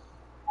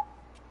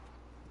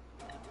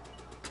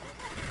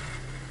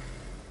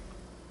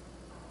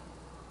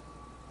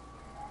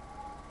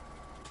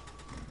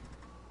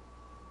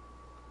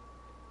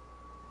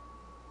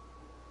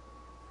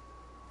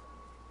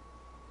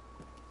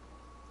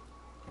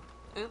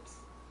 Oops.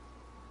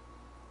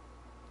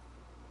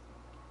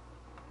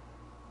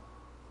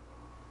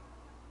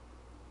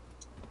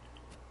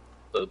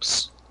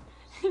 Oops.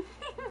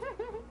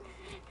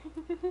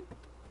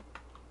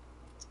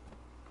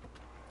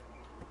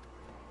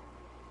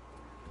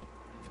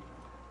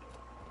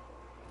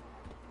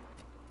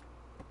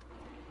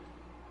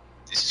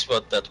 This is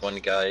what that one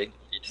guy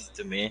did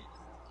to me.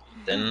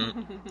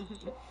 Then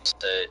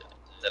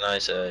I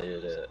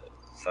said,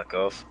 fuck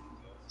off.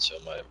 So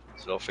my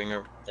middle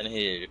finger. Then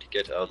he would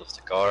get out of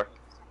the car,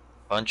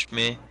 punch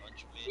me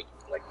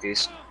like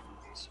this,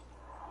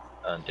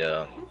 and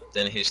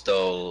then he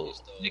stole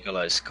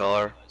Nikolai's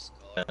car,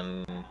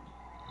 and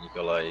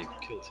Nikolai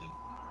killed him.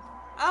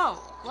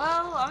 Oh,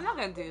 well, I'm not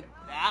gonna do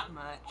that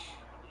much.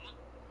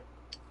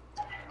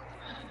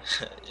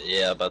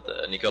 Yeah, but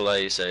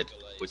Nikolai said,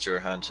 put your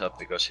hands up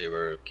because he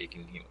were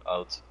kicking him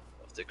out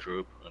of the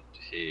group, and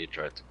he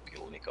tried to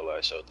kill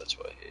Nikolai, so that's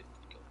why he killed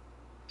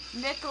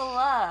him.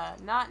 Nicola,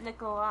 not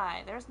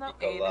Nikolai. There's no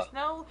Nicola. A, there's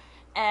no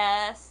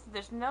S,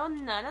 there's no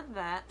none of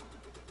that.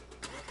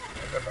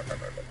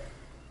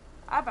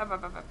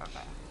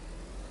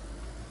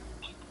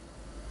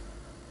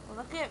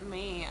 Look at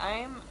me.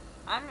 I'm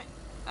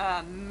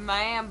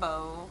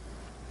Mambo,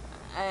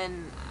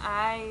 and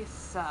I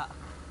suck.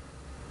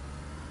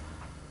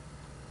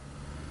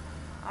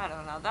 I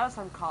don't know. That was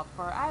uncalled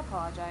for. I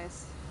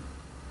apologize.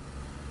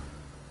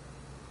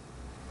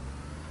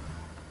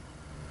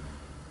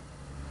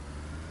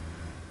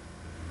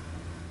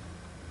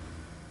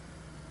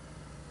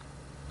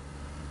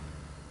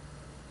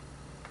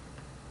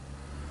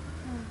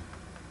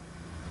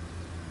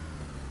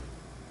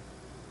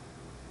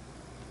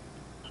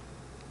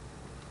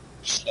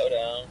 Slow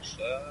down,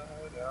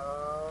 slow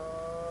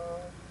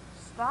down.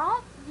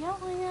 Stop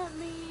yelling at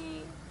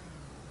me.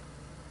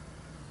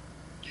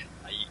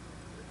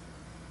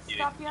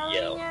 Stop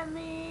yelling at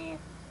me.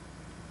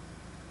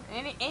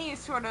 Any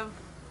sort of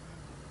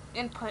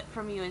input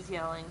from you is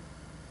yelling.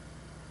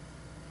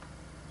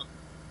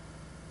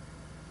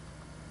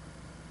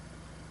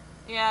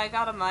 Yeah, I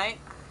got a mic.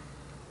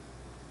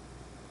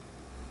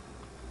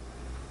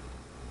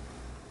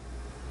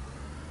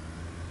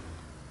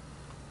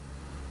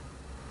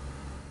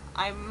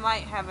 I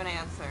might have an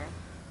answer.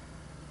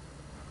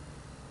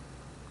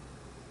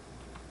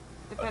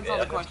 Depends on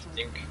the question.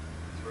 I have to think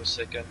for a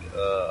second.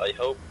 I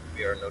hope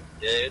we are not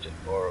dead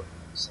or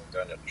some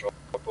kind of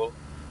trouble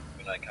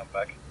when I come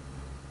back.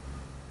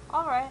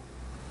 Alright.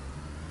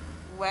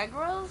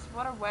 Wegros?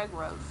 What are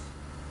Wegros?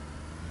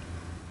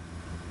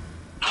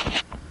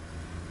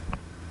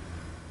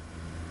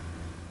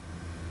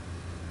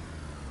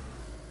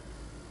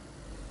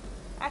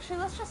 Actually,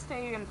 let's just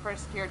stay in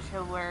first gear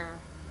till we're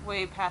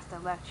way past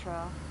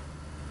Electro.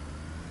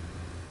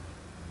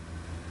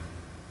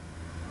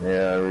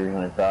 Yeah, I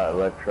originally thought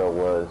Electro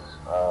was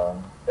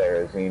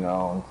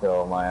Therizino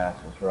until my ass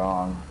was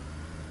wrong,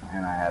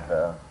 and I had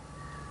to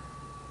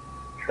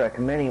trek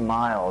many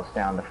miles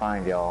down to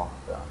find y'all.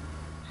 So.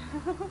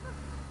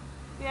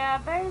 Yeah,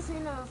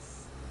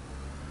 Berezino's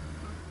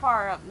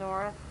far up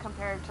north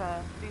compared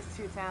to these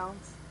two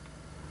towns.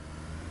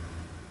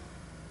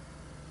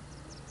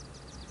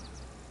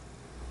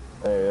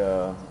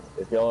 Hey,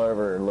 if y'all are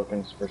ever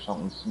looking for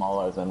something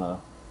smaller than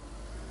a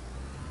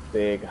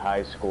big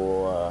high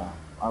school,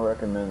 I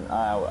recommend.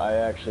 I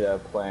actually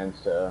have plans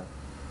to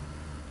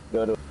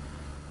go to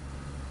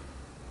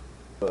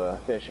a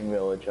fishing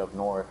village up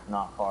north,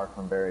 not far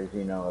from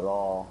Berezino at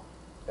all.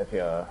 If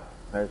you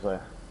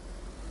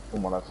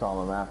from what I saw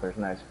on the map, there's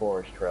nice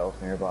forest trails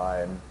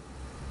nearby and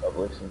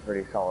probably some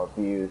pretty solid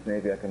views.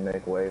 Maybe I can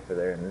make way for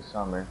there in the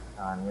summer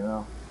time, you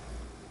know?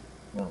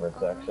 Whenever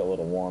it's actually a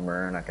little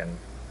warmer and I can,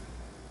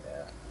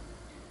 yeah.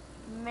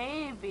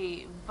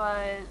 Maybe,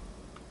 but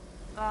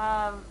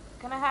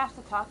gonna have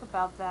to talk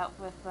about that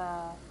with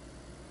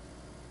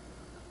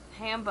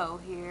Hambo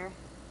here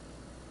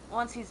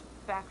once he's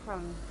back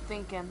from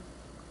thinking.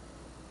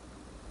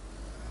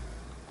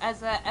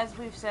 As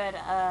we've said,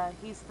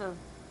 he's the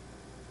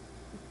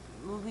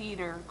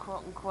leader,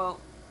 quote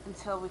unquote,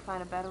 until we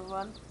find a better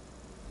one.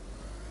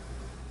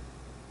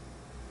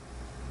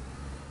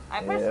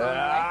 I personally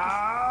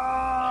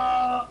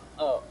like this.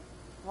 Oh.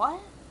 What?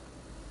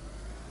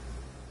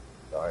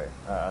 Sorry,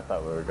 I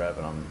thought we were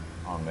driving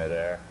on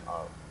midair.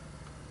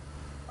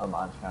 My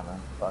mind's kind of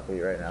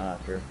fucky right now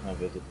after my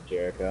visit to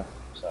Jericho.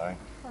 Sorry.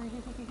 Are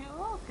you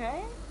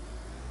okay?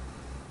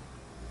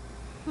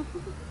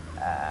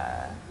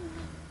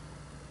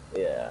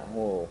 Yeah,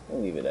 we'll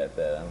leave it at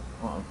that.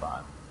 I'm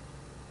fine.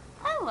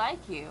 I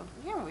like you.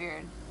 You're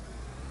weird.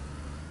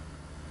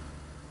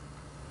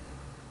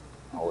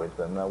 Always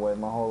been that way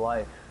my whole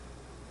life.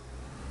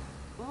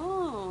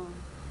 Ooh.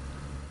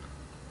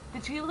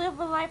 Did you live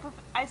a life of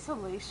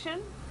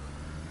isolation?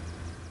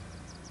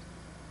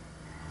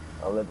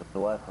 I lived a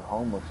life of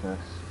homelessness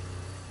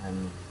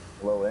and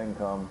low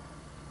income.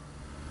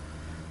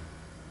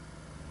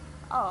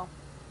 Oh.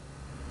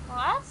 Well,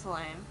 that's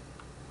lame.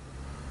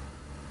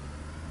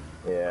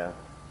 Yeah.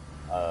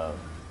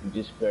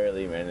 Just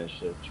barely managed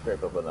to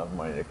scrape up enough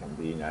money to come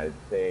to the United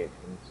States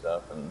and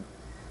stuff, and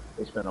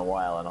we spent a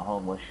while in a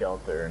homeless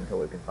shelter until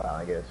we could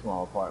finally get a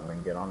small apartment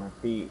and get on our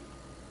feet.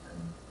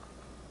 And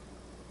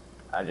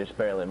I just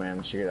barely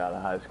managed to get out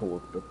of high school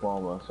with a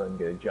diploma so I can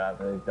get a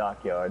job in a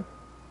dockyard.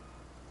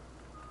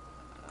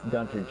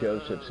 Gunter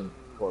Josephson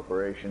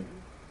Corporation.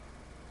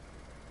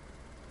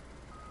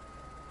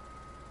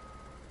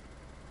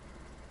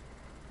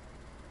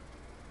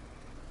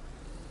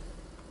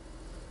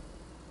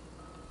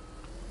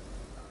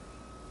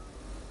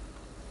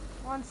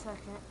 One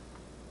second.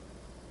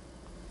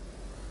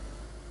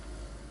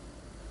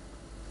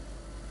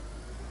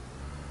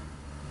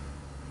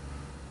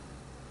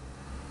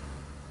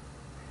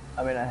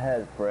 I mean, I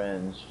had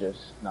friends,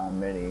 just not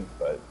many,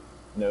 but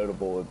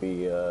notable would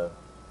be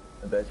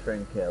my best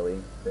friend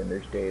Kelly, then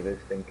there's Davis,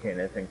 then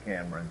Kenneth, and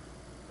Cameron.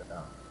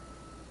 So,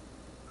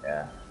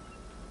 yeah.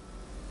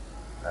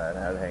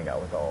 I'd hang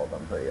out with all of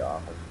them pretty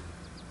often.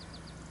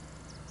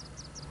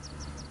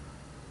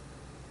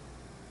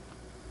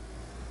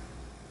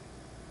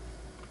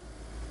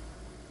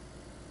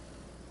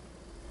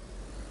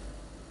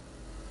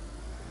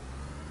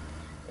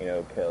 You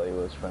know, Kelly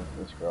was friends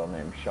with this girl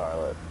named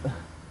Charlotte.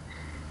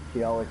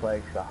 She always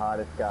likes the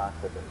hottest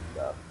gossip and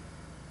stuff.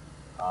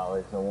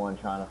 Always the one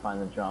trying to find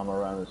the drama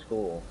around the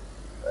school.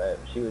 But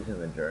she was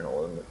in the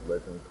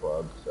journalism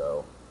club,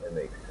 so it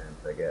makes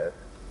sense, I guess.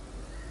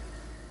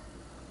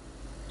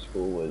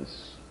 School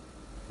was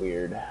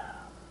weird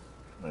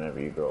whenever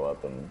you grow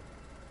up and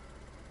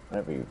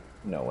whenever you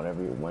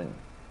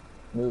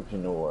move to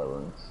New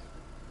Orleans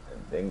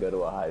and then go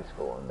to a high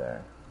school in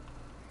there.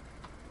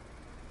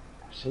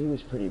 She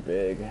was pretty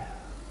big.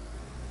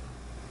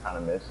 Kind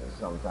of miss it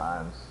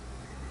sometimes.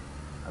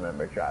 I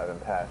remember driving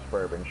past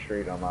Bourbon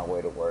Street on my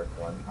way to work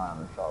one time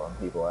and saw them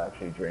people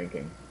actually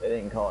drinking. They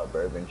didn't call it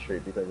Bourbon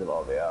Street because of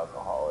all the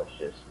alcohol. It's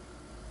just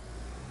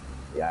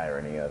the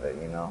irony of it,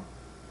 you know?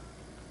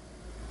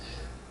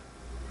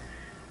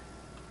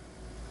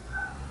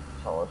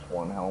 Saw this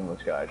one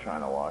homeless guy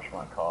trying to wash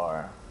my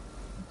car.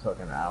 It took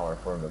an hour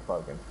for him to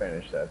fucking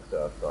finish that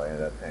stuff, so I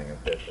ended up paying him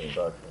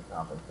 $15 in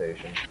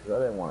compensation. Because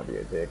I didn't want to be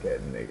a dickhead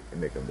and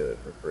make him do it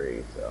for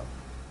free, so.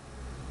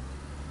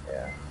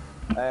 Yeah.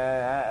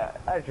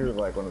 I drew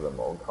like one of them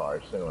old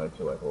cars, similar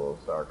to like a little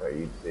star car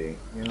you'd see,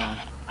 you know?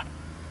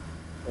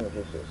 It was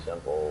just a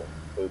simple,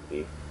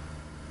 poopy,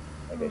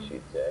 I guess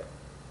you'd say.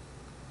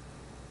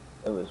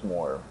 It was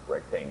more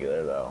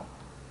rectangular though,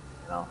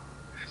 you know?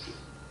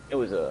 It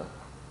was a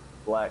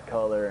black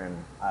color, and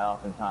I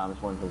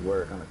oftentimes went to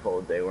work on a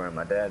cold day wearing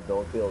my dad's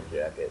old field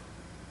jacket.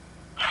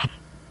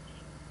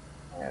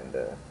 And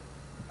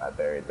I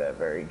buried that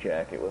very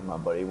jacket with my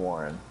buddy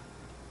Warren.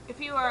 If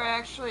you are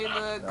actually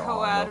the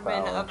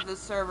co-admin of the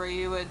server,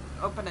 you would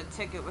open a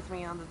ticket with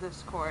me on the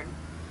Discord.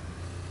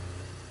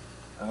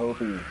 I hope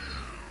he's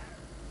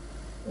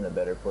in a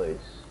better place.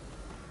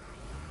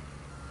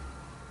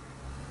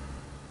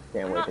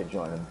 Can't I'm wait not- to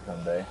join him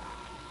someday.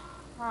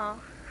 Huh.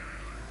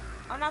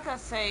 I'm not gonna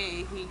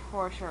say he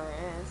for sure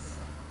is.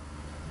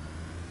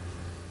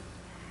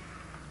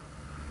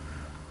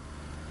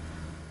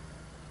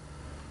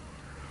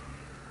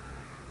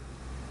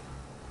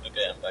 Okay,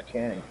 I'm back.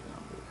 Mechanics,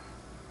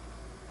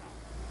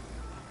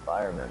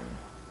 firemen,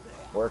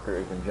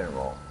 workers in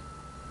general.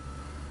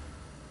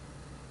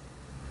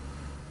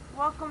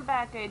 Welcome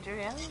back,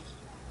 Adrian.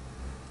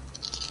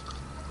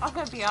 I'm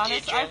gonna be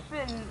honest, Adrian?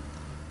 I've been...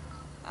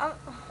 Uh,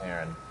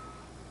 Aaron.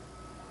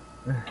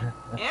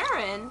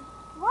 Aaron?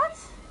 What?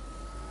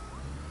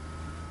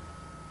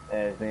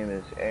 And his name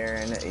is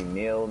Aaron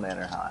Emil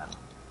Mannerheim.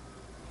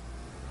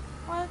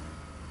 What?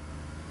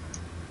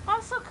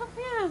 I'm so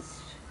confused.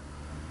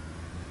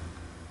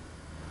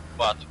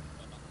 What?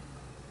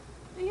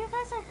 You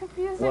guys are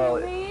confusing Well,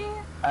 me.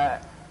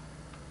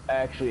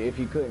 Actually, if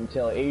you couldn't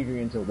tell,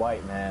 Adrian's a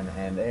white man,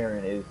 and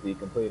Aaron is the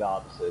complete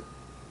opposite.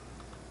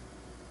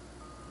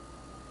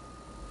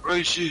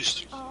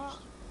 Racist.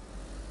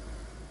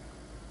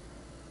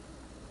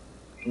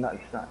 It's not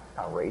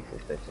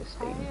racist. That's just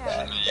stating yeah.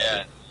 facts.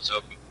 Yeah, so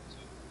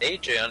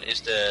Adrian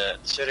is the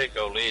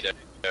Jericho leader,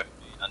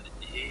 and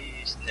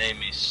his name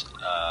is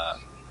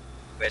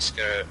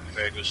Wesker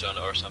Ferguson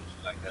or something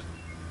like that.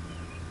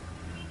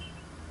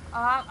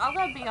 I'm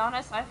gonna be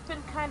honest, I've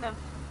been kind of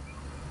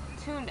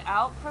tuned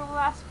out for the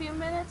last few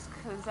minutes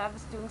because I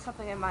was doing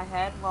something in my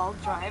head while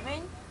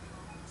driving.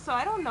 So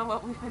I don't know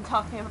what we've been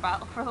talking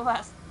about for the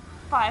last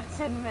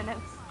 5-10 minutes.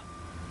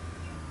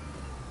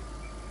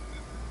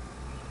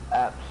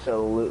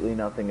 Absolutely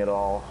nothing at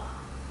all.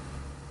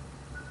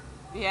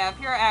 Yeah, if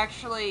you're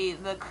actually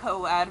the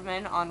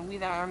co-admin on We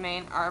That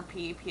Remain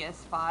RP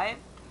PS5,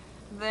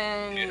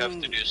 then You have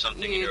to do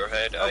something in your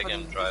head, I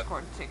can drive.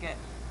 Discord ticket.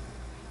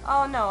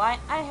 Oh no, I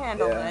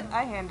handled Yeah. it.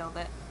 I handled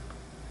it.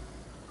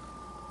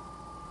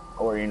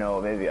 Or, you know,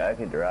 maybe I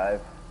could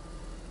drive.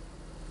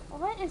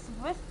 What is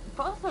with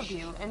both of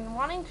you and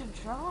wanting to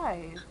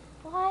drive?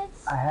 What?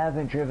 I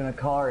haven't driven a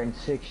car in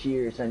 6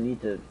 years. I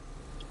need to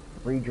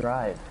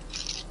re-drive.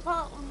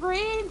 Well,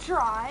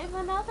 re-drive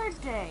another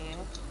day.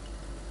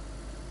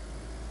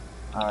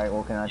 Alright,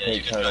 well, can I Yeah, take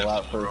you can Turtle drive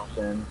out tomorrow. first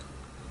then?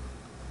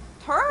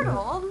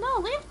 Turtle? No,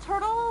 leave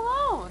Turtle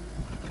alone.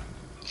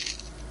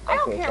 I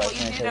don't Okay, care so I what you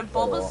can't do to take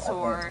Turtle.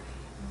 Bulbasaur,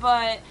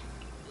 but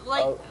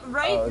like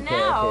right okay,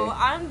 now okay.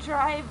 I'm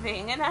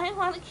driving and I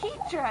want to keep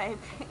driving.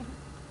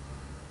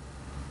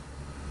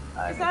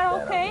 I Is that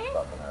understand, okay? I'm just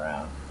fucking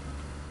around.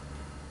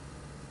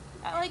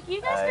 Like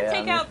you guys can Yeah,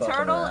 take I'm out just fucking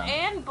Turtle around.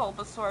 and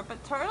Bulbasaur,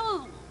 but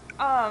Turtle,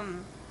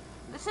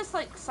 this is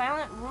like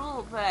silent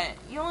rule that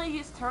you only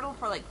use Turtle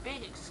for like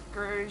big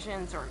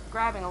excursions or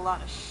grabbing a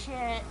lot of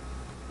shit.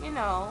 You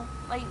know,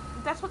 like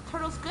that's what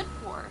Turtle's good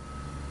for.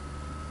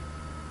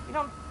 You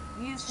don't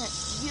use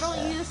her, you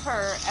don't use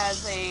her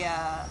as a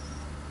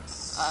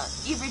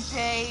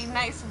everyday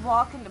nice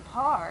walk in the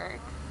park.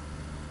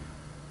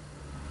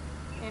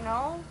 You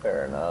know?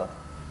 Fair enough.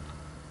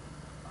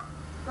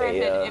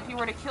 Granted, Hey, if you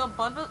were to kill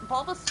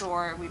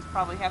Bulbasaur, we'd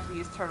probably have to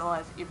use Turtle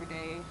as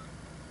everyday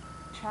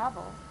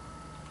travel.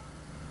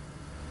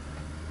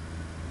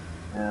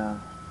 Yeah.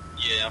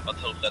 Yeah, but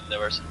hope that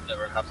never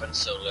happens,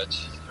 so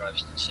let's drive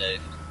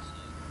safe.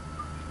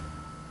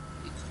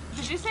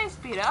 Did you say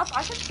speed up?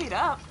 I can speed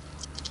up.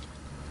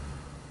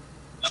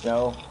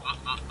 No.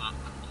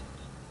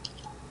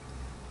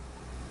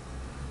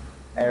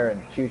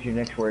 Aaron, choose your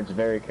next words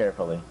very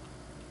carefully.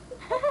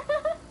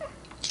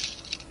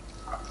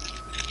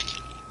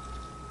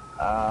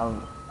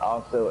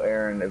 Also,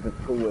 Aaron, if it's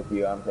cool with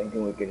you, I'm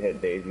thinking we could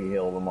hit DayZ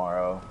Hill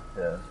tomorrow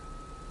to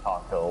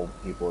talk to old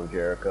people of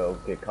Jericho,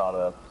 get caught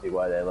up, see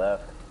why they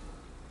left.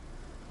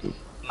 I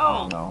Oh,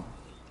 don't know.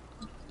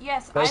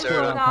 yes, That's I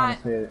what will I'm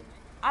not. say.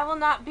 I will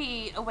not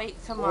be awake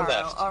tomorrow.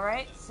 left? All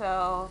right,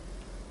 so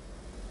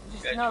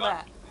just Okay, know come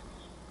on.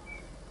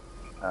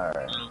 that.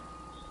 Alright.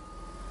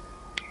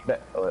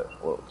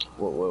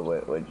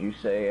 What'd you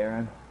say,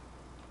 Aaron?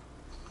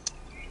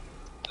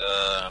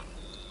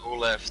 Who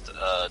left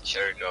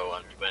Jericho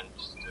and went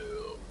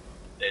to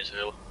DayZ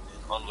Hill?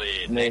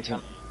 Only Nathan.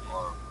 Nathan?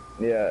 Or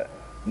Yeah,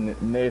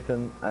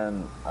 Nathan,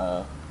 and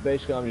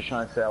basically I'm just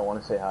trying to say I want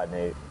to say hi to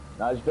Nate.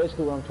 Now,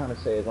 basically what I'm trying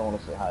to say is I want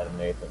to say hi to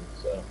Nathan,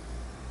 so.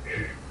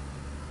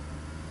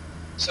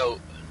 So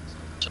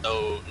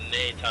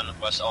Nathan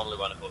was the only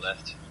one who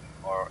left?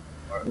 Or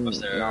was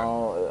there...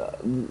 No,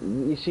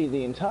 you see,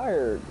 the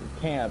entire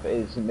camp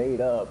is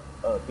made up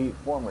of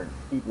former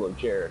people of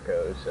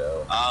Jericho,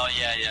 so... Oh,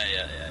 yeah.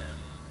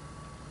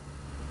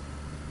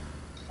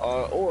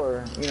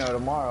 Or, you know,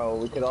 tomorrow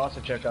we could also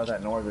check out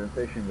that northern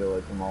fishing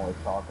village I'm always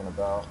talking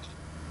about.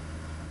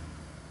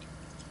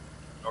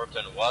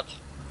 Northern what?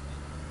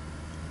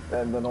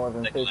 And the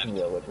northern Take fishing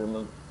left.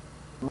 village.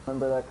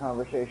 Remember that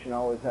conversation I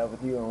always have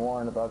with you and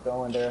Warren about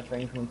going there if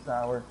things went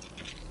sour?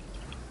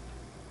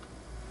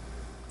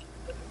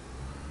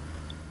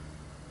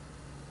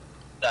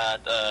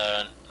 That,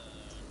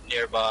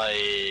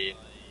 nearby...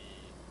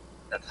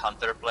 that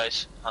hunter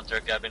place? Hunter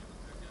cabin?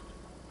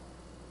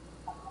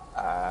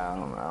 I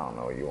don't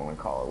know what you want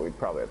to call it. We'd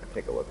probably have to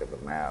take a look at the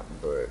map,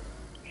 but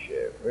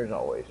shit, there's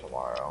always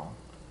tomorrow.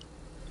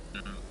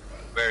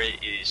 Very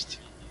east.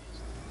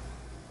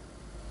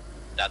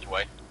 That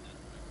way.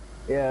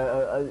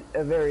 Yeah,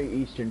 a very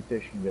eastern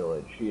fishing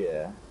village,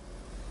 yeah.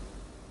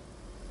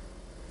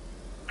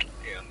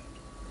 Yeah.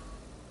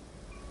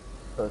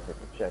 Supposed to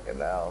check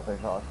it out.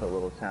 There's also a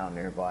little town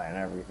nearby and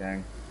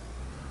everything.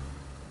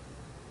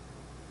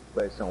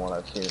 Based on what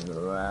I've seen in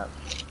the map.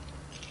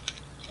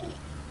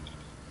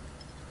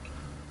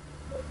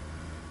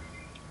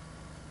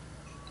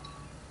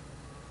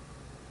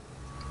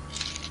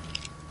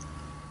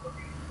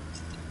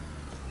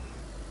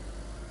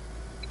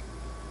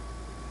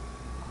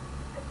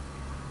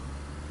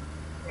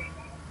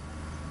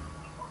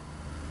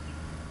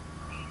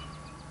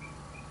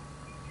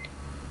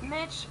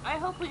 Mitch, I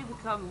hope we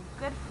become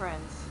good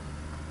friends.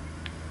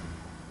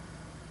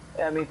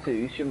 Yeah, me too.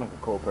 You seem like a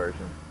cool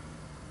person.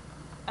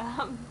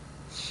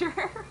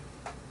 Sure.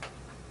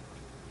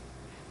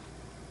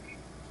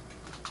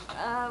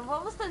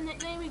 What was the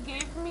nickname you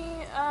gave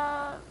me?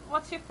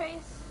 What's your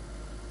face?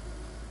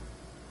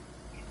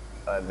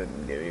 I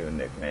didn't give you a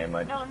nickname.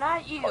 I No, just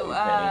not you. called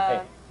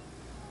Penny.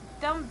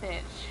 Dumb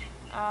bitch.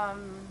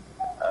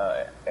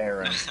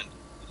 Aaron.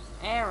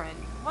 Aaron.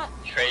 What?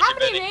 Crazy How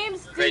many Penny.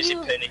 names do Crazy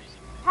you? Penny.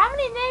 How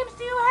many names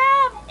do you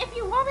have? If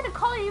you want me to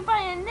call you by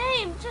a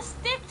name, just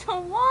stick to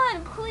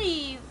one,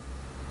 please.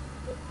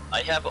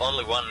 I have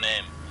only one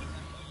name.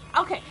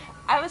 Okay,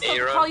 I was told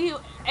to Aaron. call you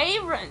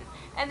Aaron,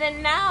 and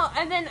then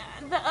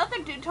the other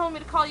dude told me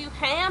to call you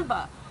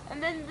Hamba,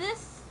 and then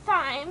this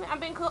time I'm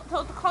being told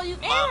to call you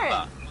Aaron.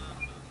 Mamba.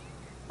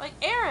 Like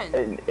Aaron.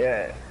 And,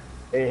 yeah.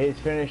 His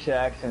Finnish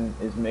accent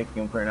is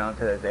making him pronounce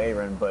it as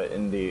Aaron, but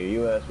in the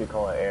U.S. we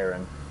call it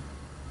Aaron.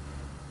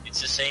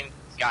 It's the same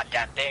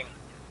goddamn thing.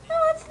 No,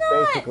 it's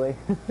not. Basically.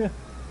 No,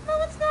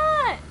 it's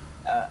not.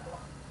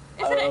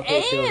 Is it an okay,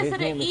 A? so Is his it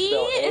name an is E?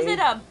 spelled Is A? it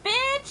a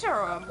bitch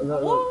or a No,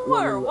 woo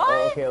or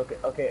what?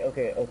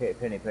 Okay,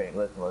 Penny,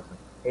 listen.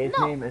 His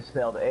No. name is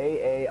spelled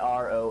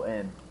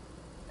A-A-R-O-N.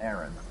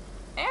 Aaron.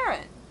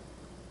 Aaron.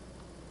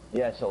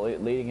 Yeah, so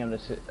leading him to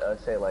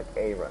say like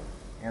Aaron,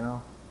 you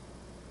know?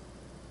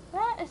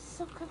 That is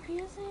so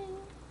confusing.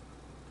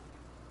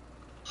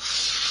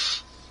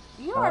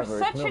 You are However,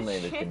 such his middle a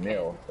name is chicken.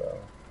 Jamil, so.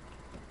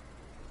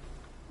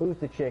 Who's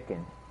the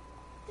chicken?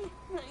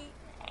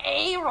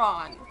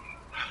 Aaron.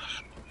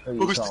 Who you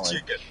Who's the calling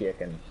chicken?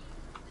 chicken?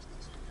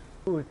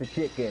 Who's the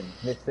chicken,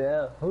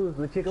 mister? Who's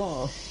the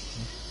chicken?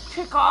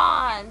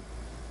 Chicken.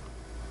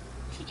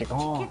 Chicken.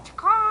 Chicken.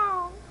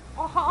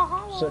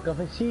 Oh. Sucker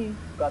fishy.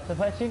 Got the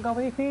fishing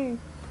company.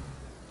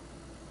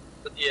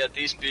 But yeah,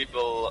 these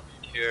people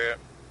here,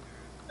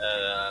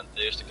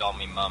 they used to call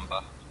me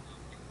Mamba.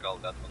 You can call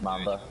that one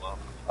Mamba. too as well.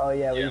 Oh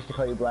yeah, we Yeah. used to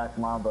call you Black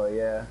Mamba,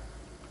 yeah.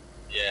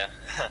 Yeah.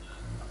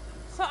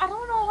 So I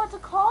don't know what to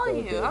call So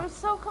you. good. I'm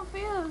so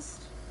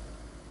confused.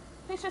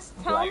 Please just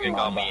tell Black You me. can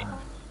call me. Mamba.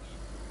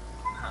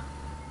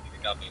 You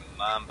can call me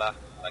Mamba,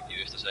 like you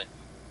used to say.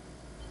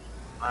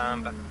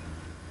 Mamba.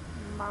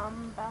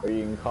 Mamba. Or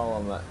you can call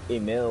him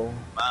Emil.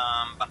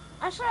 Mamba.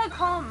 I should I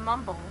call him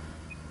Mumble.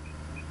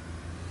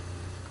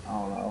 I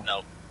don't know.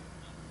 No.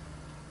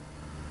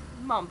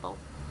 Mumble.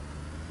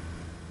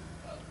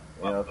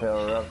 You know, if it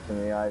were up to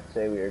me, I'd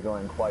say we are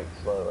going quite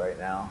slow right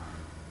now.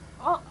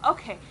 Oh,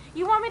 okay.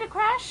 You want me to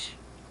crash?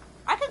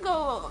 I could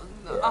go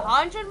Yeah.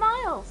 100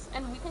 miles,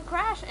 and we can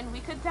crash, and we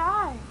could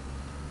die.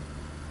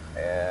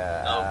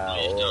 Yeah. No,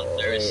 please don't.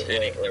 There is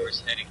heading. There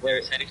is heading. There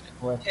is heading.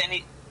 Wait.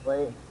 Penny.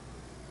 Wait.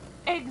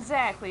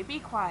 Exactly. Be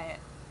quiet.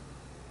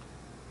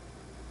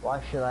 Why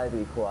should I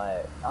be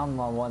quiet? I'm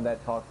the one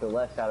that talked the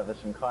less out of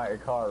this entire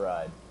car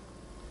ride.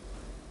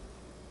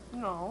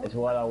 No. It's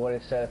what I would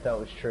have said if that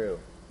was true.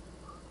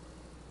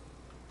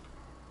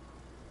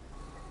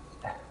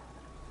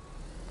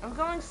 I'm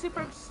going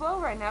super slow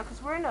right now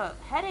because we're in a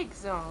headache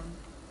zone.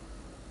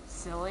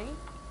 Silly.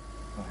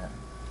 Okay.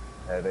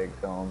 Headache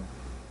zone.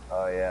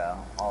 Oh yeah,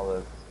 all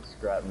the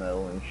scrap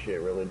metal and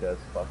shit really does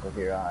fuck with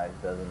your eyes,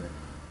 doesn't it?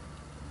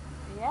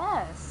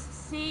 Yes.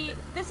 See,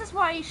 this is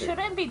why you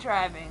shouldn't be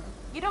driving.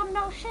 You don't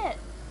know shit.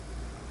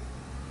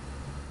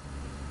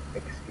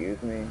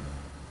 Excuse me?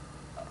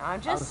 I'm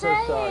just so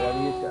saying.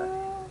 sorry,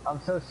 I'm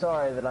so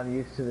sorry that I'm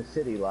used to the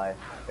city life,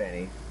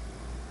 Penny.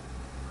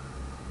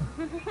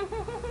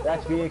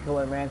 That's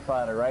vehicular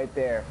manslaughter right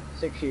there.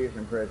 6 years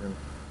in prison.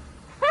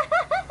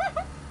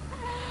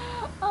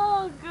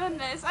 Oh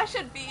goodness, I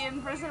should be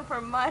in prison for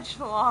much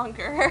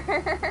longer.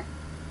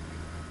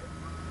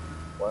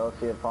 Well, it's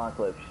the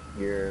apocalypse.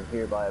 You're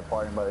hereby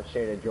pardoned by the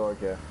state of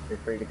Georgia. You're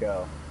free to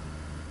go.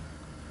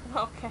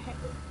 Okay.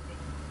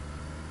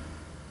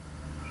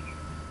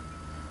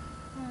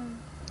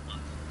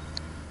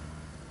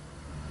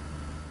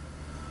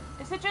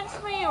 Is it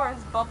just me, or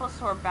is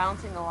Bulbasaur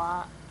bouncing a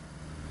lot?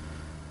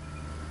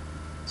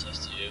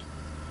 Just you.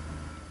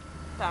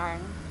 Darn.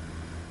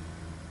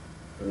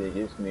 Is it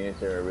just me? Is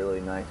there a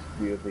really nice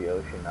view of the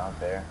ocean out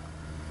there?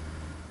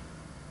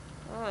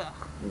 Ugh.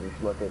 You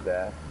just look at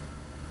that.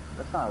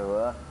 That's not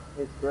rough.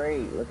 It's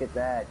great. Look at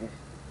that. Just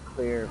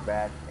clear,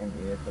 vast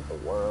emptiness of the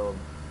world.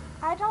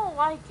 I don't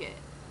like it.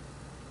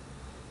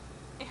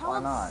 It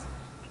holds, Why not?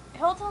 It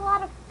holds a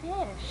lot of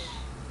fish.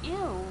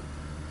 Ew.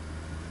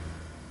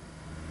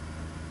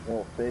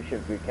 Well, fish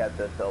have kept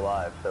us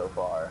alive so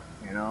far,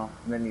 you know?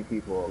 Many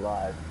people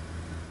alive.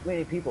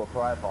 Many people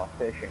thrive off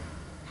fishing.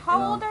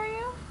 How old are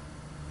you?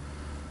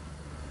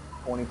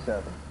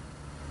 27.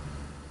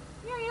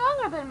 You're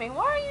younger than me.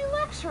 Why are you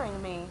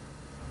lecturing me?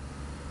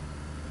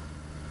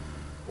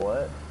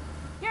 What?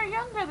 You're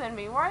younger than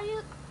me.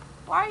 Why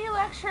are you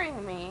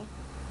lecturing me?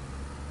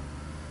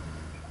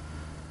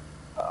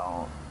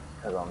 Oh,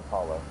 because I'm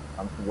taller.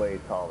 I'm way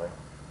taller.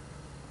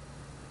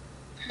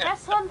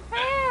 That's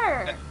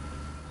unfair.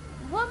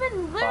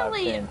 Women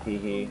literally 5'10",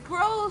 tee-hee.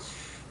 grow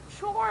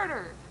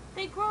shorter.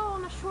 They grow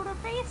on a shorter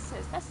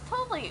basis. That's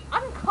totally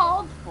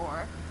uncalled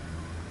for.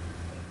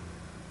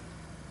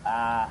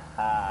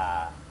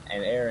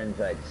 And Aaron's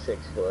like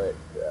 6 foot,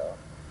 so.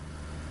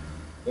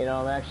 You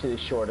know, I'm actually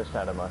the shortest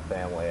out of my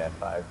family at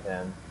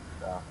 5'10",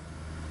 so.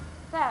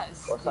 That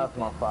is What's up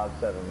my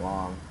 5'7"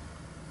 long?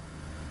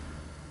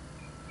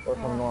 We're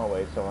from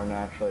Norway, so we're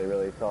naturally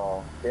really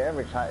tall. The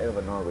average height of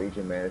a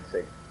Norwegian man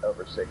is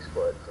over 6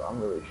 foot, so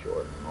I'm really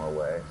short in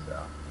Norway, so.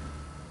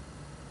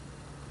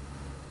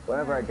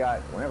 Whenever I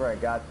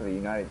got to the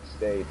United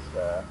States,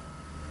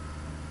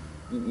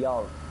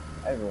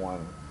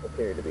 everyone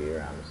appeared to be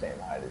around the same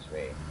height as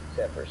me,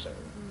 except for some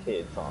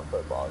kids on a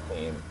football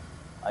team.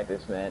 Like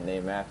this man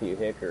named Matthew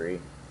Hickory.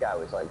 Guy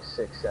was like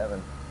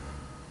 6'7".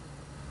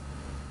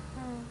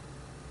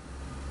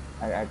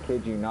 I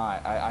kid you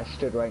not. I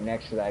stood right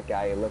next to that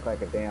guy. He looked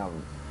like a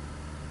damn,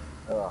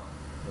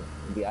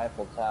 the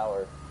Eiffel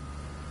Tower.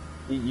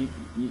 You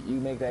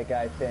make that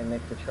guy stand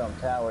next to Trump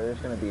Tower, there's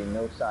going to be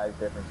no size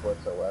difference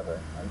whatsoever.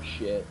 I'm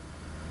shit.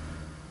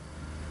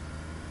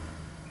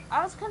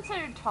 I was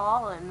considered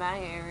tall in my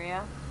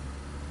area,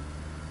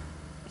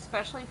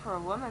 especially for a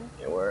woman.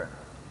 You were?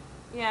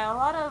 Yeah, a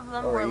lot of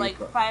them were like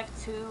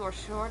 5'2" or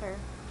shorter.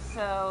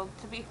 So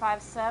to be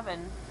 5'7"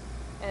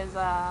 is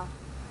a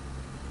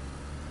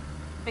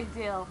big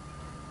deal,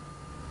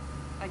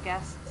 I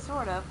guess,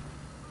 sort of.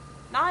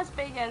 Not as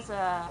big as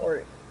a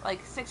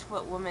like 6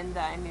 foot woman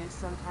that I knew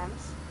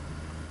sometimes.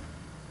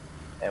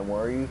 And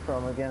where are you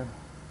from again?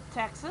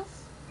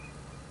 Texas,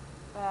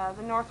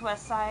 the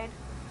northwest side.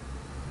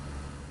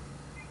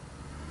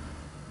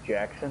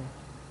 Jackson?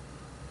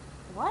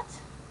 What?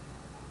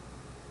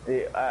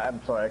 Yeah,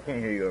 I'm sorry, I can't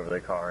hear you over the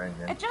car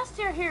engine. Adjust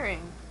your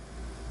hearing.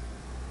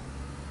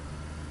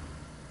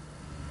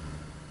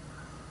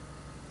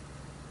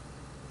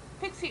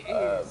 Fix your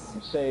ears.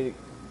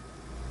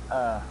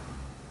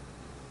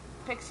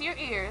 Fix your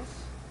ears.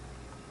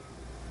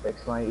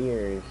 Fix my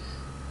ears.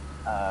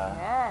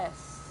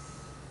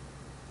 Yes.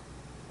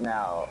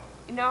 Now.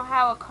 You know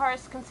how a car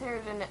is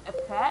considered an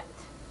effect?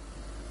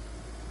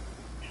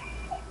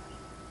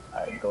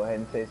 Alright, go ahead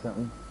and say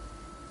something.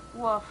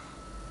 Woof.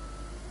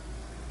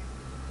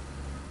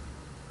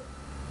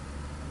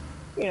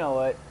 You know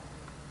what?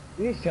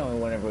 You just tell me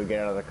whenever we get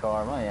out of the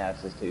car. My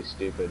ass is too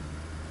stupid.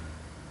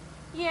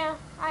 Yeah,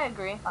 I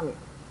agree. I mean,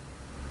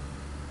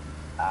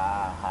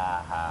 ha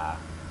ha.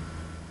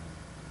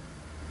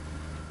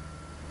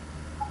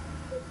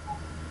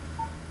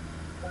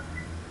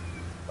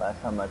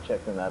 Last time I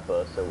checked in that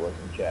bus, there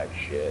wasn't jack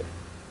shit.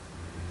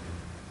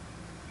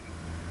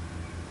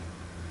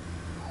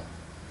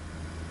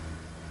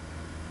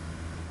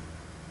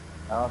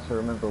 I also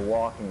remember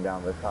walking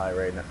down this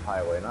highway,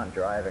 not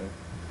driving.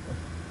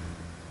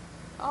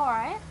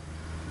 Alright.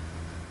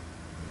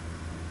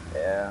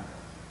 Yeah.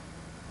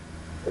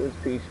 It was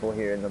peaceful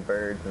here, and the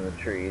birds and the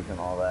trees and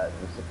all that,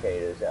 and the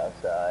cicadas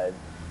outside.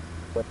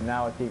 But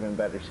now it's even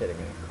better sitting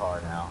in a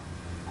car now.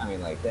 I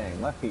mean, like,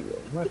 dang, my feet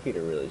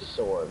are really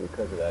sore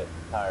because of that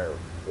entire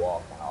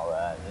walk and all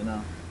that, you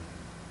know?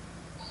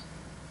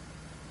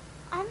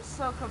 I'm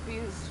so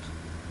confused.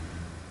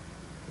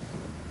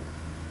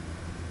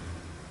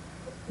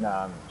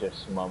 Nah, I'm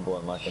just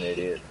mumbling like an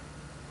idiot.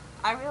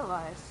 I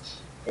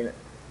realized. You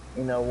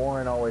know,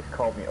 Warren always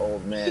called me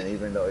old man,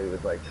 even though he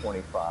was like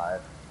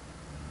 25.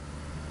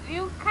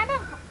 You kind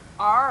of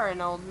are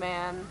an old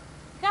man.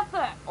 You got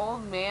the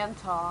old man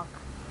talk.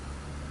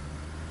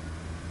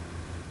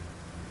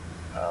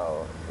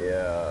 Oh,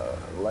 yeah.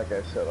 Like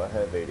I said, I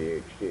have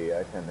ADHD.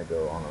 I tend to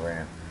go on a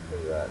rant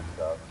because of that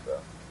stuff,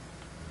 so.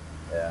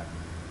 Yeah.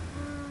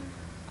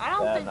 I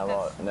don't think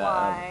that's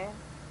why.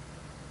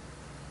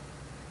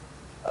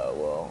 Oh,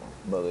 well,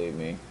 believe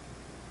me.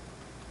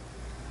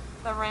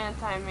 The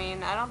rant, I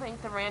mean. I don't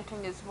think the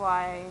ranting is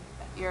why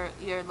you're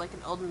like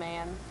an old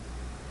man.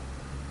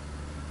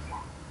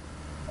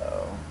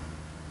 Oh.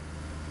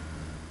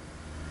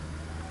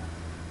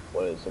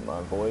 What is it,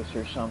 my voice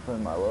or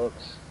something? My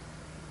looks?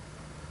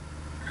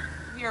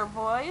 Your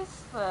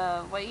voice,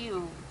 the way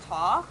you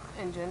talk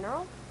in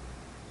general,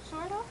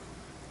 sort of.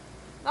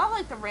 Not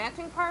like the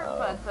ranting part,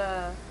 but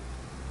the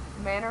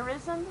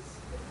mannerisms.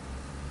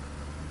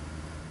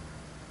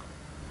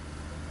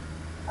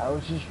 I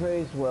was just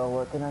raised well,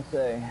 what can I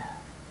say?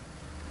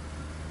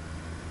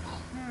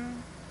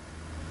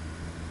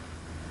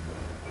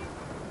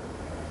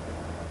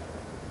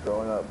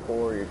 up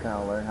poor, you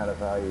kind of learn how to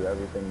value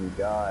everything you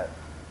got.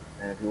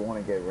 And if you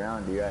want to get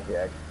around, you actually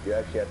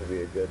have to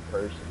be a good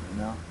person, you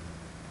know?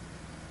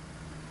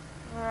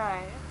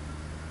 Right.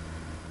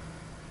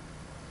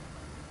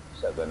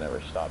 Except that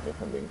never stopped me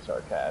from being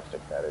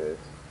sarcastic, that is.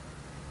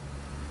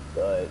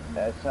 But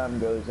as time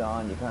goes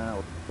on, you kind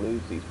of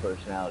lose these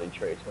personality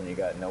traits when you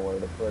got nowhere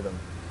to put them.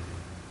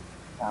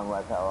 Kind of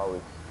like how I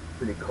was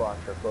pretty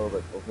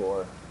claustrophobic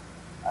before.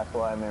 That's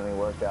why I mainly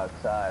worked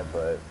outside,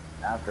 but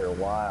after a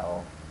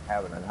while,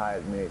 having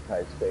many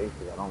tight spaces,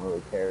 I don't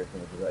really care as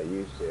much as I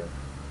used to.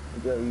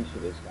 You get used to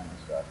this kind of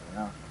stuff, you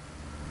know?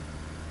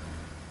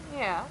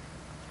 Yeah.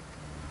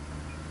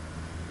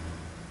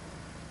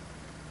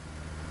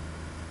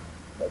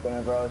 Like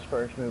whenever I was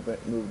first moved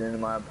into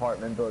my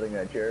apartment building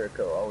at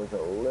Jericho, I was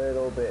a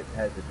little bit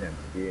hesitant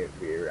to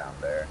be around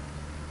there.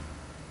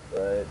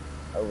 But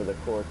over the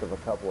course of a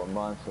couple of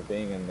months of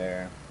being in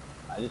there,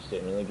 I just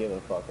didn't really give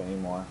a fuck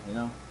anymore, you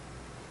know?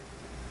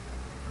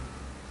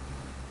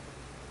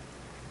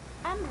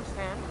 I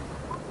understand.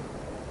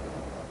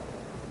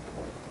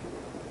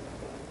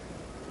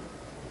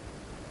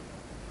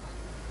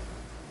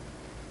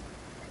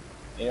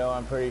 You know,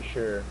 I'm pretty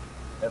sure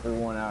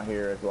everyone out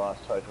here has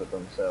lost touch with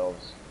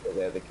themselves.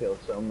 They have to kill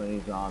so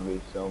many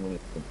zombies, so many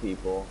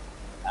people,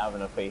 having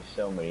to face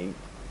so many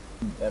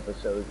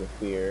episodes of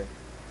fear.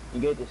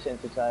 You get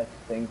desensitized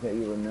to things that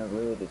you were never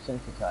really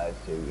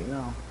desensitized to, you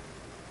know?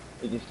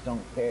 You just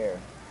don't care.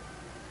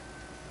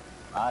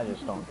 I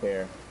just don't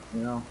care,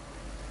 you know?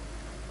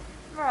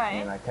 Right. I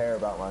mean, I care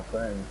about my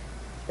friends.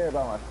 I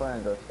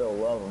still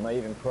love them. I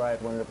even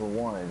cried whenever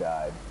Warner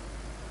died.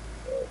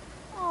 But,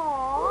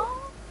 Aww.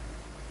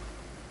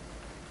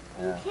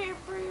 yeah. You care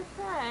for your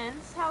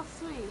friends. How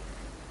sweet.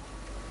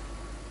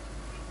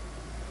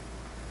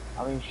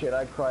 I mean, shit,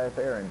 I'd cry if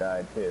Aaron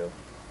died, too.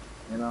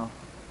 You know?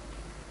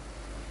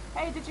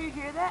 Hey, did you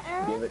hear that,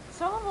 Give Aaron? it.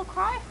 Someone will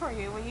cry for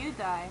you when you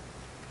die.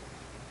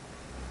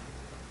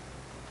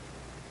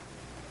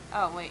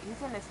 Oh, wait, he's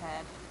in his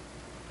head.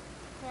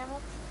 Damn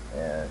it.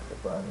 Yeah, it's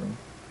surprising.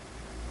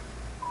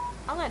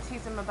 I'm gonna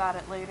tease him about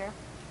it later.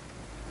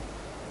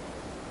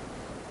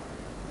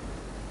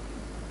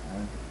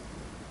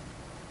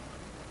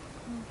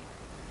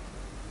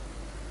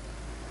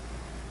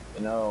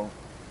 You know,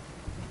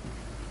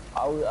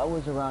 I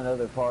was around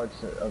other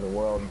parts of the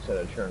world instead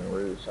of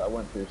Chernobyl, so I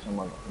went through some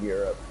of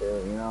Europe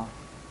too, you know?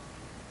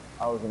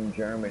 I was in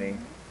Germany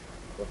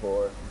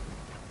before.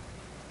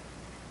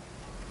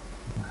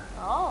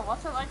 Oh,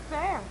 what's it like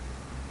there?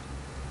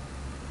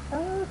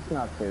 It's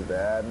not too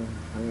bad.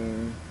 I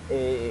mean,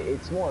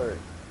 it's more,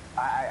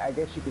 I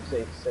guess you could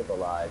say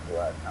civilized the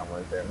last time I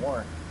was there.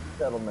 More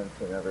settlements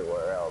than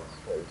everywhere else,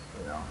 because,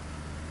 you know,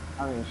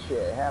 I mean,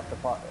 shit,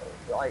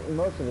 like,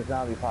 most of the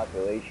zombie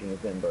population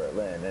is in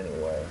Berlin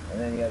anyway, and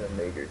then you have the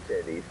major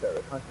cities, so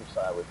the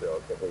countryside was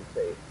relatively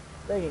safe.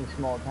 Making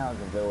small towns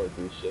and villages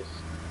is just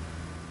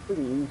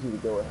pretty easy to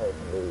go ahead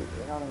and lose,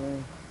 you know what I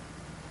mean?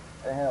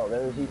 And hell,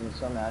 there was even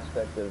some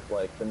aspect of,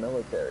 like, the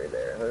military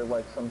there. There were,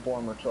 like, some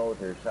former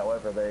soldiers,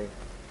 however, they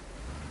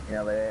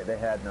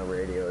had no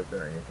radios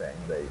or anything.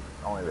 They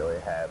only really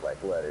had,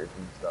 like, letters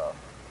and stuff,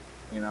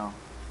 you know?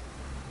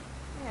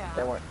 Yeah.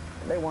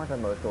 They weren't the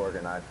most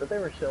organized, but they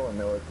were still a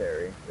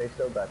military. They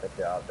still got the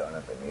job done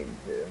if they needed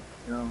to,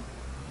 you know?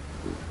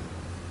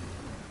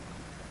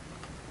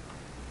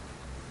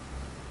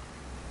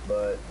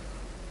 But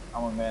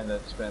I'm a man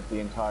that spent the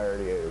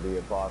entirety of the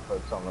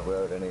apocalypse on the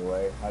road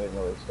anyway. I didn't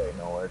really stay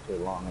nowhere too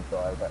long until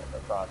I got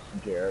across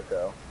from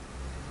Jericho.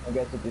 I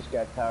guess I just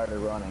got tired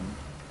of running.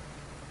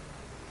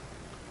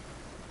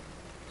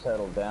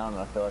 Settled down,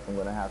 and I feel like I'm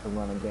gonna have to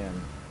run again.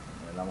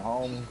 And I'm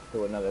home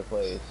to another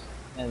place,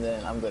 and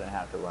then I'm gonna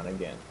have to run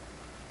again,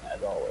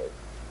 as always.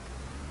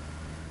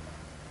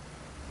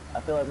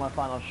 I feel like my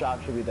final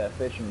shop should be that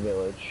fishing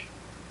village.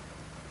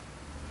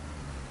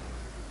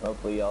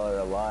 Hopefully y'all are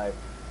alive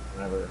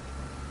whenever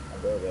I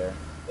go there.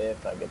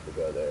 If I get to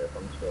go there, if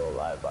I'm still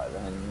alive by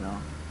then, you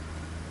know?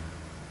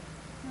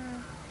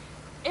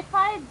 If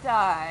I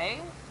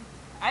die,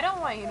 I don't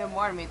want you to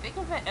mourn me. Think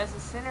of it as a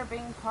sinner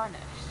being punished.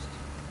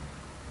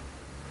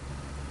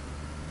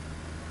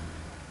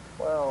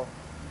 Well,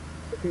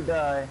 if you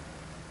die,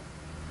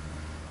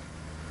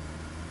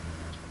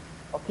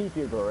 I'll keep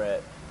your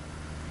beret.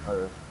 Or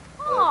whatever you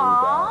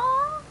got.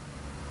 Aww,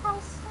 how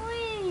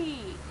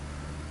sweet.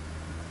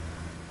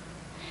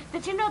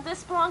 Did you know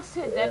this belongs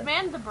to a dead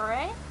man, the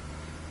beret?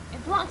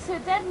 It belongs to a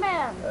dead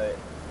man. Hey.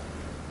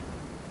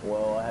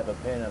 Well, I have a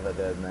pin of a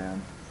dead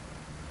man.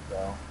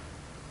 So.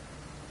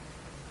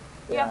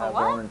 You Yeah, have I a have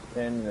what? Warren's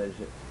pin.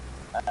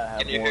 I have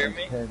Can you hear Warren's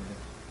me? pin.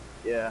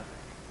 Yeah.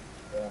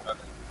 Yeah. Okay.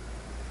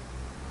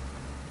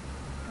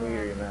 We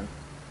hear you, man.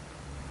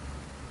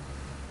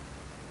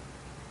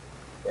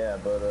 Yeah,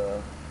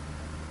 but,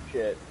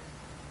 shit.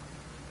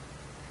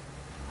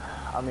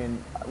 I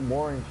mean,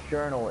 Warren's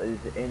journal is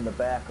in the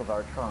back of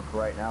our trunk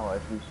right now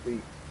as we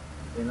speak,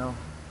 you know?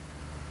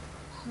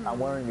 I'm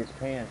wearing his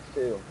pants,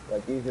 too.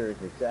 Like, these are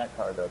his exact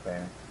cargo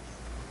pants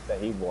that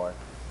he wore.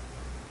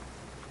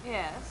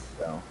 Yes.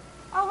 So,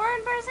 Oh, we're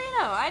in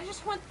Berzino. I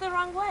just went the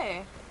wrong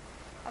way.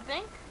 I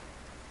think.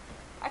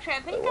 Actually, I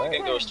think I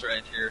can could go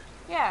straight here.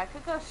 Yeah, I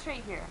could go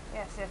straight here.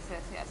 Yes.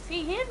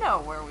 See, you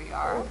know where we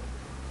are.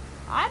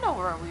 I know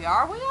where we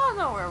are. We all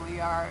know where we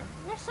are.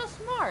 You're so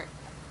smart.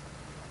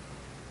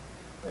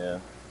 Yeah.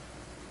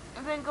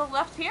 And then go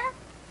left here?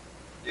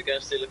 You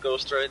can still go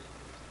straight.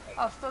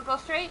 Oh, still go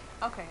straight?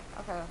 Okay.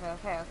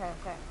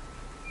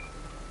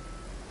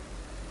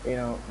 You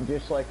know,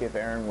 just like if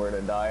Aaron were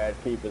to die,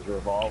 I'd keep his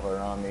revolver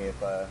on me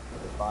if I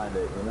could find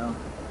it, you know?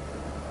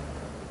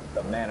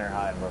 The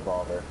Mannerheim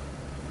revolver.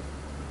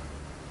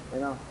 You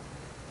know?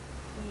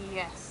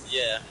 Yes.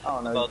 Yeah. Oh,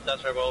 no. About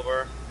that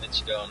revolver, it's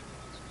gone.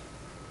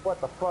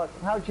 What the fuck?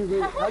 How'd you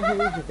lose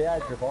your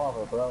dad's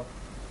revolver, bro?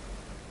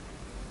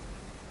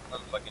 I'm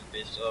fucking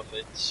pissed off.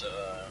 It's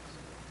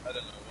I don't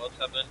know what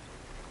happened.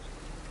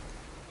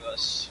 It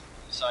was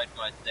inside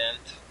my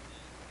tent,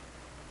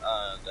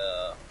 and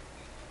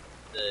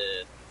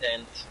the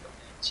tent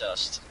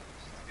just,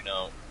 you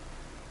know,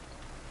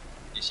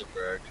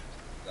 disappeared.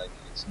 Like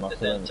the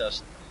tent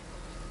just,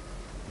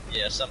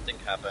 yeah, something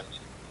happened.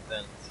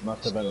 Then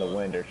Must have been the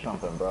wind or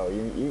something, bro.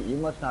 You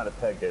must not have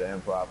pegged it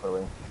in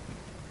properly.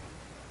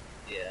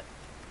 Yeah.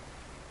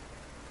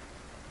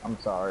 I'm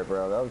sorry,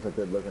 bro. That was a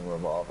good looking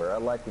revolver. I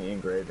like the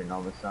engraving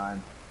on the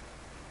sign.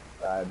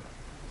 Yeah.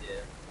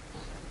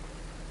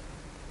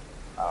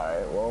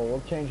 Alright, well,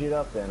 we'll change it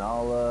up then.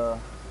 I'll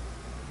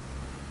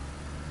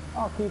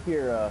keep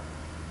your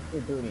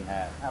boonie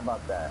hat. How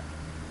about that?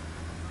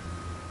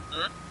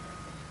 Hmm?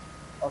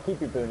 I'll keep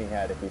your boonie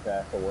hat if you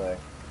pass away.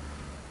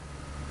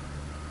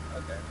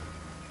 Okay.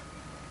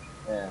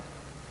 Yeah.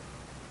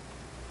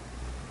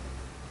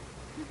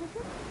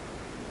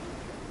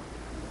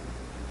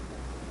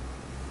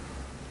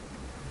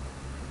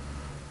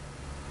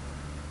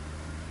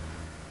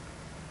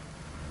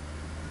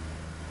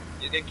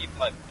 You can keep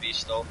my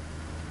pistol.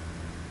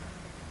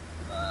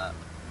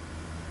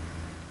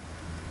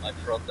 My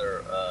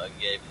brother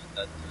gave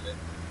that to me.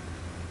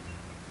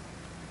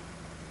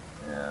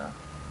 Yeah.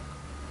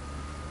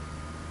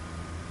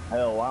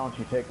 Hell, why don't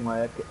you take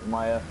my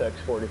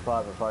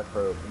FX45 if I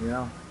croak, you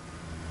know?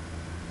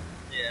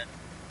 Yeah.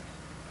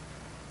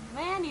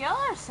 Man, y'all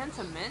are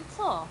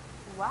sentimental.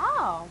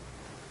 Wow.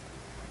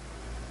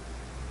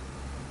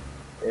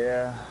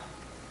 Yeah.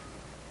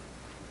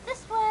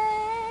 This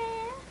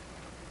way.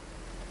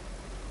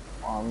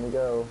 On we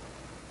go.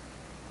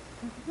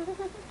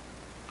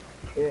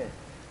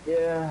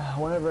 Yeah,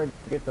 whenever I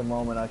get the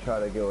moment, I try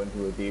to go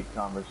into a deep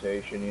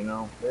conversation, you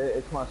know?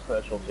 It's my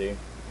specialty,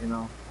 you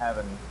know?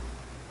 Having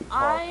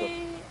talk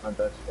with my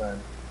best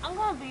friend. I'm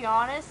gonna be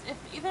honest, if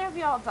either of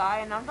y'all die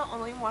and I'm the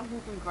only one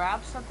who can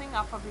grab something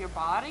off of your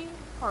body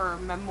for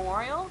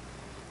memorial,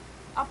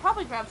 I'll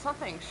probably grab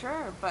something,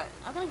 sure, but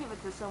I'm gonna give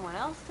it to someone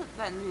else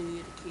that knew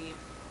you to keep.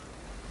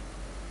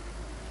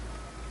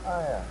 Oh,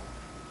 yeah.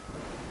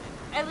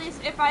 At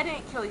least if I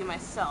didn't kill you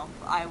myself,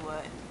 I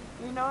would.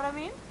 You know what I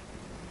mean?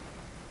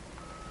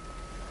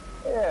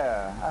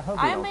 Yeah, I hope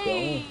you don't kill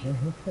me.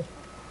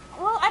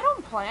 Well, I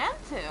don't plan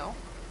to.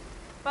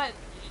 But,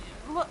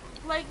 look,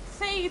 like,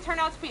 say you turn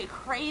out to be a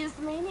crazed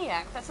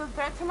maniac. That's a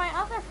threat to my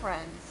other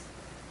friends.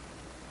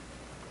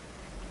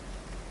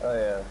 Oh,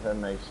 yeah, that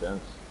makes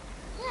sense.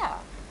 Yeah.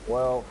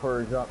 Well, for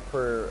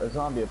a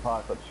zombie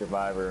apocalypse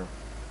survivors,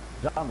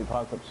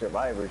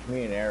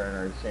 me and Aaron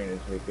are as sane as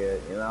we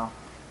get, you know?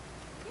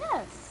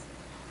 Yes.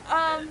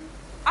 I'm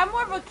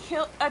more of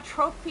a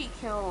trophy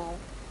kill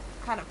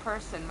kind of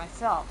person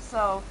myself.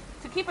 So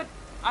to keep an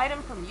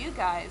item from you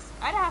guys,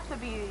 I'd have to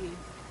be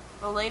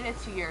related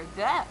to your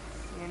deaths,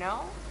 you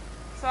know?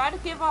 So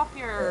I'd give off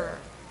your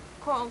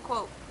quote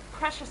unquote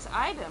precious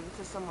item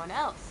to someone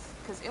else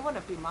because it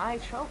wouldn't be my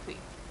trophy.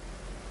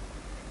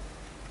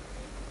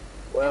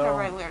 Well, in a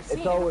regular scene,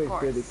 it's always of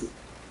course. good to keep.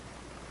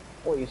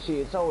 Well, you see,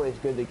 it's always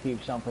good to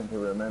keep something to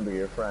remember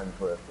your friends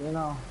with, you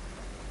know?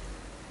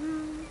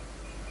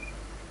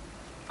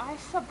 I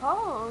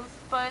suppose,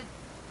 but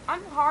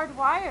I'm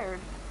hardwired.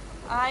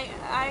 I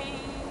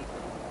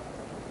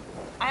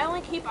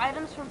only keep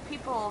items from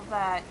people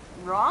that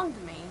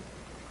wronged me,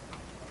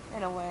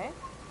 in a way.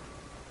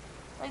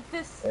 Like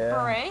this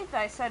beret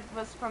that I said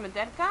was from a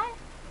dead guy?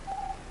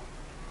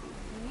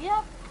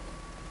 Yep.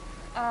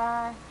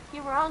 He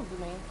wronged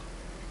me.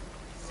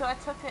 So I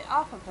took it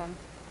off of him.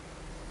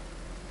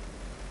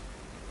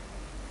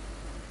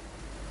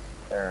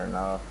 Fair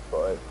enough,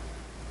 but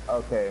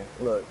okay,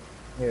 look,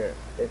 here,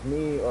 if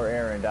me or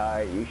Aaron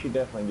die, you should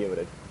definitely give it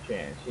a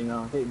chance, you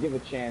know? Give a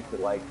chance at,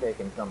 like,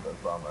 taking something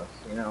from us,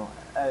 you know?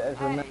 As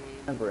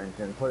remembrance,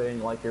 and put it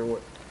in, like,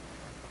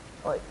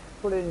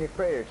 put it in your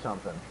crate or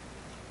something.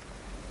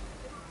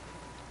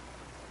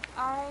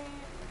 I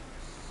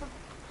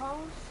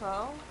suppose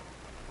so.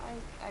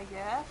 I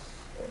guess.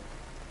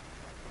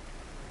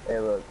 Hey,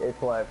 look,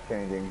 it's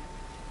life-changing,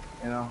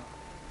 you know?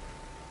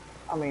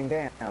 I mean,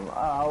 damn,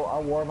 I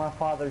wore my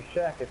father's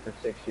jacket for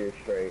 6 years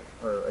straight,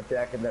 or a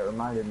jacket that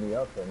reminded me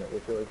of him. It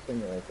was really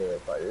similar to it.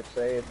 If I just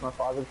say it's my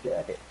father's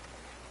jacket.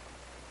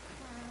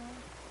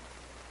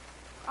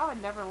 I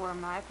would never wear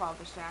my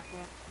father's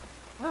jacket.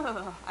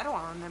 Ugh, I don't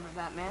want to remember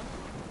that, man.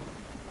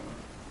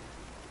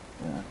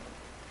 Yeah.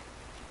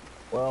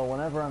 Well,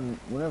 whenever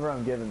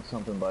I'm given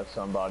something by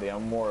somebody,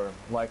 I'm more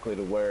likely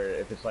to wear it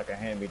if it's like a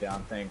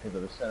hand-me-down thing because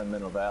of the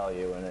sentimental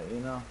value in it, you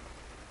know?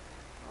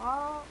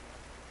 Well,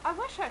 I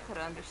wish I could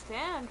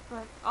understand,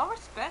 but I'll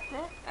respect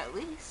it, at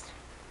least.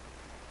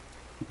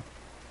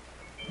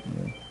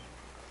 Yeah.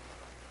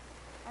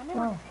 I never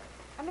Well,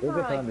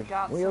 really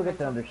got you'll get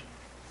to understand.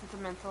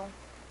 sentimental.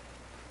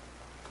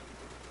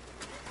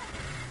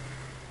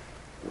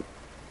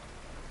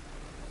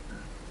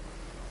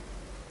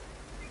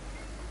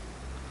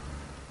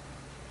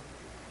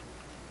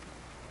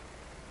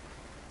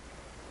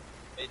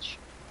 Mitch,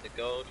 the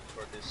code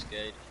for this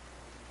gate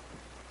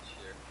is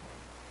here.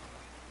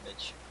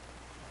 Mitch.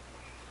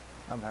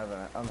 I'm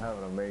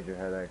having a major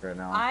headache right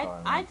now.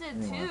 I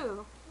did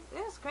too.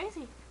 It was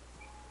crazy.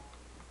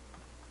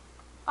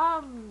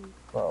 I'm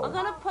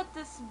gonna put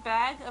this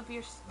bag of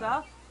your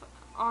stuff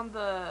on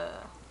the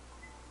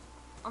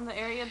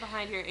area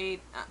behind your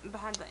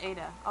behind the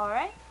Ada. All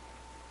right.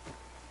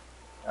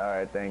 All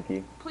right, thank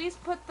you. Please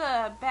put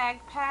the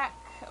backpack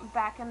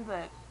back in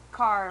the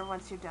car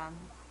once you're done.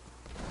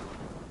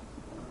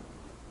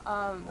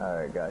 All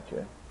right,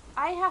 gotcha.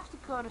 I have to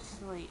go to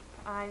sleep.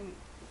 I'm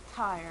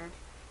tired.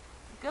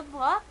 Good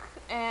luck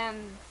and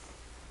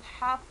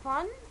have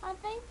fun, I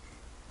think.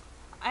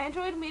 I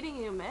enjoyed meeting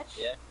you, Mitch.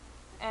 Yeah.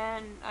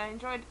 And I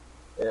enjoyed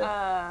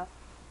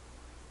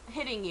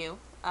hitting you,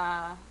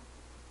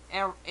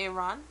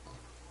 Aaron.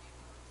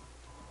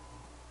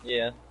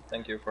 Yeah,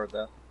 thank you for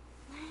that.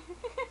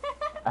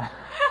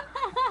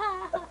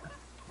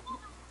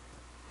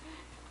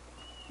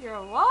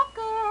 You're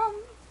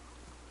welcome.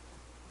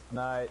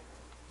 Night.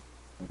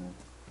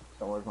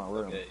 So where's my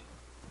room? Okay.